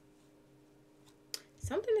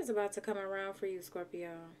 Something is about to come around for you,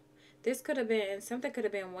 Scorpio. This could have been, something could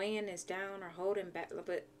have been weighing this down or holding back,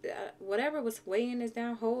 but whatever was weighing this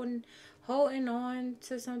down, holding on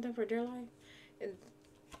to something for dear life,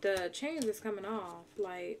 the chains is coming off.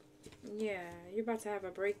 Like, yeah, you're about to have a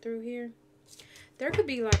breakthrough here. There could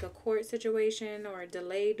be like a court situation or a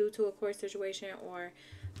delay due to a court situation, or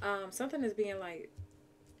something is being like,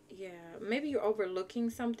 yeah, maybe you're overlooking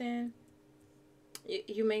something.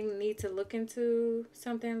 You may need to look into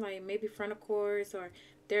something, like maybe front of courts, or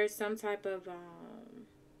there's some type of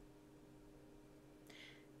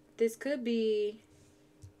this could be,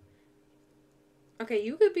 okay,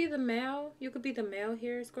 you could be the male. You could be the male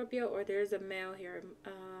here, Scorpio, or there's a male here.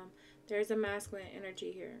 There's a masculine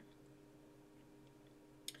energy here.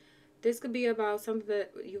 This could be about something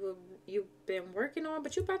that you've been working on,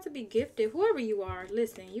 but you're about to be gifted. Whoever you are,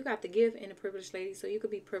 listen, you got the gift and the privileged lady, so you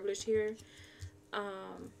could be privileged here.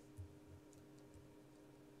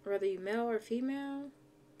 Whether you male or female.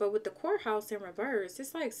 But with the courthouse in reverse,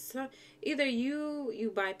 it's like either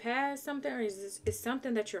you bypass something, or it's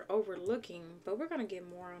something that you're overlooking. But we're going to get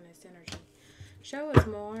more on this energy. Show us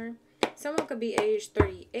more. Someone could be age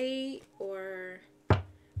 38, or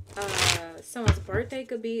someone's birthday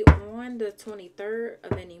could be on the 23rd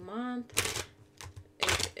of any month.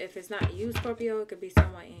 If it's not you, Scorpio, it could be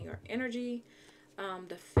someone in your energy.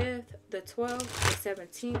 The 5th, the 12th, the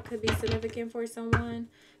 17th could be significant for someone.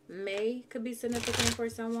 May could be significant for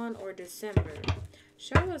someone, or December.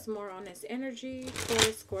 Show us more on this energy for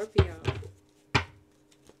Scorpio.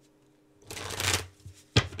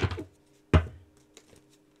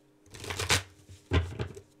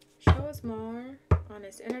 Show us more on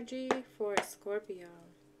this energy for Scorpio.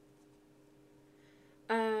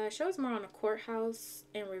 Show us more on the courthouse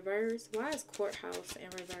in reverse. Why is courthouse in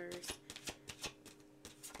reverse?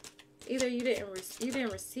 Either you didn't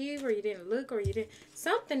receive, or you didn't look, or you didn't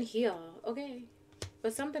something here, okay?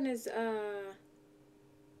 But something is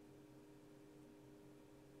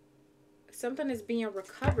being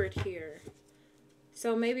recovered here.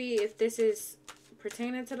 So maybe if this is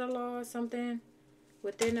pertaining to the law or something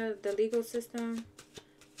within the legal system,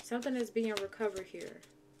 something is being recovered here.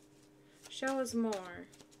 Show us more.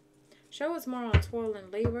 Show us more on toil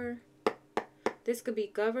and labor. This could be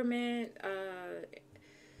government,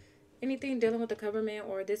 anything dealing with the government,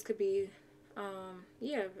 or this could be,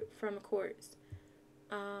 yeah, from the courts.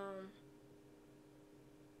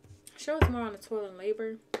 Show us more on the toil and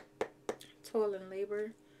labor. Toil and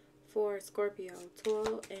labor for Scorpio.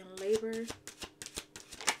 Toil and labor.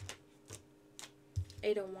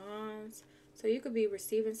 8 of Wands. So you could be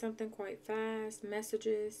receiving something quite fast.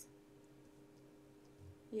 Messages.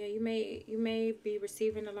 Yeah, you may be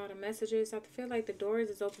receiving a lot of messages. I feel like the doors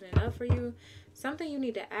is opening up for you. Something you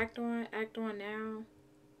need to act on. Act on now.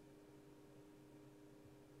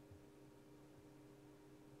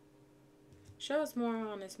 Show us more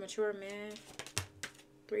on this mature man.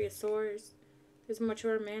 3 of Swords. This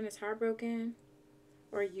mature man is heartbroken.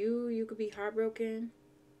 Or you could be heartbroken.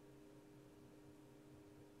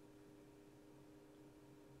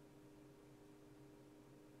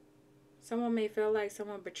 Someone may feel like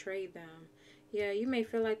someone betrayed them. Yeah, you may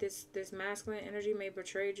feel like this masculine energy may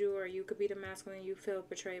betrayed you, or you could be the masculine, you feel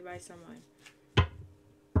betrayed by someone.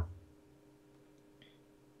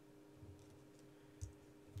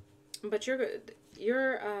 But you're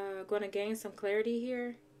going to gain some clarity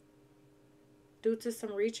here due to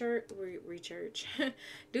some research.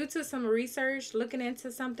 Due to some research, looking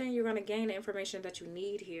into something, you're going to gain the information that you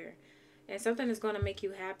need here. And something is going to make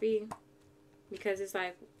you happy, because it's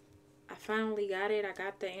like, I finally got it. I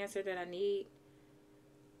got the answer that I need.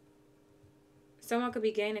 Someone could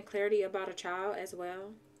be gaining clarity about a child as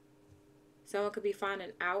well. Someone could be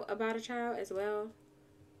finding out about a child as well.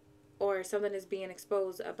 Or something is being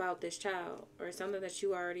exposed about this child. Or something that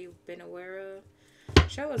you already been aware of.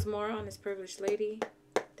 Show us more on this privileged lady.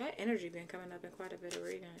 That energy been coming up in quite a bit of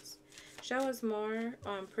readings. Show us more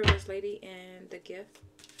on privileged lady and the gift.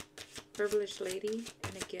 Privileged lady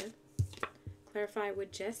and the gift. Clarify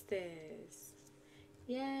with justice.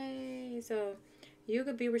 Yay. So you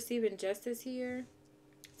could be receiving justice here.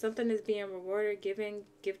 Something is being rewarded,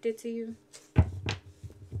 gifted to you.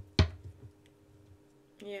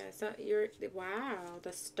 Yeah, so you're, wow,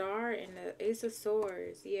 the Star and the Ace of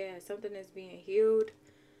Swords. Yeah, something is being healed.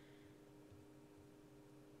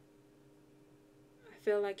 I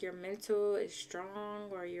feel like your mental is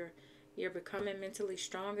strong, or you're becoming mentally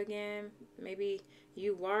strong again. Maybe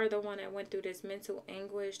you are the one that went through this mental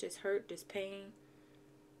anguish, this hurt, this pain.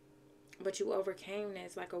 But you overcame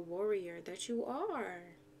this like a warrior that you are.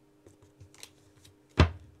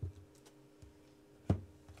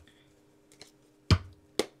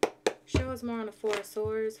 Show us more on the 4 of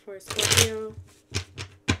Swords for Scorpio.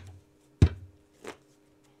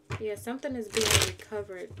 Yeah, something is being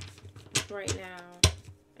recovered right now.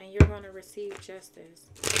 And you're going to receive justice.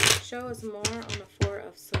 Show us more on the 4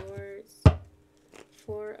 of Swords.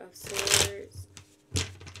 4 of Swords.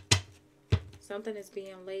 Something is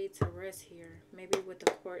being laid to rest here. Maybe with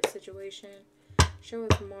the court situation. Show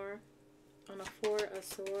us more on the 4 of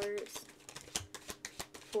Swords.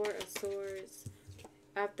 4 of Swords.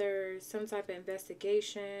 After some type of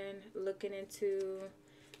investigation, looking into,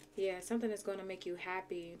 yeah, something is going to make you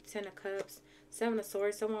happy. 10 of Cups. 7 of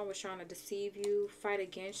Swords. Someone was trying to deceive you, fight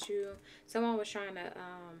against you. Someone was trying to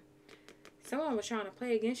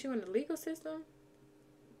play against you in the legal system.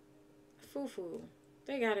 Foo-foo.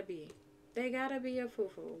 They gotta be a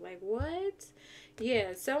foo-foo. Like, what?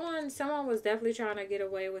 Yeah, someone was definitely trying to get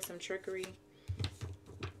away with some trickery.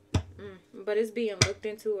 But it's being looked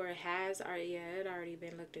into, or it has. Or yeah, it already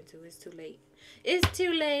been looked into. It's too late. It's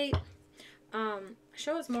too late.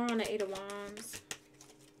 Show us more on the 8 of Wands.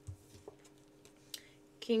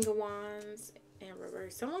 King of Wands in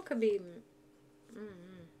reverse. Someone could be...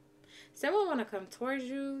 Someone want to come towards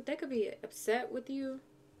you. They could be upset with you.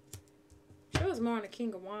 Show us more on the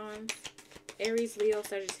King of Wands. Aries, Leo,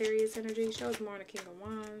 Sagittarius energy. Show us more on the King of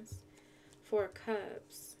Wands. 4 of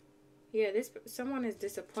Cups. Yeah, someone is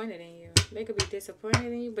disappointed in you. They could be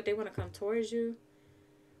disappointed in you, but they want to come towards you.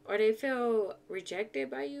 Or they feel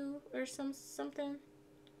rejected by you or something.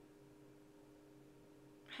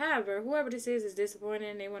 However, whoever this is disappointed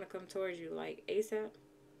and they want to come towards you like ASAP.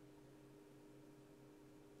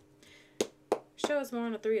 Show us more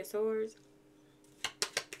on the 3 of Swords.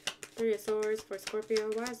 3 of Swords for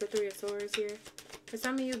Scorpio. Why is the 3 of Swords here? For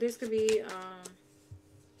some of you, this could be,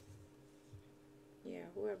 yeah,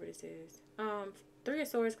 whoever this is. Three of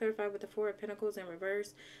Swords clarified with the Four of Pentacles in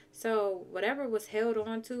reverse. So whatever was held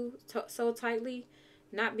on to so tightly,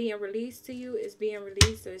 not being released to you, is being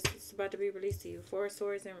released. So it's about to be released to you. Four of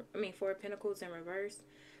Swords and Four of Pentacles in reverse.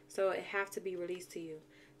 So it have to be released to you.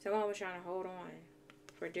 Someone was trying to hold on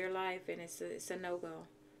for dear life, and it's a no-go.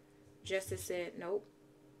 Justice said, nope.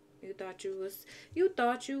 You thought you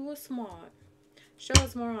was smart. Show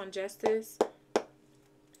us more on Justice.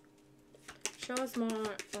 Show us more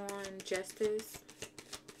on Justice.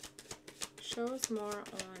 Show us more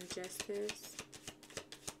on Justice.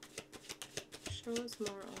 Show us more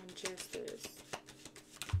on Justice.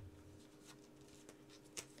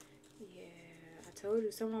 Yeah, I told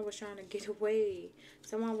you someone was trying to get away.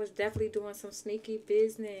 Someone was definitely doing some sneaky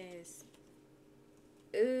business.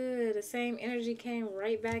 Ugh, the same energy came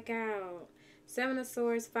right back out. Seven of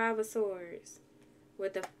Swords, Five of Swords.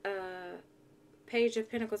 With the Page of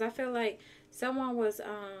Pentacles. I feel like someone was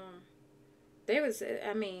they was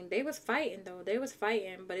fighting though. They was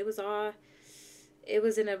fighting, but it was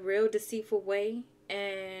in a real deceitful way,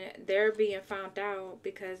 and they're being found out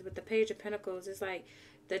because with the Page of Pentacles, it's like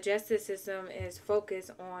the justice system is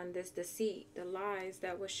focused on this deceit, the lies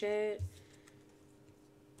that were shed.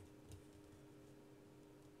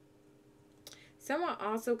 Someone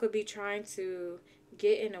also could be trying to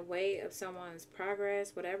get in the way of someone's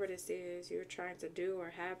progress, whatever this is you're trying to do or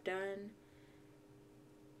have done.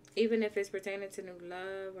 Even if it's pertaining to new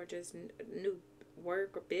love or just new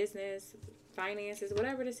work or business, finances,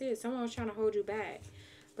 whatever this is. Someone was trying to hold you back,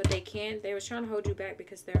 but they can't. They was trying to hold you back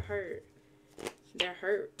because they're hurt. They're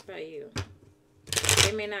hurt by you.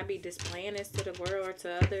 They may not be displaying this to the world or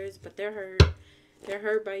to others, but they're hurt. They're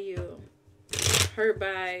hurt by you. Hurt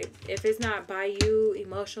by, if it's not by you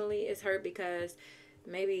emotionally, it's hurt because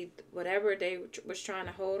maybe whatever they was trying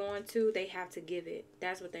to hold on to, they have to give it.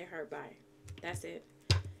 That's what they're hurt by. That's it.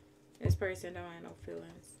 This person don't have no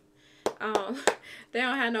feelings. They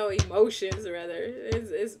don't have no emotions, rather.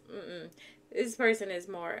 This person is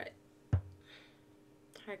more,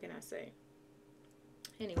 how can I say?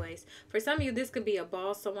 Anyways, for some of you, this could be a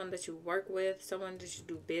boss, someone that you work with, someone that you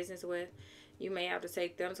do business with. You may have to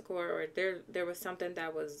take them to court, or there was something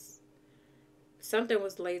was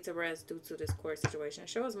laid to rest due to this court situation.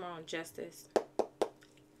 Show us more on Justice.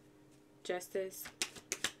 Justice.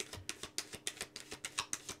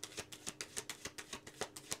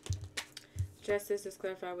 Justice is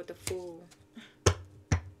clarified with the Fool.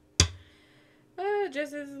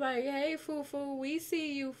 Justice is like, hey, fool, we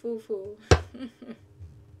see you, fool.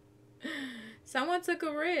 Someone took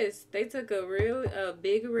a risk. They took a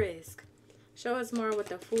big risk. Show us more with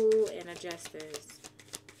the Fool and a Justice.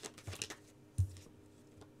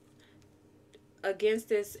 Against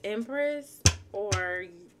this Empress, or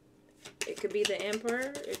it could be the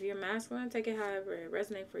Emperor. If you're masculine, take it however it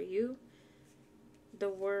resonates for you. The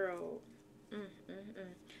World.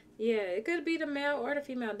 Yeah, it could be the male or the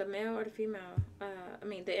female. The male or the female.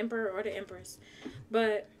 The Emperor or the Empress.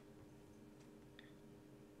 But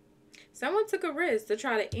someone took a risk to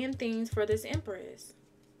try to end things for this Empress.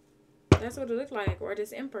 That's what it looked like. Or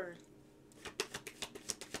this Emperor.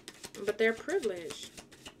 But they're privileged.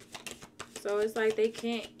 So it's like they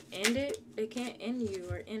can't end it. They can't end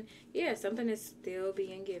you. Yeah, something is still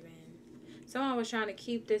being given. Someone was trying to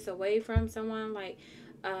keep this away from someone. Like,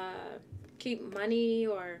 keep money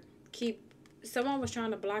or someone was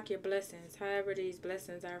trying to block your blessings. However these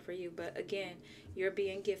blessings are for you. But again, you're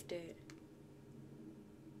being gifted.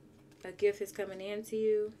 A gift is coming in to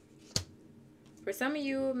you. For some of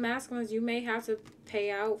you masculines, you may have to pay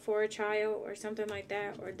out for a child or something like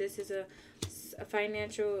that. Or this is a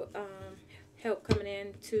financial help coming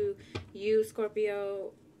in to you,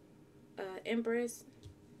 Scorpio, Empress.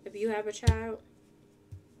 If you have a child.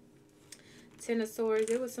 Ten of Swords.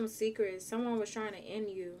 There was some secrets. Someone was trying to end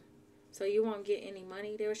you. So you won't get any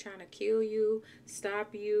money. They were trying to kill you,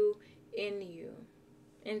 stop you, end you.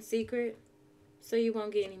 In secret. So you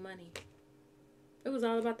won't get any money. It was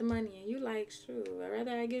all about the money. And you like, shoot, I'd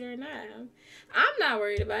rather I get it or not. I'm not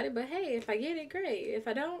worried about it. But hey, if I get it, great. If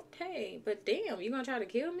I don't, hey. But damn, you going to try to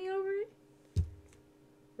kill me over it?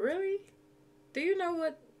 Really? Do you know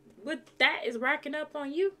what that is racking up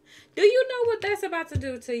on you? Do you know what that's about to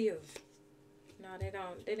do to you? No, they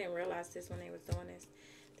don't. They didn't realize this when they was doing this.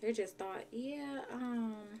 They just thought, yeah,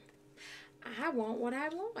 I want what I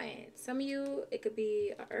want. Some of you, it could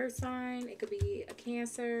be an earth sign. It could be a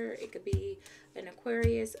Cancer. It could be an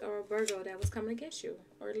Aquarius or a Virgo that was coming against you.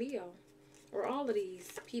 Or Leo. Or all of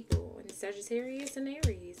these people. And Sagittarius and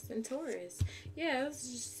Aries and Taurus. Yeah, it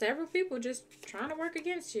was just several people just trying to work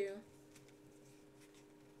against you.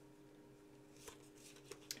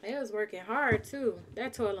 They was working hard too.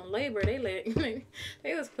 That toil and labor, they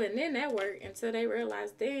was putting in that work until they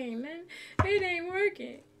realized, dang, man, it ain't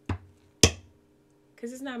working.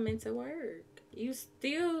 Cause it's not meant to work. You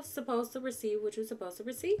still supposed to receive what you're supposed to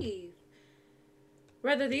receive.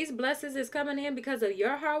 Whether these blessings is coming in because of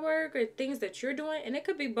your hard work or things that you're doing, and it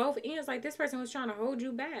could be both ends. Like this person was trying to hold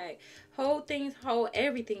you back, hold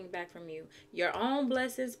everything back from you. Your own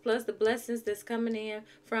blessings plus the blessings that's coming in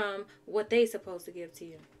from what they supposed to give to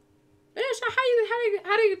you. Bitch,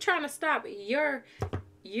 how do you trying to stop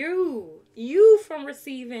you from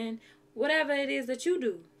receiving whatever it is that you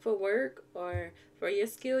do for work or for your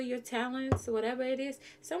skill, your talents, whatever it is?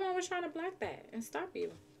 Someone was trying to block that and stop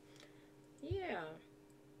you. Yeah.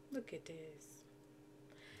 Look at this.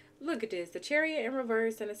 Look at this. The Chariot in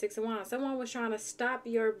reverse and the Six of Wands. Someone was trying to stop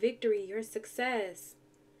your victory, your success.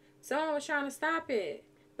 Someone was trying to stop it.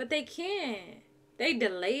 But they can't. They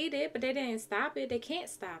delayed it, but they didn't stop it. They can't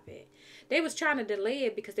stop it. They was trying to delay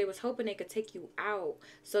it because they was hoping they could take you out.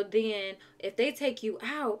 So then, if they take you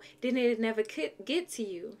out, then it never could get to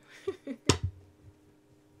you.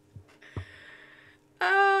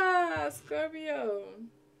 Scorpio.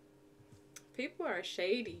 People are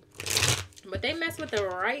shady. But they mess with the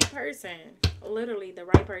right person. Literally the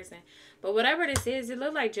right person. But whatever this is, it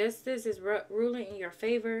looks like justice is ruling in your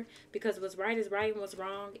favor. Because what's right is right and what's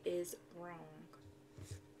wrong is wrong.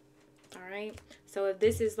 Alright? So if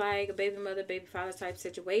this is like a baby mother, baby father type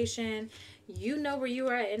situation, you know where you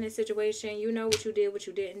are in this situation. You know what you did, what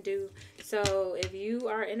you didn't do. So if you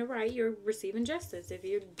are in the right, you're receiving justice. If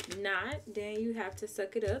you're not, then you have to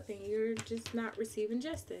suck it up and you're just not receiving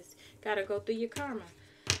justice. Gotta go through your karma.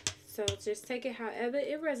 So just take it however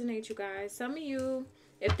it resonates, you guys. Some of you,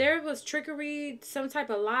 if there was trickery, some type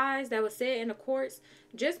of lies that was said in the courts,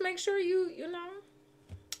 just make sure you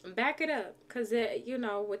know, back it up. Because, you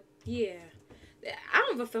know, yeah. I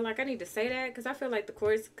don't even feel like I need to say that because I feel like the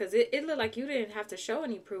courts, because it looked like you didn't have to show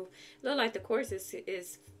any proof. It looked like the courts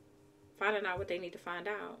is finding out what they need to find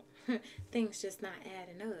out. Things just not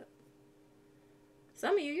adding up.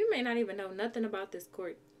 Some of you may not even know nothing about this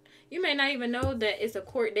court. You may not even know that it's a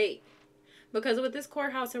court date. Because with this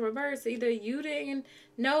courthouse in reverse, either you didn't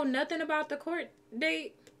know nothing about the court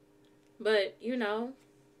date, but, you know,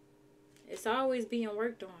 it's always being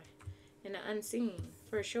worked on in the unseen,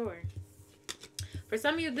 for sure. For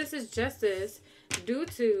some of you, this is justice due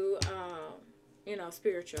to, you know,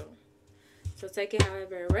 spiritual. So take it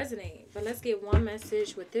however it resonates. But let's get one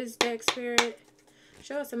message with this deck, Spirit.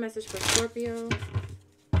 Show us a message for Scorpio.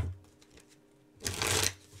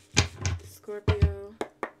 Scorpio.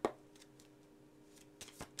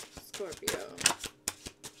 Scorpio.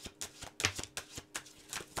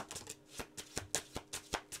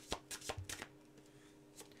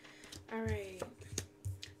 Alright.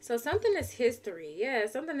 So something is history. Yeah,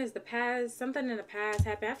 something is the past. Something in the past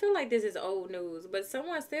happened. I feel like this is old news. But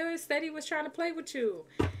someone still steady was trying to play with you.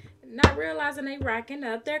 Not realizing they racking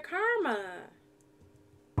up their karma.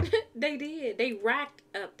 They did. They racked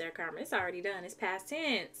up their karma. It's already done. It's past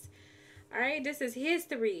tense. Alright, this is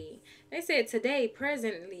history. They said today,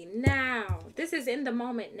 presently, now. This is in the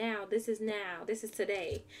moment now. This is now. This is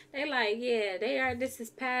today. They like, yeah, they are. This is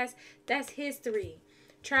past. That's history.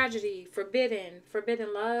 Tragedy, forbidden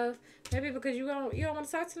love. Maybe because you don't want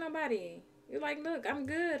to talk to nobody. You're like, look, I'm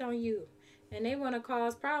good on you. And they want to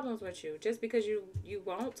cause problems with you. Just because you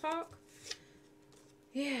won't talk.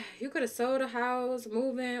 Yeah, you could have sold a house,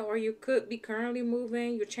 moving, or you could be currently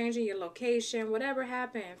moving. You're changing your location. Whatever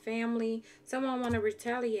happened, family, someone want to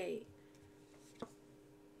retaliate.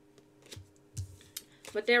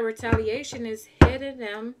 But their retaliation is heading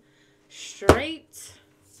them straight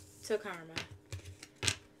to karma.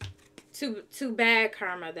 To bad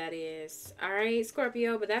karma, that is. Alright,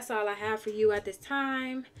 Scorpio, but that's all I have for you at this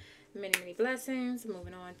time. Many, many blessings.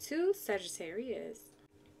 Moving on to Sagittarius.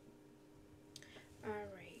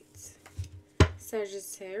 Alright.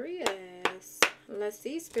 Sagittarius. Let's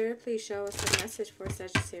see, Spirit, please show us the message for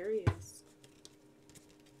Sagittarius.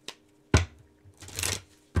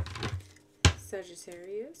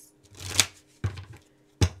 Sagittarius.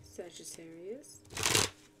 Sagittarius.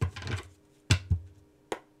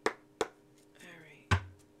 Alright.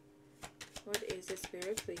 What is the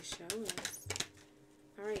Spirit, please show us?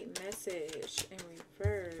 Alright, message in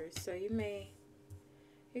reverse. So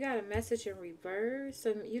you got a message in reverse.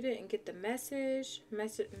 So you didn't get the message.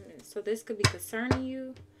 So this could be concerning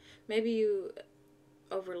you. Maybe you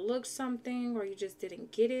overlooked something or you just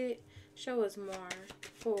didn't get it. Show us more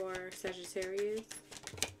for Sagittarius.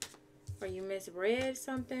 Or you misread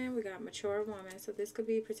something. We got mature woman. So this could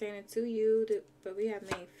be pertaining to you. But we have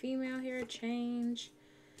made female here. Change.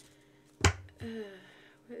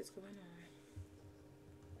 What What is going on?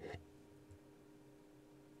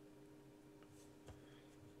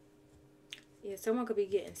 Yeah, someone could be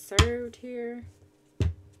getting served here.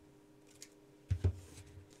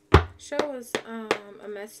 Show us a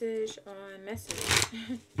message on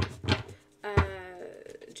message.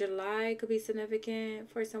 July could be significant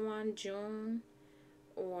for someone. June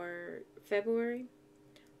or February.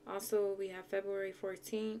 Also, we have February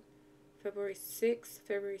 14th, February 6th,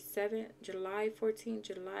 February 7th, July 14th,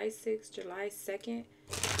 July 6th, July 2nd,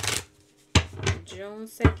 June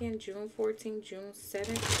 2nd, June 14th, June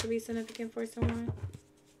 7th could be significant for someone.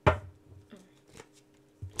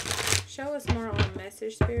 Show us more on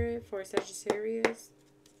message, Spirit, for Sagittarius.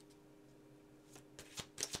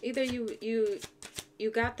 Either you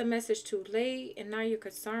got the message too late and now you're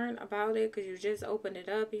concerned about it because you just opened it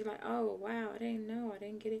up and you're like, oh wow, I didn't know, I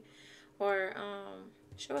didn't get it. Or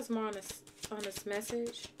show us more on this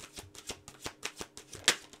message.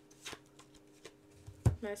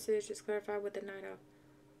 Message is clarified with the Knight of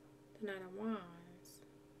Wands.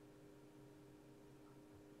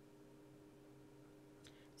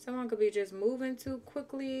 Someone could be just moving too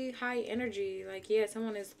quickly, high energy. Like, yeah,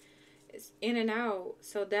 someone is in and out.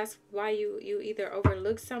 So that's why you either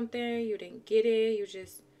overlooked something, you didn't get it, you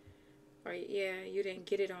didn't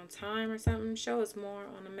get it on time or something. Show us more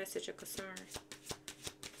on the message of concern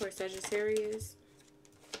for Sagittarius.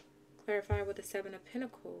 Clarify with the Seven of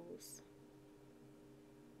Pentacles.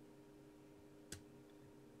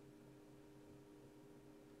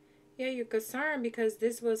 Yeah, you're concerned because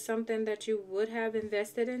this was something that you would have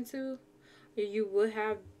invested into. Or you would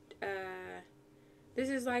have, this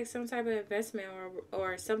is like some type of investment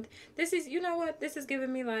or something. This is, you know what? This is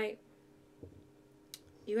giving me like,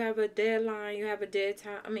 you have a deadline, you have a dead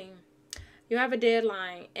time. I mean, you have a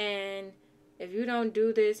deadline. And if you don't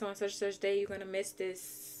do this on such day, you're going to miss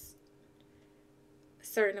this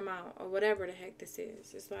certain amount or whatever the heck this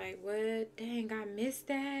is. It's like, what? Dang, I missed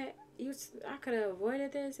that. I could have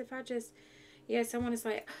avoided this if I just, yeah, someone is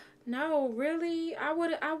like, no, really, I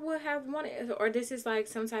would have wanted, or this is like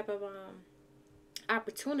some type of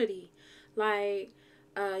opportunity, like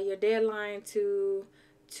your deadline to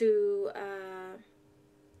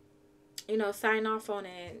you know, sign off on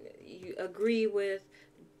it. You agree with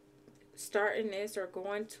starting this or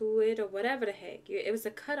going to it or whatever the heck. It was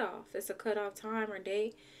a cutoff. It's a cutoff time or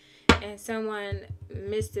date, and someone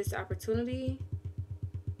missed this opportunity.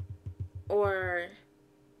 Or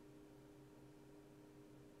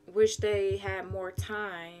wish they had more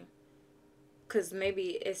time because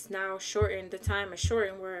maybe it's now shortened. The time is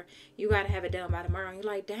shortened where you got to have it done by tomorrow. You're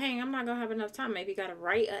like, dang, I'm not going to have enough time. Maybe you got to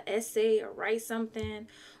write an essay or write something,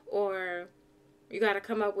 or you got to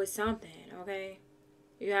come up with something, okay?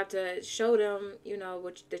 You have to show them, you know,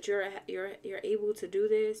 that you're able to do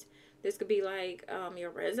this. This could be like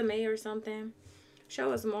your resume or something.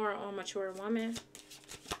 Show us more on Mature Woman.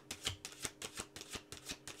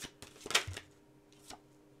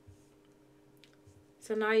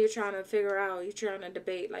 So now you're trying to figure out, you're trying to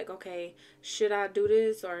debate, like, okay, should I do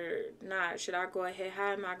this or not? Should I go ahead?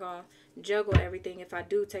 How am I going to juggle everything if I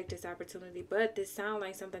do take this opportunity? But this sounds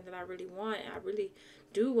like something that I really want. I really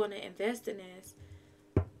do want to invest in this.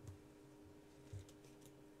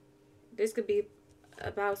 This could be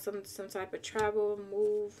about some type of travel,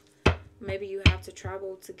 move. Maybe you have to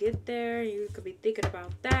travel to get there. You could be thinking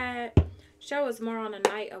about that. Show us more on the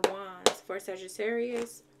Knight of Wands for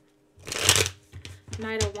Sagittarius.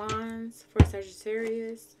 Knight of Wands for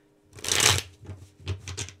Sagittarius.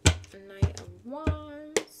 Knight of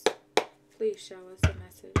Wands. Please show us a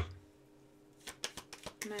message.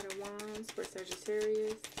 Knight of Wands for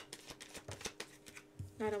Sagittarius.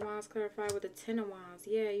 Knight of Wands clarified with the Ten of Wands.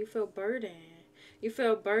 Yeah, you feel burdened. You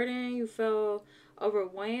feel burdened. You feel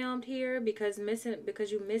overwhelmed here because you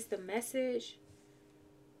missed the message.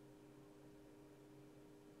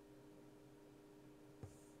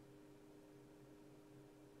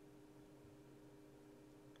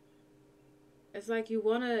 It's like you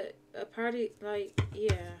want a party, like,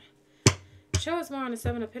 yeah. Show us more on the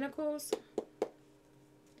Seven of Pentacles.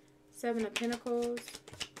 Seven of Pentacles.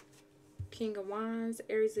 King of Wands.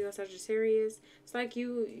 Aries, Leo, Sagittarius. It's like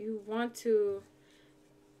you want to,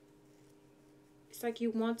 it's like you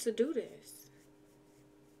want to do this.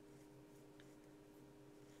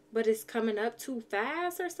 But it's coming up too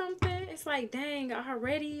fast or something. It's like, dang,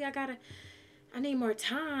 already, I need more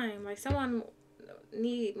time. Like, someone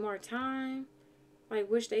need more time. Like,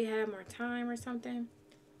 wish they had more time or something.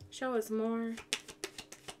 Show us more.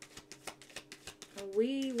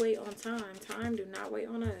 We wait on time. Time do not wait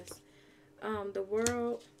on us. The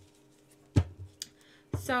World.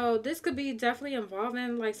 So this could be definitely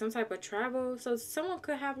involving like some type of travel. So someone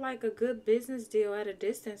could have like a good business deal at a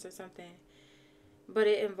distance or something. But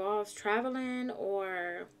it involves traveling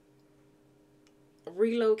or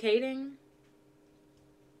relocating.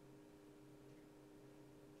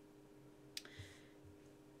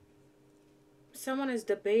 Someone is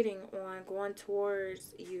debating on going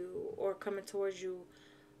towards you or coming towards you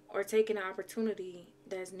or taking an opportunity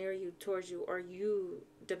that's near you towards you, or you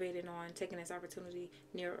debating on taking this opportunity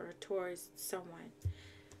near or towards someone.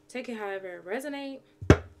 Take it however it resonates.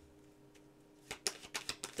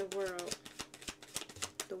 The world.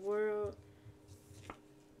 The world.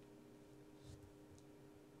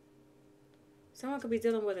 Someone could be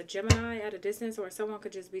dealing with a Gemini at a distance, or someone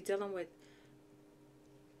could just be dealing with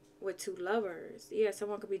two lovers. Yeah,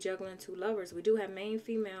 someone could be juggling two lovers. We do have main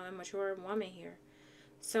female and mature woman here.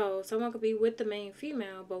 So someone could be with the main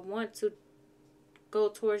female but want to go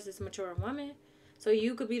towards this mature woman. So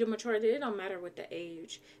you could be the mature. It don't matter with the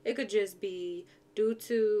age. It could just be due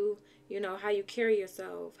to, you know, how you carry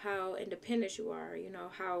yourself, how independent you are, you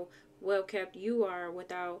know, how well kept you are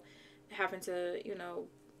without having to, you know,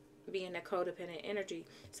 be in a codependent energy.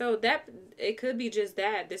 So that it could be just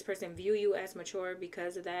that this person view you as mature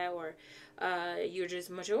because of that, or you're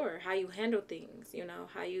just mature, how you handle things, you know,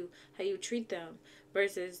 how you treat them,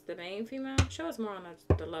 versus the main female. Show us more on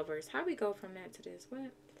the lovers. How we go from that to this?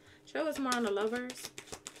 What? Show us more on the lovers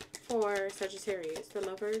for Sagittarius. The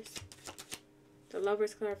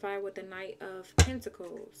lovers clarify with the Knight of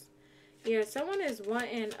Pentacles. Yeah, someone is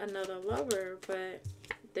wanting another lover, but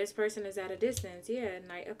this person is at a distance. Yeah,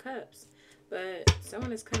 Knight of Cups. But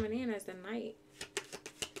someone is coming in as the Knight.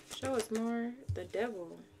 Show us more. The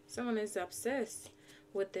Devil. Someone is obsessed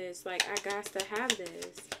with this. Like, I got to have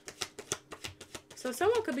this. So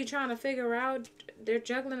someone could be trying to figure out, they're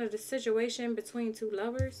juggling the situation between two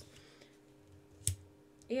lovers.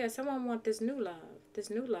 Yeah, someone want this new love.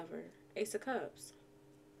 This new lover. Ace of Cups.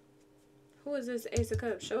 Who is this Ace of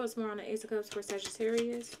Cups? Show us more on the Ace of Cups for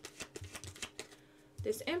Sagittarius.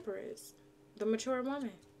 This Empress, the mature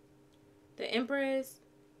woman. The Empress,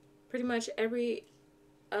 pretty much every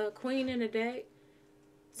queen in the deck.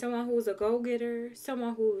 Someone who's a go-getter,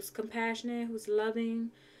 someone who's compassionate, who's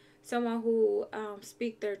loving, someone who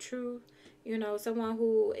speak their truth. You know, someone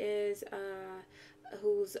who is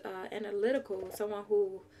who's analytical, someone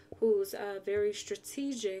who's very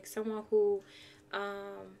strategic, someone who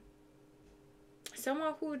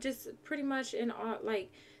just pretty much in all,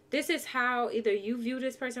 like, this is how either you view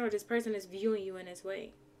this person or this person is viewing you in this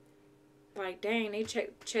way. Like, dang, they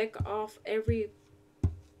check off every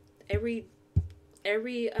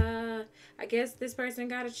I guess this person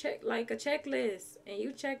got a check, like a checklist, and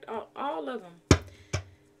you checked all of them.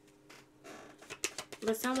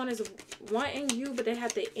 But someone is wanting you, but they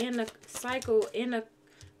have to end a cycle, in a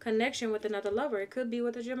connection with another lover. It could be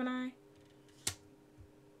with a Gemini,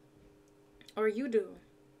 or you do.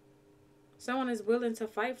 Someone is willing to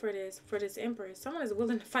fight for this Empress. Someone is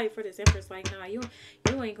willing to fight for this Empress. Like, nah, you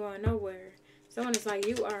ain't going nowhere. Someone is like,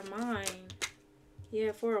 you are mine.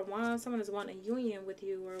 Yeah, Four of Wands. Someone is wanting a union with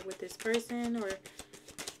you or with this person. Or,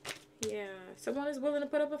 yeah, someone is willing to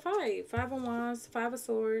put up a fight. Five of Wands, Five of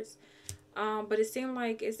Swords. But it seemed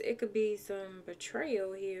like it could be some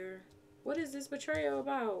betrayal here. What is this betrayal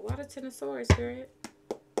about? Why the Ten of Swords, Spirit?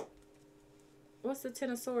 What's the Ten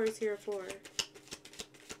of Swords here for?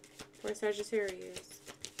 For Sagittarius.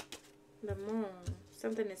 The Moon.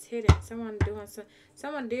 Something is hidden. Someone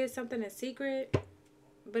did something in secret,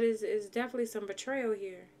 but it's definitely some betrayal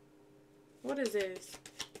here. What is this?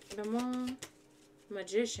 The Moon.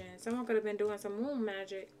 Magician. Someone could have been doing some moon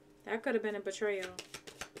magic. That could have been a betrayal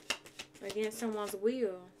against someone's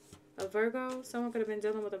will. A Virgo. Someone could have been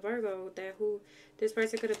dealing with a Virgo. This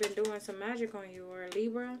person could have been doing some magic on you, or a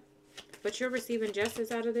Libra. But you're receiving justice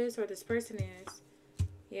out of this, or this person is.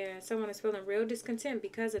 Yeah, someone is feeling real discontent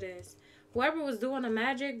because of this. Whoever was doing the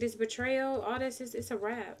magic, this betrayal, all this, it's a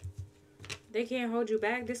wrap. They can't hold you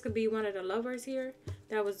back. This could be one of the lovers here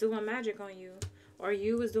that was doing magic on you. Or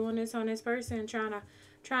you was doing this on this person, trying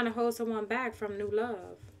to hold someone back from new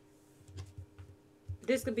love.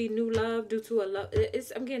 This could be new love due to a love.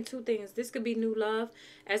 I'm getting two things. This could be new love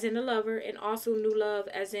as in a lover, and also new love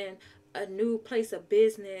as in a new place of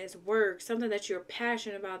business, work, something that you're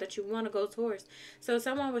passionate about, that you want to go towards. So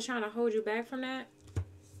someone was trying to hold you back from that.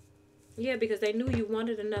 Yeah, because they knew you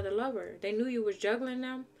wanted another lover. They knew you was juggling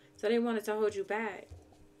them, so they wanted to hold you back.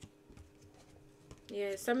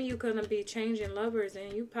 Yeah, some of you could be changing lovers,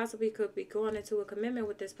 and you possibly could be going into a commitment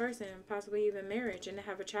with this person, possibly even marriage, and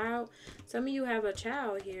have a child. Some of you have a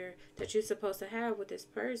child here that you're supposed to have with this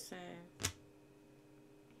person.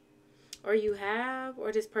 Or you have,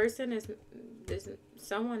 or this person is,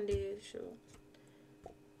 someone did. Sure.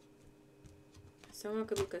 Someone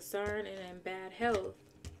could be concerned and in bad health.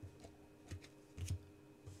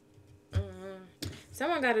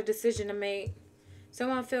 Someone got a decision to make.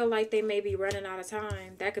 Someone feel like they may be running out of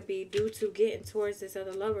time. That could be due to getting towards this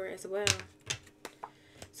other lover as well.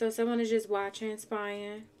 So someone is just watching,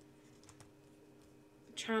 spying,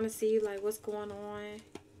 trying to see like what's going on.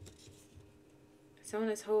 Someone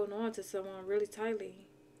is holding on to someone really tightly.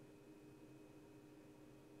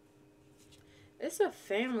 It's a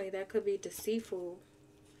family that could be deceitful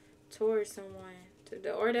towards someone.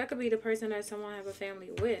 Or that could be the person that someone have a family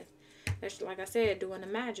with. That's, like I said, doing the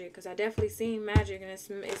magic. Because I definitely seen magic. And it's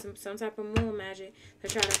some type of moon magic to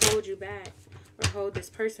try to hold you back. Or hold this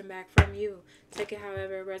person back from you. Take it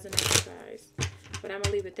however it resonates with you guys. But I'm going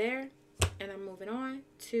to leave it there. And I'm moving on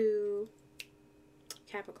to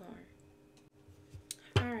Capricorn.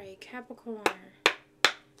 Alright, Capricorn.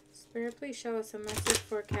 Spirit, please show us a message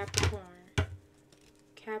for Capricorn.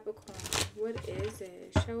 Capricorn, what is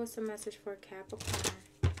it? Show us a message for Capricorn.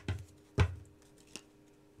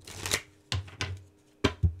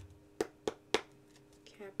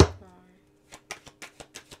 Capricorn.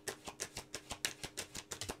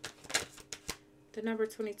 The number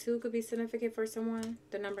 22 could be significant for someone.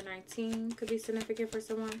 The number 19 could be significant for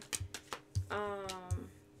someone.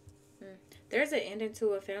 There's an ending to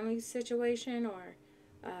a family situation or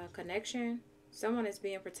connection. Someone is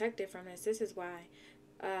being protected from this. This is why.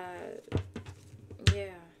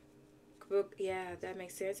 Yeah, that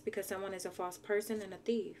makes sense, because someone is a false person and a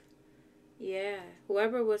thief. Yeah,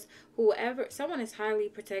 someone is highly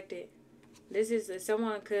protected. This is,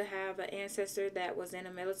 someone could have an ancestor that was in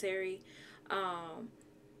the military,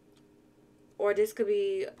 or this could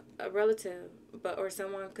be a relative, or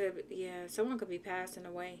someone could be passing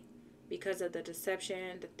away because of the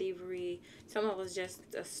deception, the thievery. Someone was just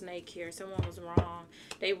a snake here. Someone was wrong.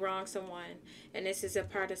 They wronged someone. And this is a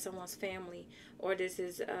part of someone's family. Or this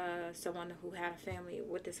is someone who had a family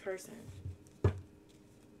with this person.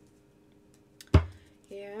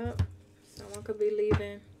 Yeah. Someone could be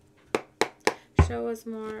leaving. Show us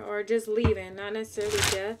more. Or just leaving. Not necessarily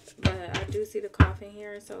death. But I do see the coffin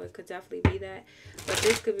here. So it could definitely be that. But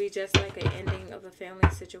this could be just like an ending of a family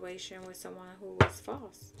situation with someone who was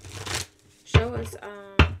false. Show us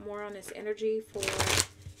more on this energy for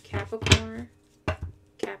Capricorn.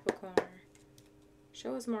 Capricorn.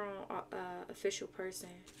 Show us more on official person.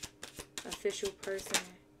 Official person.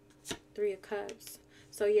 3 of Cups.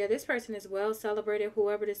 So yeah, this person is well celebrated.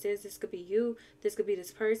 Whoever this is, this could be you. This could be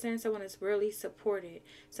this person. Someone is really supported.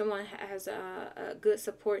 Someone has a good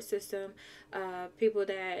support system. People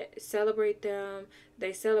that celebrate them.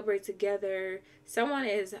 They celebrate together. Someone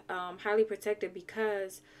is highly protected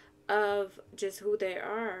because of just who they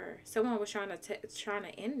are. Someone was trying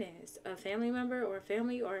to end this. A family member or a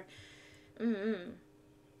family or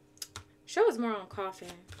Show us more on coffin.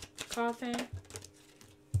 Coffin.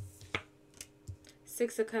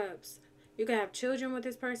 6 of Cups. You could have children with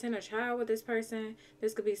this person, a child with this person.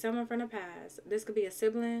 This could be someone from the past. This could be a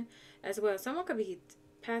sibling as well. Someone could be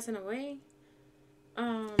passing away.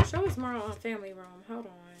 Show us more on family room. Hold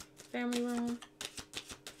on. Family room.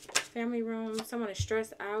 Family room. Someone is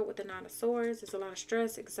stressed out with the 9 of Swords. There's a lot of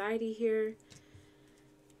stress, anxiety here.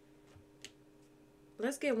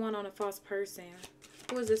 Let's get one on a false person.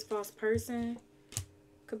 Who is this false person?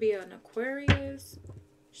 Could be an Aquarius.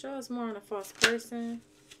 Show us more on a false person.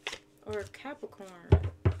 Or a Capricorn.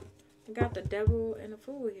 I got the Devil and the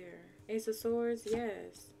Fool here. Ace of Swords,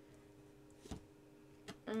 yes.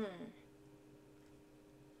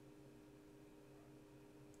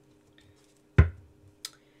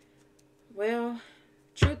 Well,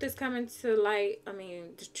 truth is coming to light. I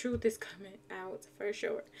mean, the truth is coming out for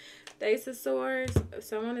sure. The Ace of Swords.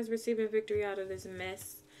 Someone is receiving victory out of this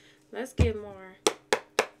mess. Let's get more.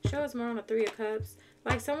 Show us more on the 3 of Cups.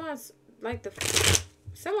 Like someone's like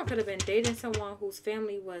someone could have been dating someone whose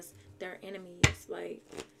family was their enemies. Like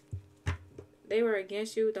they were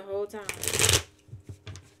against you the whole time.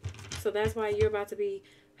 So that's why you're about to be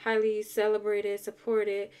highly celebrated,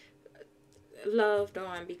 supported, loved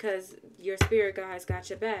on, because your spirit guides got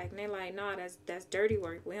your back. And they're like, nah, that's dirty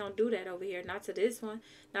work. We don't do that over here. Not to this one.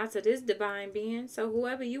 Not to this divine being. So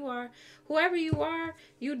whoever you are,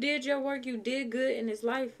 you did your work. You did good in this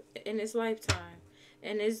lifetime.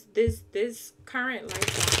 And this current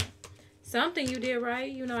lifetime. Something you did right.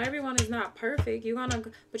 You know, everyone is not perfect.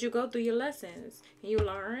 But you go through your lessons and you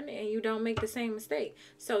learn and you don't make the same mistake.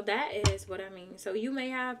 So that is what I mean. So you may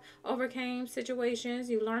have overcame situations,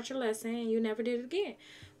 you learned your lesson, and you never did it again.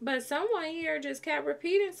 But someone here just kept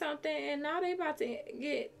repeating something, and now they about to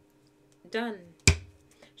get done.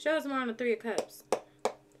 Show us more on the Three of Cups.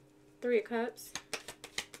 Three of Cups.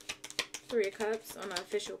 Three of Cups on an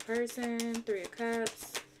official person. Three of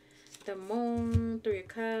Cups. The Moon. Three of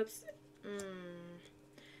Cups.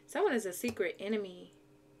 Someone is a secret enemy.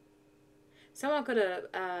 Someone could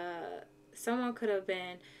have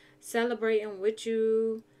been celebrating with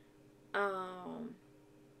you.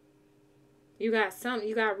 You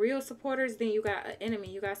got real supporters, then you got an enemy.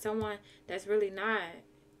 You got someone that's really not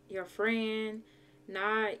your friend,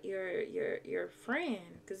 not your friend,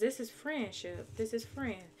 because this is friendship. This is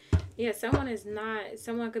friend. Yeah, someone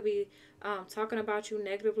could be talking about you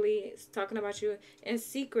negatively, talking about you in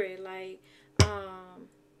secret, like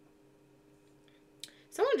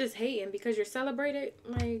someone just hating because you're celebrated,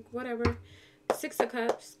 like whatever. Six of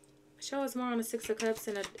Cups. Show us more on the Six of Cups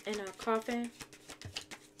in a coffin.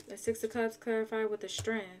 The Six of Cups clarified with the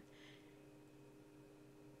Strength.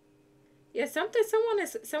 Yeah,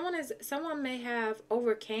 someone may have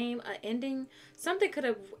overcame an ending. Something could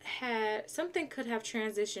have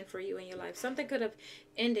transitioned for you in your life. Something could have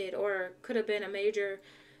ended, or could have been a major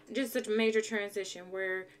transition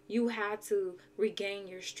where you had to regain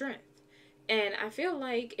your strength. And I feel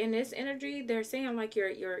like in this energy, they're saying like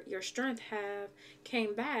your strength have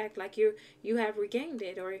came back, like you have regained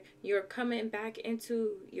it, or you're coming back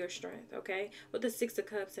into your strength, okay? With the Six of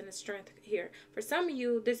Cups and the Strength here. For some of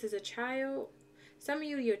you, this is a child. Some of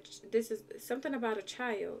you, this is something about a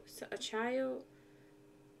child. So a child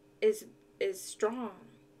is strong.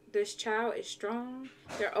 This child is strong.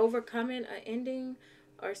 They're overcoming an ending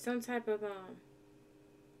or some type of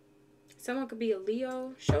someone could be a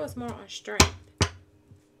Leo. Show us more on Strength.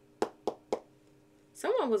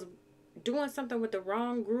 Someone was doing something with the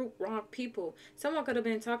wrong group, wrong people. Someone could have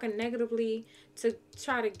been talking negatively to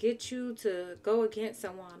try to get you to go against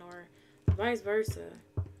someone, or vice versa.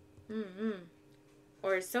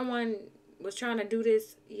 Or someone was trying to do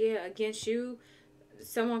this, against you.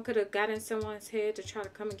 Someone could have got in someone's head to try to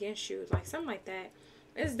come against you, like something like that.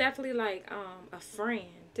 It's definitely like a friend.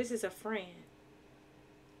 This is a friend.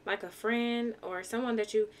 Like a friend or someone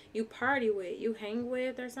that you party with, you hang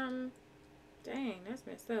with or something. Dang, that's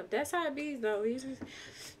messed up. That's how it be though.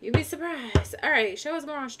 You be surprised. Alright, show us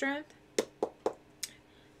more on Strength.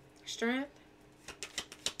 Strength.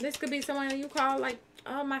 This could be someone that you call like,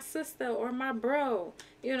 oh, my sister or my bro.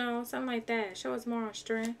 You know, something like that. Show us more on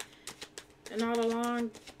Strength. And all along,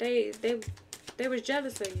 they was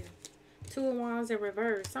jealous of you. Two of Wands in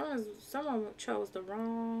reverse. Someone chose the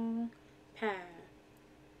wrong path.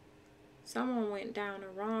 Someone went down the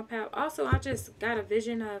wrong path. Also, I just got a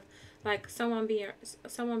vision of like someone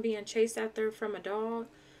being chased after from a dog,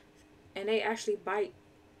 and they actually bite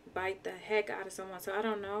the heck out of someone. So I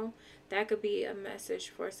don't know. That could be a message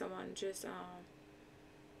for someone. Just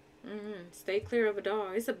stay clear of a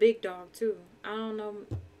dog. It's a big dog too. I don't know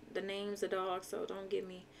the names of dogs, so don't get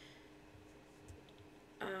me.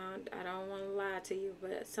 I don't want to lie to you,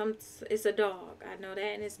 but it's a dog. I know that,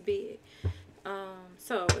 and it's big.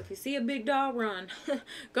 So if you see a big dog, run.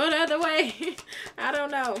 Go the other way. I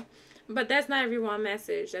don't know. But that's not everyone's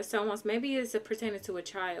message. That's someone's. Maybe it's pertaining to a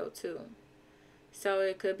child too. So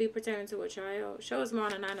it could be pertaining to a child. Show us more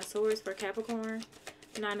on the Nine of Swords for Capricorn.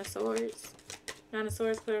 Nine of Swords. Nine of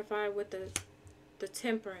Swords clarified with the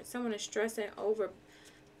Temperance. Someone is stressing over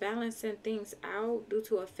balancing things out due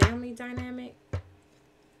to a family dynamic.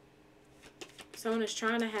 Someone is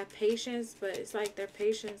trying to have patience, but it's like their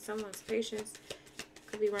patience, someone's patience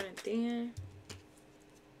could be running thin.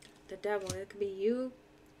 The Devil, it could be you,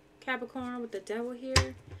 Capricorn, with the Devil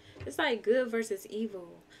here. It's like good versus evil.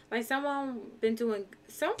 Like someone been doing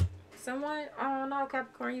someone, I don't know,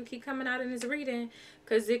 Capricorn, you keep coming out in this reading,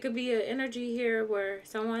 because it could be an energy here where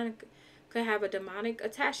someone could have a demonic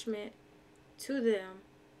attachment to them,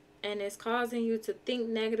 and it's causing you to think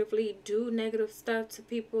negatively, do negative stuff to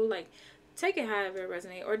people, like. Take it however it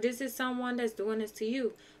resonates. Or this is someone that's doing this to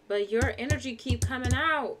you. But your energy keep coming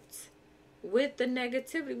out with the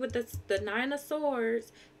negativity. With the Nine of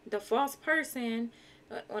Swords. The false person.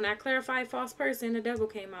 When I clarify false person, the Devil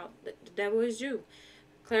came out. The Devil is you.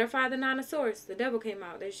 Clarify the Nine of Swords. The Devil came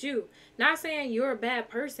out. That's you. Not saying you're a bad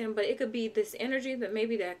person. But it could be this energy that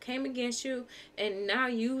maybe that came against you. And now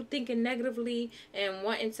you thinking negatively. And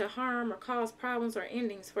wanting to harm or cause problems or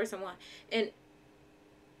endings for someone. And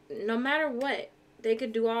no matter what, they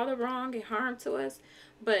could do all the wrong and harm to us,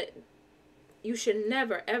 but you should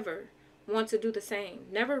never, ever want to do the same.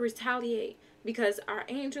 Never retaliate, because our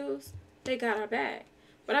angels, they got our back.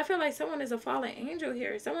 But I feel like someone is a fallen angel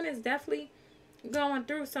here. Someone is definitely going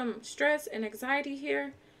through some stress and anxiety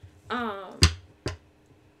here.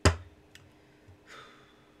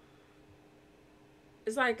 It's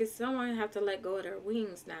It's like if someone have to let go of their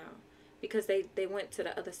wings now because they went to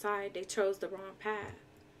the other side. They chose the wrong path.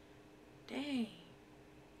 Dang.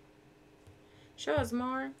 Show us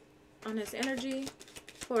more on this energy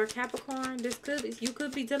for Capricorn. You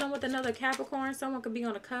could be dealing with another Capricorn. Someone could be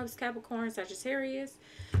on a cusp, Capricorn, Sagittarius.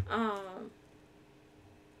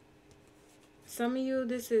 Some of you,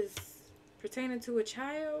 this is pertaining to a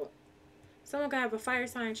child. Someone could have a fire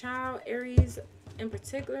sign child, Aries in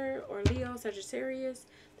particular, or Leo, Sagittarius.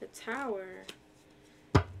 The Tower.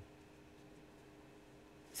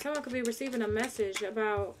 Someone could be receiving a message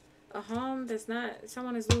about a home that's not,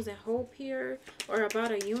 someone is losing hope here, or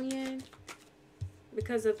about a union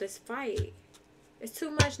because of this fight. It's too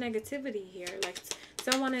much negativity here. Like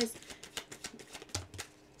someone is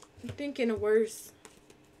thinking the worst.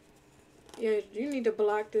 Yeah, you need to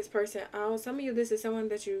block this person out. Some of you, this is someone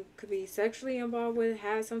that you could be sexually involved with,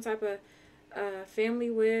 have some type of family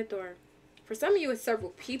with, or for some of you, it's several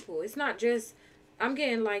people. It's not just, I'm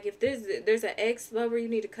getting like, if there's an ex-lover, you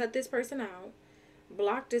need to cut this person out,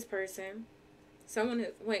 block this person. Someone who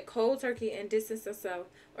went cold turkey and distanced themselves,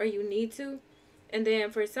 or you need to. And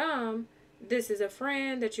then for some, this is a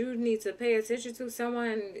friend that you need to pay attention to.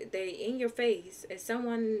 Someone, they in your face. It's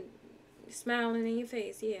someone smiling in your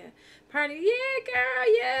face. Yeah. Party. Yeah, girl.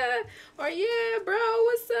 Yeah. Or yeah, bro.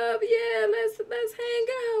 What's up? Yeah. Let's hang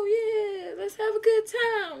out. Yeah. Let's have a good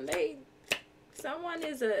time. Someone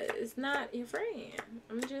is not your friend.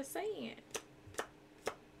 I'm just saying.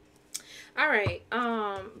 All right.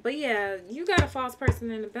 But yeah, you got a false person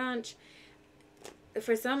in the bunch.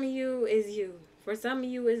 For some of you, is you. For some of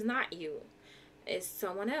you, it's not you. It's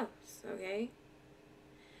someone else. Okay.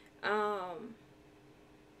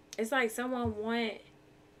 It's like someone want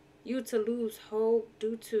you to lose hope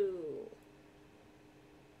due to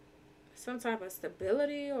some type of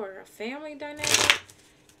stability or a family dynamic.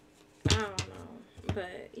 I don't know.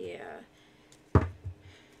 But yeah.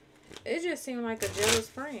 It just seemed like a jealous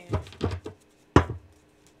friend.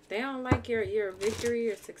 They don't like your victory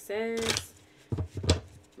or success.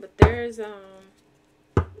 But there's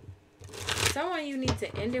someone you need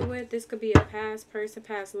to end it with. This could be a past person,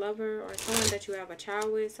 past lover, or someone that you have a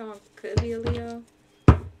child with. Someone could be a Leo.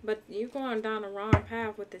 But you're going down the wrong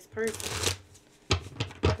path with this person.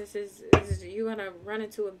 This is you're gonna run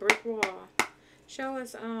into a brick wall. Show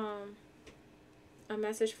us a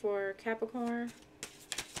message for Capricorn.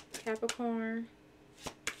 Capricorn.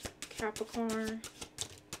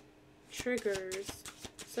 Triggers.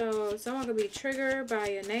 So someone could be triggered by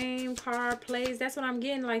a name, car, place. That's what I'm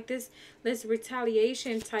getting. Like this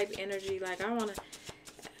retaliation type energy. Like I wanna,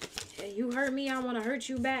 you hurt me, I wanna hurt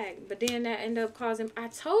you back. But then that end up causing. I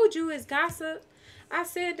told you it's gossip. I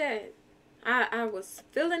said that. I was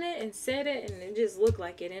feeling it and said it, and it just looked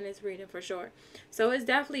like it in this reading for sure. So it's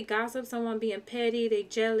definitely gossip. Someone being petty. They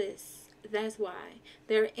jealous. That's why.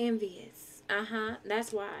 They're envious.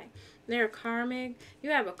 That's why. They're karmic. You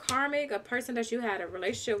have a karmic, a person that you had a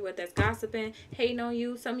relationship with that's gossiping, hating on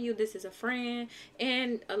you. Some of you, this is a friend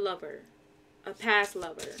and a lover, a past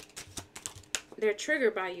lover. They're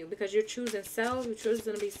triggered by you because you're choosing self. You're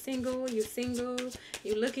choosing to be single. You're single.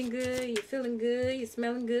 You're looking good. You're feeling good. You're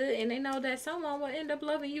smelling good. And they know that someone will end up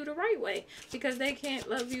loving you the right way because they can't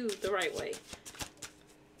love you the right way.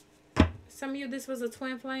 Some of you, this was a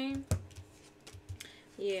twin flame.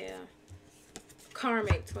 Yeah.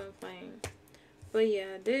 Karmic twin flame. But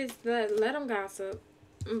yeah, let them gossip.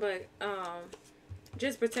 But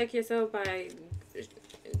just protect yourself by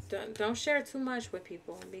don't share too much with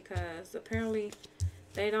people, because apparently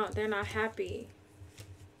they're not happy.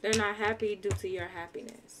 They're not happy due to your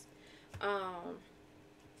happiness.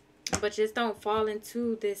 But just don't fall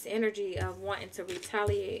into this energy of wanting to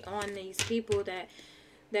retaliate on these people that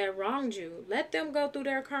wronged you. Let them go through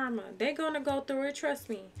their karma. They're going to go through it. Trust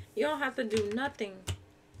me. You don't have to do nothing.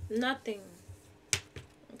 Nothing.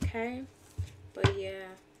 Okay? But yeah.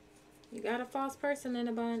 You got a false person in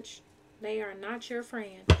a bunch. They are not your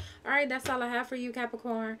friend. Alright, that's all I have for you,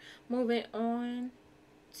 Capricorn. Moving on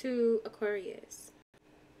to Aquarius.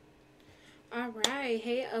 Alright.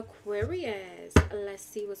 Hey, Aquarius. Let's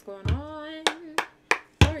see what's going on.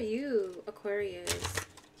 How are you, Aquarius?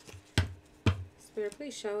 Spirit,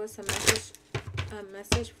 please show us a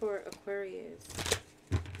message for Aquarius.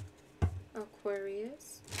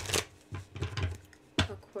 Aquarius.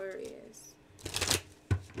 Aquarius.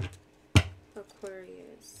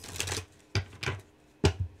 Aquarius.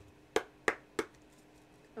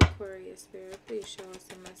 Aquarius, Spirit, please show us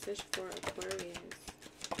a message for Aquarius.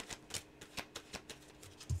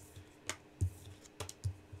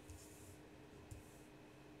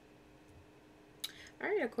 All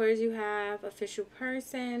right, Aquarius, you have official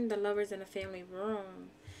person, the lovers in the family room.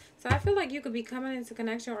 So I feel like you could be coming into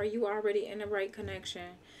connection, or you already in the right connection.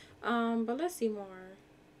 But let's see more.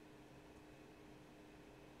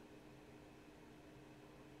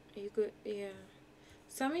 You could, yeah.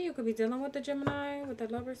 Some of you could be dealing with the Gemini, with the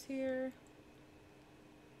lovers here.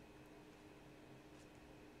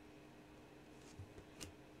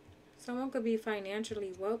 Someone could be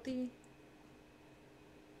financially wealthy.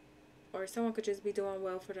 Or someone could just be doing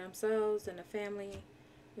well for themselves and the family.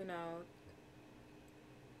 You know,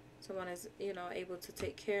 someone is, you know, able to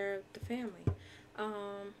take care of the family.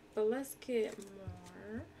 But let's get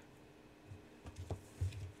more.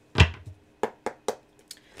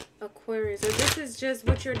 Aquarius, or this is just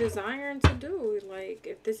what you're desiring to do. Like,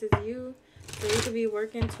 if this is you, so you could be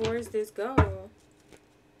working towards this goal.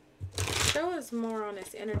 Show us more on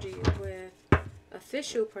this energy with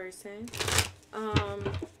official person.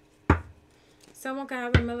 Someone could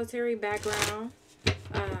have a military background.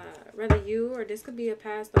 Whether you, or this could be a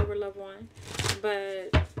passed over loved one.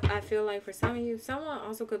 But I feel like for some of you, someone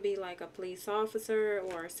also could be like a police officer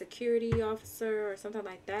or a security officer or something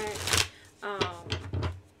like that.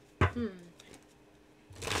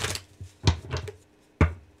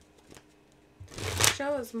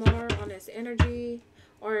 Show us more on this energy.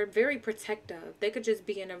 Or very protective. They could just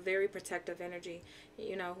be in a very protective energy.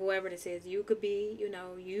 You know, whoever this is. You could be, you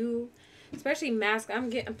know, you. Especially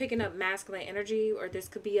masculine. I'm picking up masculine energy. Or this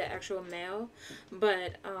could be an actual male.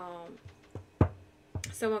 But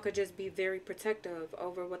someone could just be very protective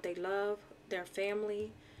over what they love. Their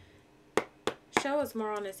family. Show us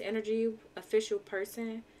more on this energy. Official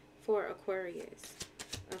person for Aquarius.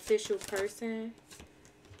 Official person.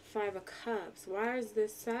 5 of Cups. Why is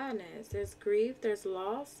this sadness? There's grief. There's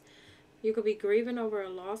loss. You could be grieving over a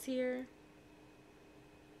loss here.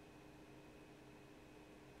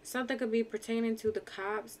 Something could be pertaining to the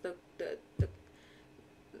cops, the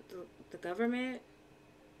government.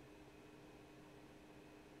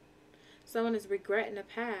 Someone is regretting the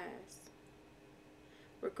past.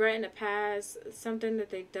 Regretting the past. Something that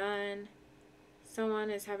they've done. Someone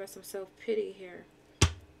is having some self-pity here.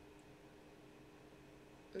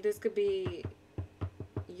 This could be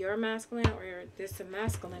your masculine, or this a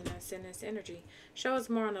masculineness in this energy. Show us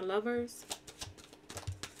more on the lovers.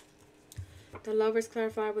 The lovers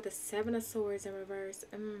clarified with the 7 of Swords in reverse.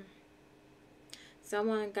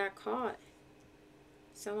 Someone got caught.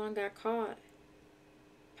 Someone got caught.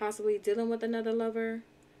 Possibly dealing with another lover.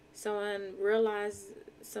 Someone realized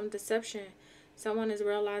some deception. Someone is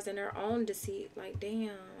realizing their own deceit. Like,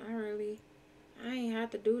 damn, I ain't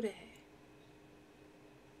have to do that.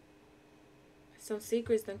 Some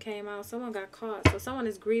secrets then came out. Someone got caught. So someone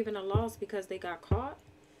is grieving a loss because they got caught.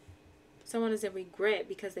 Someone is in regret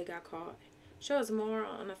because they got caught. Show us more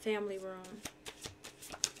on a family room.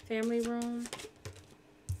 Family room.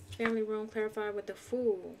 Family room clarified with the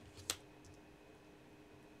Fool.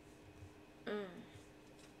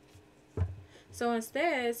 So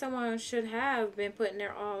instead, someone should have been putting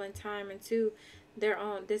their all in time into their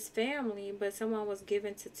own, this family, but someone was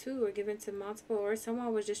given to 2 or given to multiple, or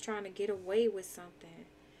someone was just trying to get away with something.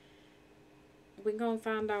 We're going to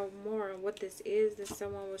find out more on what this is that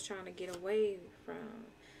someone was trying to get away from.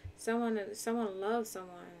 Someone loves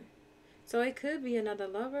someone. So it could be another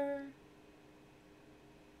lover.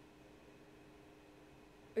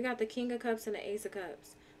 We got the King of Cups and the Ace of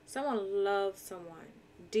Cups. Someone loves someone.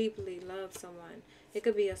 Deeply loves someone. It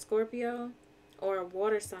could be a Scorpio. Or a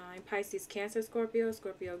water sign. Pisces, Cancer, Scorpio.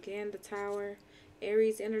 Scorpio again, the Tower.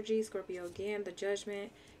 Aries energy. Scorpio again, the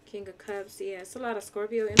Judgment. King of Cups. Yeah, it's a lot of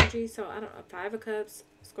Scorpio energy. So, I don't know. 5 of Cups.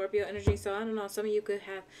 Scorpio energy. So, I don't know. Some of you could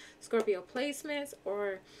have Scorpio placements.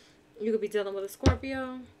 Or you could be dealing with a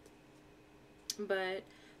Scorpio. But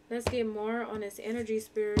let's get more on this energy,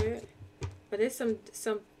 Spirit. But it's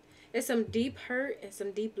some deep hurt and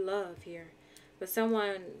some deep love here. But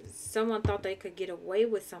someone thought they could get away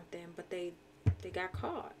with something. But they got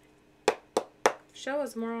caught. Show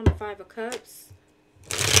us more on the 5 of Cups.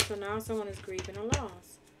 So now someone is grieving a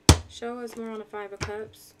loss. Show us more on the 5 of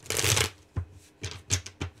Cups.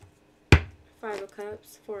 5 of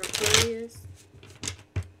Cups for Aquarius.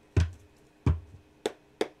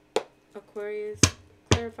 Aquarius.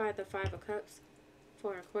 Clarify the 5 of Cups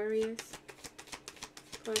for Aquarius.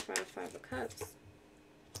 Clarify the 5 of Cups.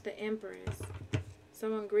 The Empress.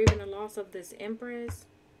 Someone grieving the loss of this Empress.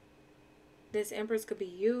 This Empress could be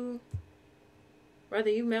you. Whether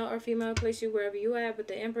you male or female, place you wherever you at. But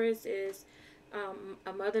the Empress is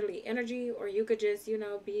a motherly energy, or you could just, you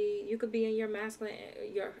know, you could be in your masculine,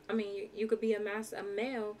 you could be a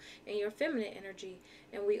male in your feminine energy,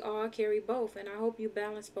 and we all carry both, and I hope you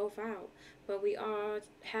balance both out. But we all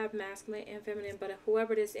have masculine and feminine. But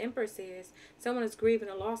whoever this Empress is, someone is grieving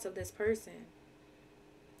the loss of this person,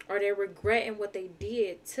 or they're regretting what they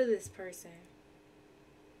did to this person.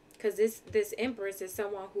 Because this Empress is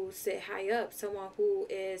someone who sit high up, someone who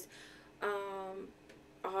is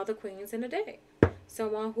all the queens in the deck,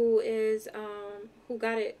 someone who is who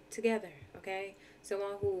got it together, okay?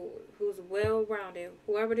 Someone who's well rounded.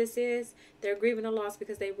 Whoever this is, they're grieving the loss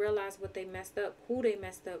because they realize what they messed up, who they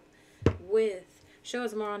messed up with. Show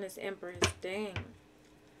us more on this Empress. Dang.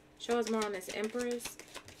 Show us more on this Empress.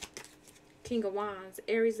 King of Wands,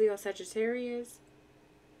 Aries, Leo, Sagittarius.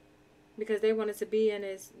 Because they wanted to be in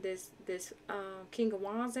this King of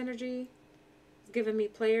Wands energy. It's giving me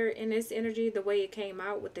player in this energy, the way it came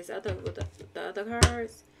out with the other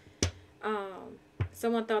cards.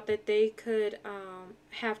 Someone thought that they could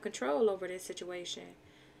have control over this situation,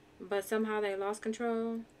 but somehow they lost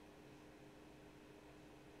control.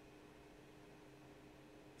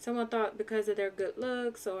 Someone thought because of their good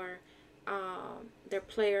looks, or their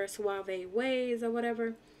player suave ways, or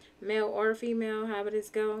whatever, male or female, however this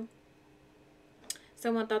go.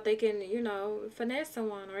 Someone thought they can, you know, finesse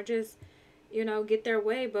someone, or just, you know, get their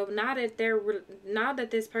way. But now that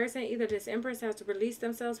this person, either this Empress, has to release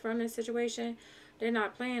themselves from this situation, they're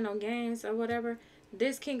not playing no games or whatever.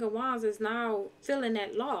 This King of Wands is now feeling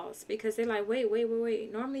that loss, because they're like, wait.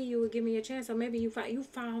 Normally you would give me a chance, so maybe you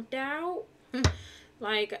found out.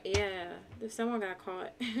 Like, yeah, someone got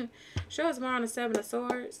caught. Show us more on the Seven of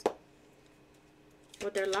Swords.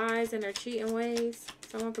 With their lies and their cheating ways.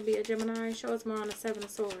 Someone could be a Gemini. Show us more on the Seven of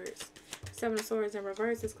Swords. Seven of Swords in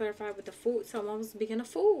reverse is clarified with the Fool. Someone was being a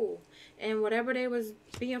fool. And whatever they was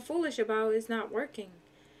being foolish about is not working.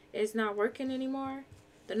 It's not working anymore.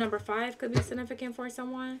 The number 5 could be significant for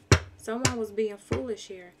someone. Someone was being foolish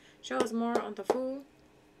here. Show us more on the Fool.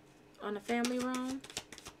 On the family realm.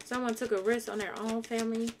 Someone took a risk on their own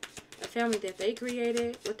family. A family that they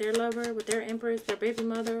created with their lover, with their Empress, their baby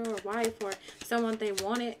mother or wife, or someone they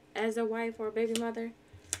wanted as a wife or baby mother.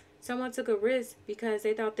 Someone took a risk because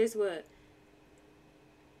they thought this would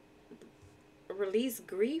release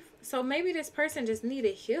grief. So maybe this person just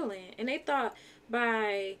needed healing, and they thought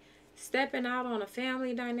by stepping out on a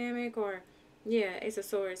family dynamic, or yeah, Ace of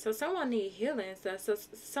Swords. So someone need healing. So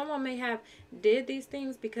someone may have did these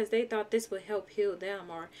things because they thought this would help heal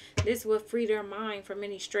them, or this would free their mind from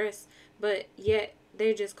any stress. But yet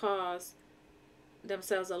they just caused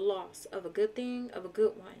themselves a loss of a good thing, of a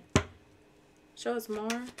good one. Show us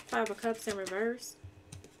more. 5 of Cups in reverse.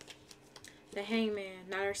 The Hangman.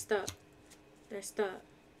 Now they're stuck. They're stuck.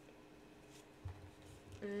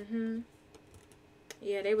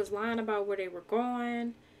 Yeah, they was lying about where they were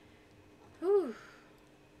going. Whew.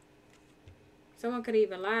 Someone could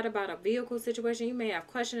even lied about a vehicle situation. You may have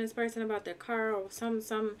questioned this person about their car, or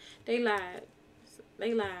they lied.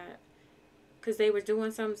 They lied because they were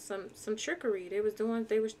doing some trickery.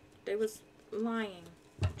 They was lying,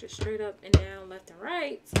 just straight up and down, left and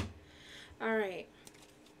right. All right.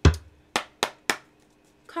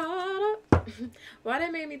 Caught up. Why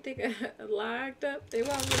that made me think of locked up? They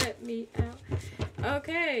won't let me out.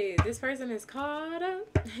 Okay, this person is caught up.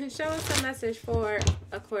 Show us a message for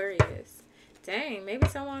Aquarius. Dang, maybe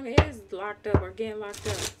someone is locked up or getting locked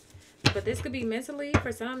up. But this could be mentally.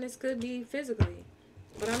 For some, this could be physically.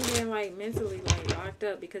 But I'm getting like mentally like locked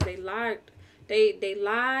up because they lied. They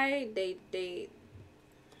lied. They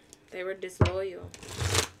were disloyal.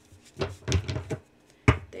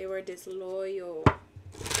 They were disloyal.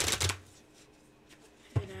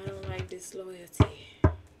 And I don't like disloyalty.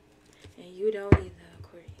 And you don't either,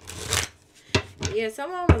 Aquarius. Yeah,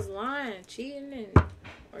 someone was lying, cheating,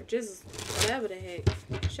 or just whatever the heck.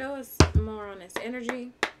 Show us more on this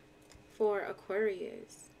energy for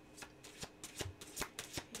Aquarius.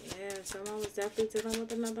 Yeah, someone was definitely dealing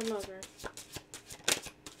with another lover.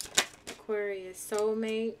 Aquarius,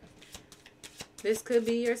 soulmate. This could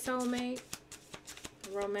be your soulmate.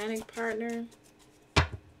 Romantic partner.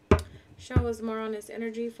 Show us more on this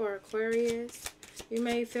energy for Aquarius. You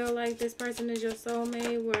may feel like this person is your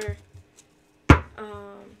soulmate, where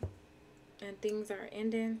and things are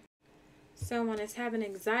ending. Someone is having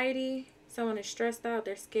anxiety. Someone is stressed out.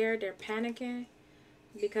 They're scared. They're panicking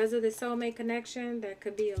because of the soulmate connection. That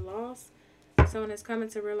could be a loss. Someone is coming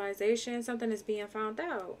to realization. Something is being found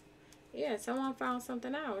out. Yeah, someone found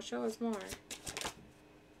something out. Show us more.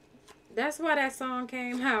 That's why that song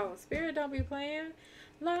came out. Spirit don't be playing.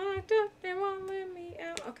 Locked up, they won't let me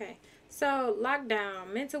out. Okay. So,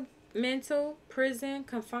 lockdown, mental prison,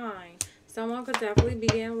 confined. Someone could definitely be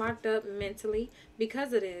getting locked up mentally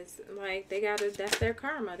because of this. Like, they gotta, that's their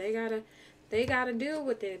karma. They gotta deal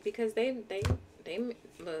with it because they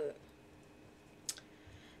look,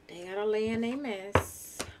 they gotta lay in their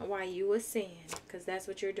mess while you ascend, because that's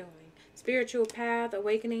what you're doing. Spiritual path,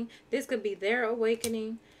 awakening. This could be their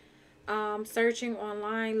awakening. Searching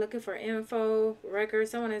online, looking for info,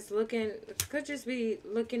 records. Someone is looking, could just be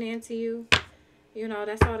looking into you. You know,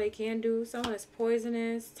 that's all they can do. Someone is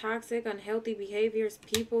poisonous, toxic, unhealthy behaviors,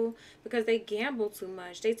 people, because they gamble too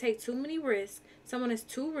much. They take too many risks. Someone is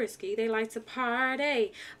too risky. They like to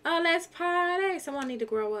party. Oh, let's party. Someone need to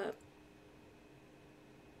grow up.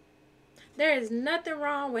 There is nothing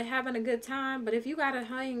wrong with having a good time, but if you gotta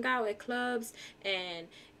hang out at clubs and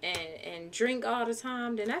drink all the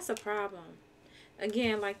time, then that's a problem.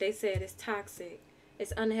 Again, like they said, it's toxic.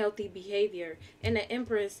 It's unhealthy behavior. And the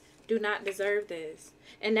Empress do not deserve this.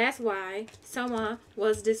 And that's why someone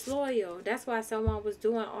was disloyal. That's why someone was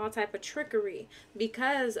doing all type of trickery,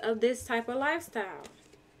 because of this type of lifestyle.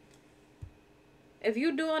 If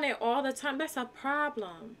you're doing it all the time, that's a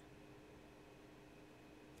problem.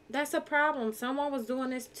 That's a problem. Someone was doing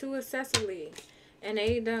this too excessively, and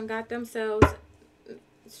they done got themselves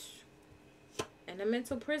in a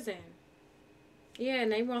mental prison. Yeah,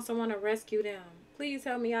 and they want someone to rescue them. Please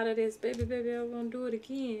help me out of this. Baby, baby, I won't do it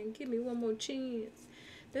again. Give me one more chance.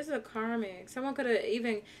 This is a karmic. Someone could have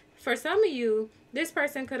even, for some of you, this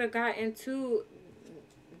person could have got into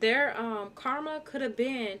their karma could have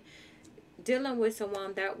been dealing with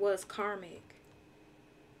someone that was karmic.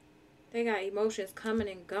 They got emotions coming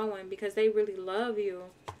and going because they really love you.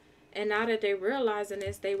 And now that they're realizing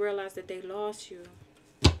this, they realize that they lost you.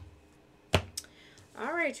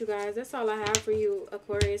 Alright, you guys. That's all I have for you,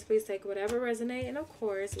 Aquarius. Please take whatever resonate. And, of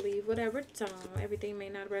course, leave whatever don't. Everything may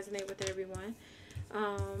not resonate with everyone.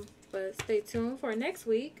 But stay tuned for next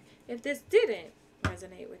week if this didn't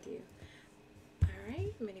resonate with you.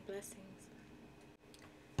 Alright. Many blessings.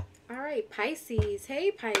 Alright, Pisces.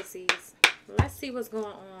 Hey, Pisces. Let's see what's going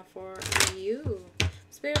on for you.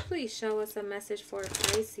 Spirit, please show us a message for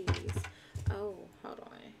Pisces. Oh, hold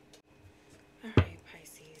on. Alright,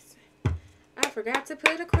 Pisces. I forgot to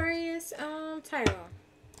put Aquarius title,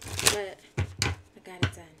 but I got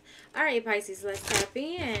it done. Alright, Pisces, let's tap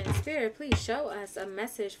in. Spirit, please show us a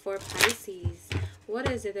message for Pisces. What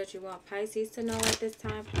is it that you want Pisces to know at this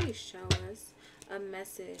time? Please show us a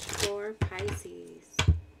message for Pisces.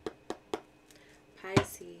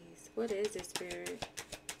 Pisces. What is it, Spirit?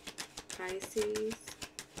 Pisces.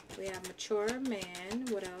 We have mature man.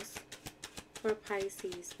 What else? For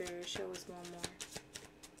Pisces, Spirit, show us one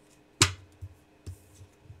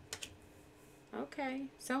more. Okay.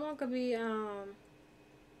 Someone could be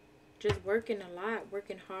just working a lot,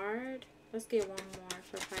 working hard. Let's get one more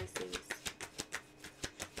for Pisces.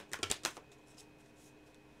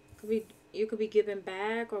 You could be giving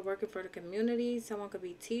back or working for the community. Someone could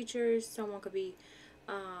be teachers. Someone could be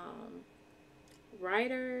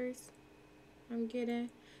writers. I'm getting.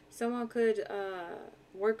 Someone could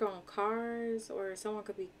work on cars, or someone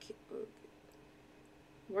could be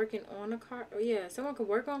working on a car. Yeah, someone could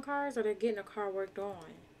work on cars, or they're getting a car worked on.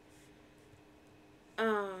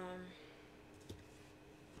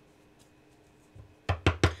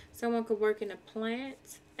 Someone could work in a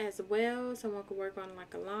plant as well. Someone could work on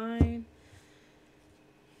like a line.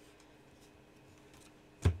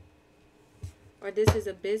 Or this is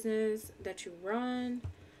a business that you run.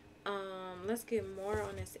 Let's get more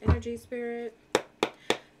on this energy, Spirit.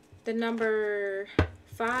 The number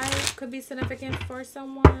 5 could be significant for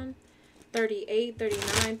someone. 38,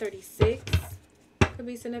 39, 36 could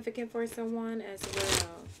be significant for someone as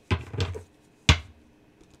well.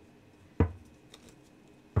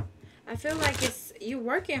 I feel like you're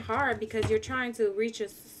working hard because you're trying to reach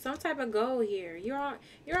some type of goal here.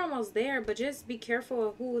 You're almost there, but just be careful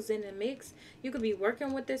of who's in the mix. You could be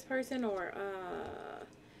working with this person, or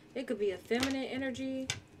it could be a feminine energy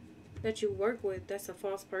that you work with that's a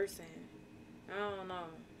false person. I don't know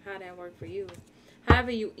how that worked for you.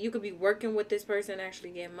 However, you could be working with this person, actually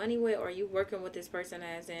get money with, or you working with this person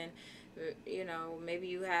as in, you know, maybe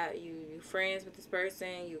you friends with this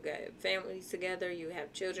person, you got families together, you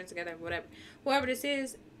have children together, whatever. Whoever this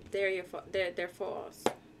is, they're false.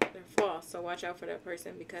 They're false. So watch out for that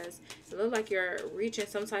person, because it looks like you're reaching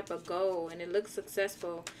some type of goal and it looks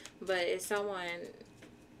successful, but it's someone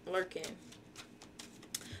lurking.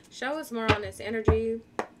 Show us more on this energy.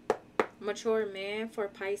 Mature man for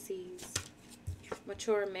Pisces.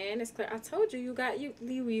 Mature man is clear. I told you,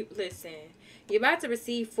 listen. You're about to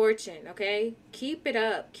receive fortune, okay? Keep it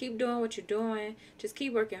up. Keep doing what you're doing. Just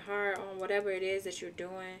keep working hard on whatever it is that you're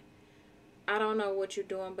doing. I don't know what you're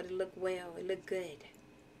doing, but it looked well. It looked good.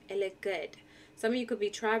 It looked good. Some of you could be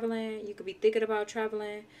traveling. You could be thinking about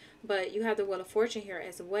traveling. But you have the Wheel of Fortune here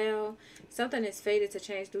as well. Something is fated to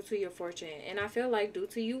change due to your fortune. And I feel like due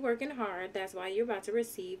to you working hard, that's why you're about to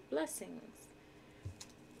receive blessings.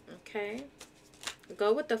 Okay?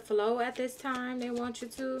 Go with the flow at this time. They want you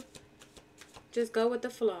to. Just go with the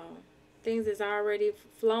flow. Things is already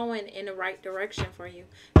flowing in the right direction for you.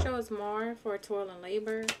 Show us more for toil and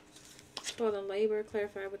labor. Toil and labor,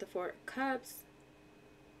 clarify with the Four of Cups.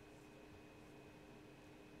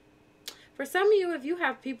 For some of you, if you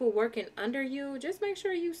have people working under you, just make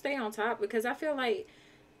sure you stay on top. Because I feel like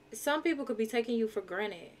some people could be taking you for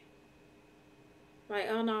granted. Like,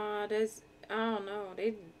 oh no, that's, I don't know.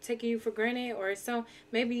 They taking you for granted. Or some,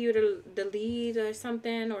 maybe you're the lead or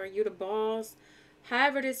something. Or you're the boss.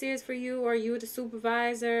 However this is for you, or you the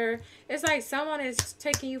supervisor, it's like someone is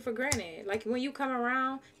taking you for granted. Like when you come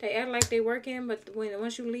around, they act like they working, but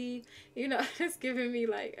once you leave, you know, it's giving me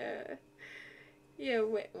like, yeah,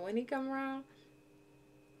 when he come around,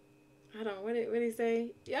 I don't know, what did he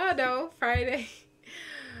say? Y'all know, Friday.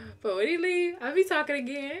 But when he leave, I'll be talking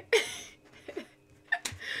again.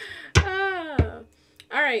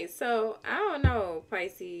 All right, so I don't know,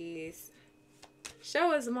 Pisces.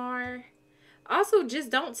 Show us more. Also, just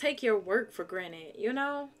don't take your work for granted, you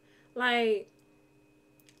know? Like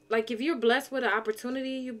if you're blessed with an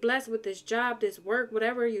opportunity, you're blessed with this job, this work,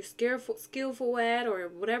 whatever you're skillful at, or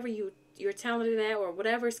whatever you're talented at, or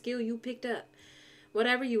whatever skill you picked up,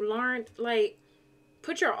 whatever you learned, like,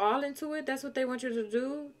 put your all into it. That's what they want you to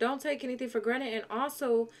do. Don't take anything for granted. And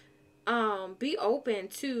also, be open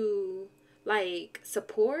to, like,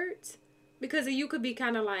 support. Because you could be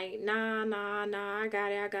kind of like, nah, I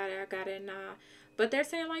got it, nah. But they're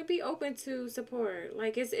saying, like, be open to support.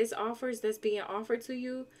 Like, it's offers that's being offered to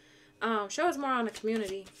you. Show us more on the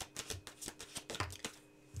community.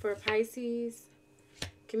 For Pisces,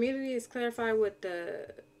 community is clarified with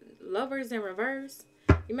the Lovers in reverse.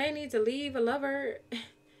 You may need to leave a lover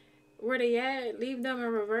where they at. Leave them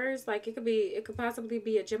in reverse. Like, it could possibly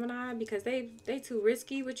be a Gemini because they too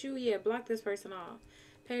risky with you. Yeah, block this person off.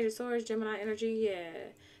 Page of Swords, Gemini energy,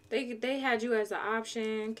 yeah. They had you as an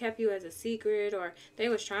option, kept you as a secret, or they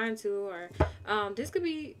was trying to, or this could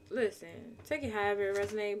be, listen, take it however it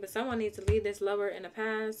resonates, but someone needs to leave this lover in the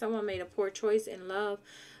past. Someone made a poor choice in love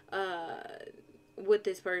with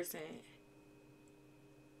this person.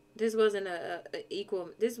 This wasn't a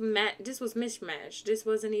equal, this was mismatched. This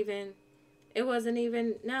wasn't even,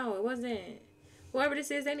 no, it wasn't. Whoever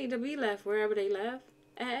this is, they need to be left wherever they left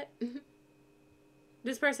at.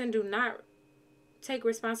 This person do not take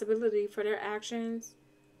responsibility for their actions.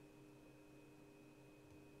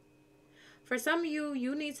 For some of you,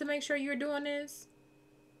 you need to make sure you're doing this.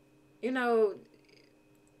 You know,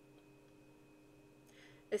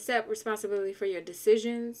 accept responsibility for your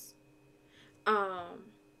decisions.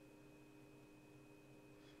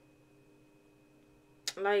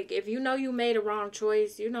 Like, if you know you made a wrong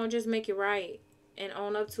choice, you know, just make it right and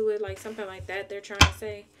own up to it. Like, something like that they're trying to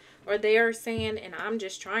say. Or they are saying, and I'm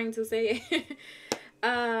just trying to say it.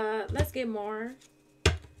 Let's get more.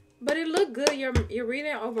 But it looked good. Your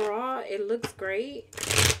reading overall, it looks great.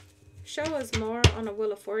 Show us more on the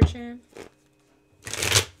Wheel of Fortune.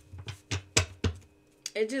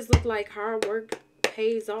 It just looked like hard work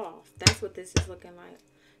pays off. That's what this is looking like.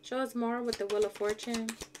 Show us more with the Wheel of Fortune.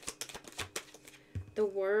 The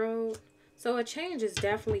World. So a change is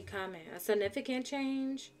definitely coming. A significant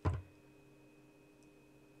change.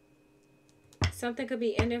 Something could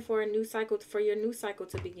be ending for a new cycle, for your new cycle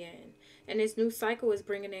to begin. And this new cycle is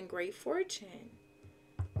bringing in great fortune.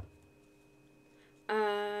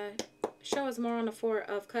 Show us more on the Four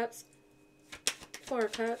of Cups. Four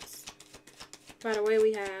of Cups. By the way,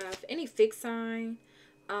 we have any fixed sign.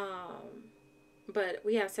 But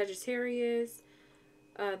we have Sagittarius.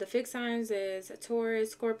 The fixed signs is Taurus,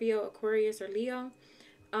 Scorpio, Aquarius, or Leo.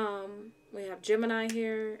 We have Gemini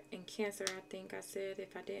here and Cancer, I think I said.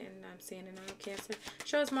 If I didn't, I'm seeing it now. Cancer.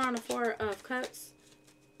 Show us more on the Four of Cups.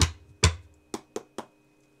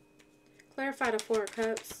 Clarify the Four of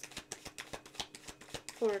Cups.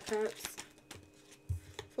 Four of Cups.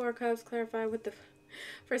 Four of Cups. Clarify with the...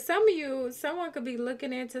 For some of you, someone could be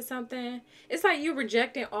looking into something. It's like you're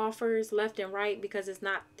rejecting offers left and right because it's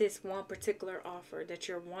not this one particular offer that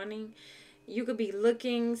you're wanting. You could be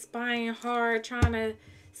looking, spying hard, trying to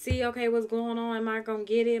see, okay, what's going on? Am I going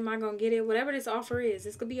to get it? Am I going to get it? Whatever this offer is.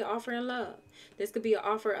 This could be an offer in love. This could be an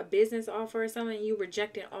offer, a business offer or something. You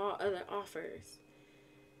rejecting all other offers.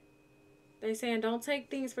 They saying don't take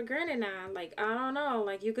things for granted now. Like, I don't know.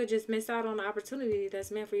 Like, you could just miss out on the opportunity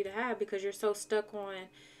that's meant for you to have because you're so stuck on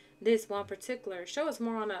this one particular. Show us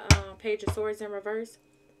more on the Page of Swords in reverse.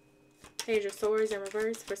 Page of Swords in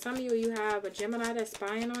reverse. For some of you, you have a Gemini that's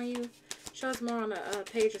spying on you. Show us more on the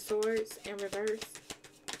Page of Swords in reverse.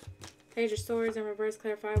 Page of Swords in reverse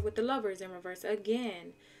clarified with the Lovers in reverse.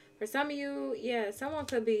 Again, for some of you, yeah, someone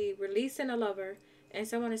could be releasing a lover and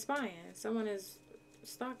someone is spying. Someone is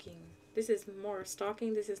stalking. This is more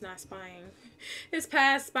stalking. This is not spying. It's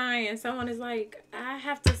past spying. Someone is like, I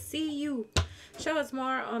have to see you. Show us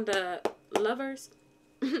more on the Lovers.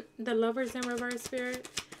 The Lovers in reverse, Spirit.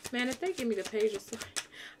 Man, if they give me the Page of Swords,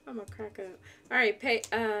 I'm going to crack up. All right,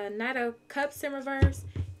 Knight of Cups in reverse.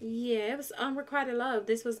 Yeah, it was unrequited love.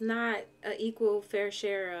 This was not an equal, fair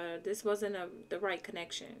share. This wasn't the right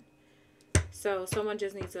connection. So someone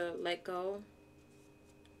just needs to let go.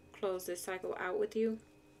 Close this cycle out with you.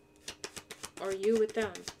 Or you with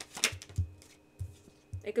them.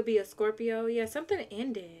 It could be a Scorpio. Yeah, something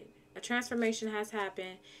ended. A transformation has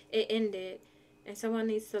happened. It ended. And someone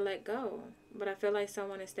needs to let go. But I feel like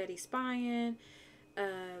someone is steady spying.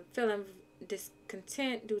 Feeling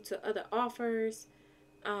discontent due to other offers.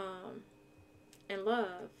 And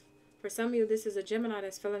love. For some of you, this is a Gemini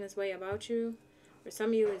that's feeling this way about you. For some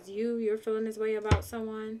of you, it's you're feeling this way about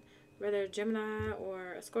someone, whether a Gemini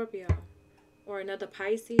or a Scorpio or another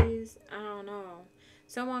Pisces. I don't know.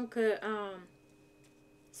 Someone could,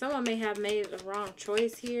 someone may have made a wrong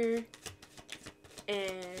choice here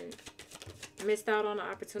and missed out on an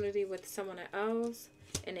opportunity with someone else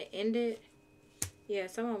and it ended. Yeah,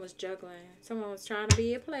 someone was juggling. Someone was trying to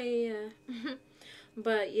be a player.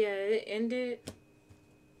 But yeah, it ended.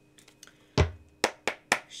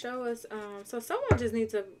 Show us, so someone just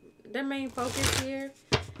needs to, their main focus here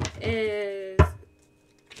is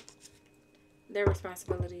their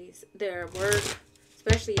responsibilities, their work,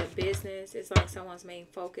 especially a business. It's like someone's main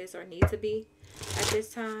focus or need to be at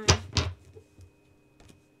this time.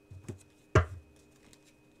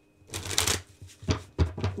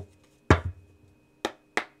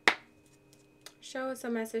 Show us a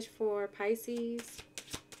message for Pisces.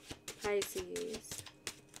 Pisces.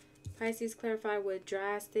 Pisces clarified with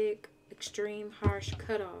drastic, extreme, harsh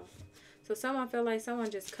cutoff. So someone feel like someone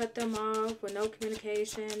just cut them off with no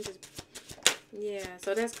communication. Just, yeah,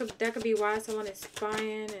 so that could be why someone is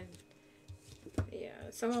spying. And yeah,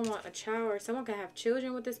 someone want a child, or someone could have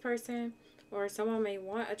children with this person, or someone may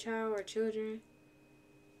want a child or children.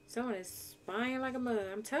 Someone is spying like a mother.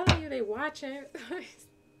 I'm telling you, they watching.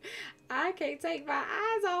 I can't take my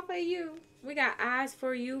eyes off of you. We got eyes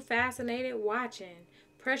for you, fascinated, watching.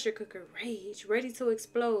 Pressure cooker, rage, ready to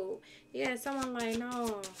explode. Yeah, someone like,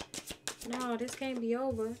 no, this can't be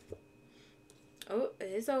over. Oh,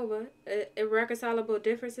 it's over. Irreconcilable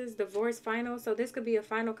differences, divorce final. So this could be a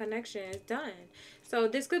final connection. It's done. So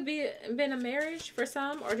this could be been a marriage for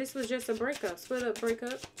some, or this was just a breakup, split up,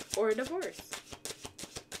 breakup, or a divorce.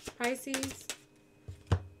 Pisces.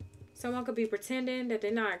 Someone could be pretending that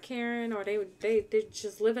they're not caring, or they're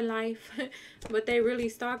just living life, but they really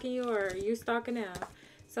stalking you, or you stalking them.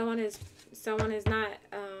 Someone is not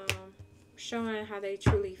showing how they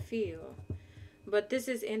truly feel. But this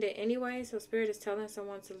is ended anyway, so Spirit is telling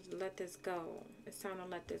someone to let this go. It's time to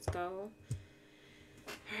let this go.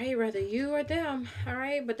 All right, whether you or them. All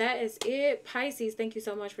right, but that is it. Pisces, thank you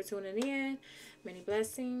so much for tuning in. Many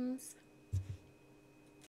blessings.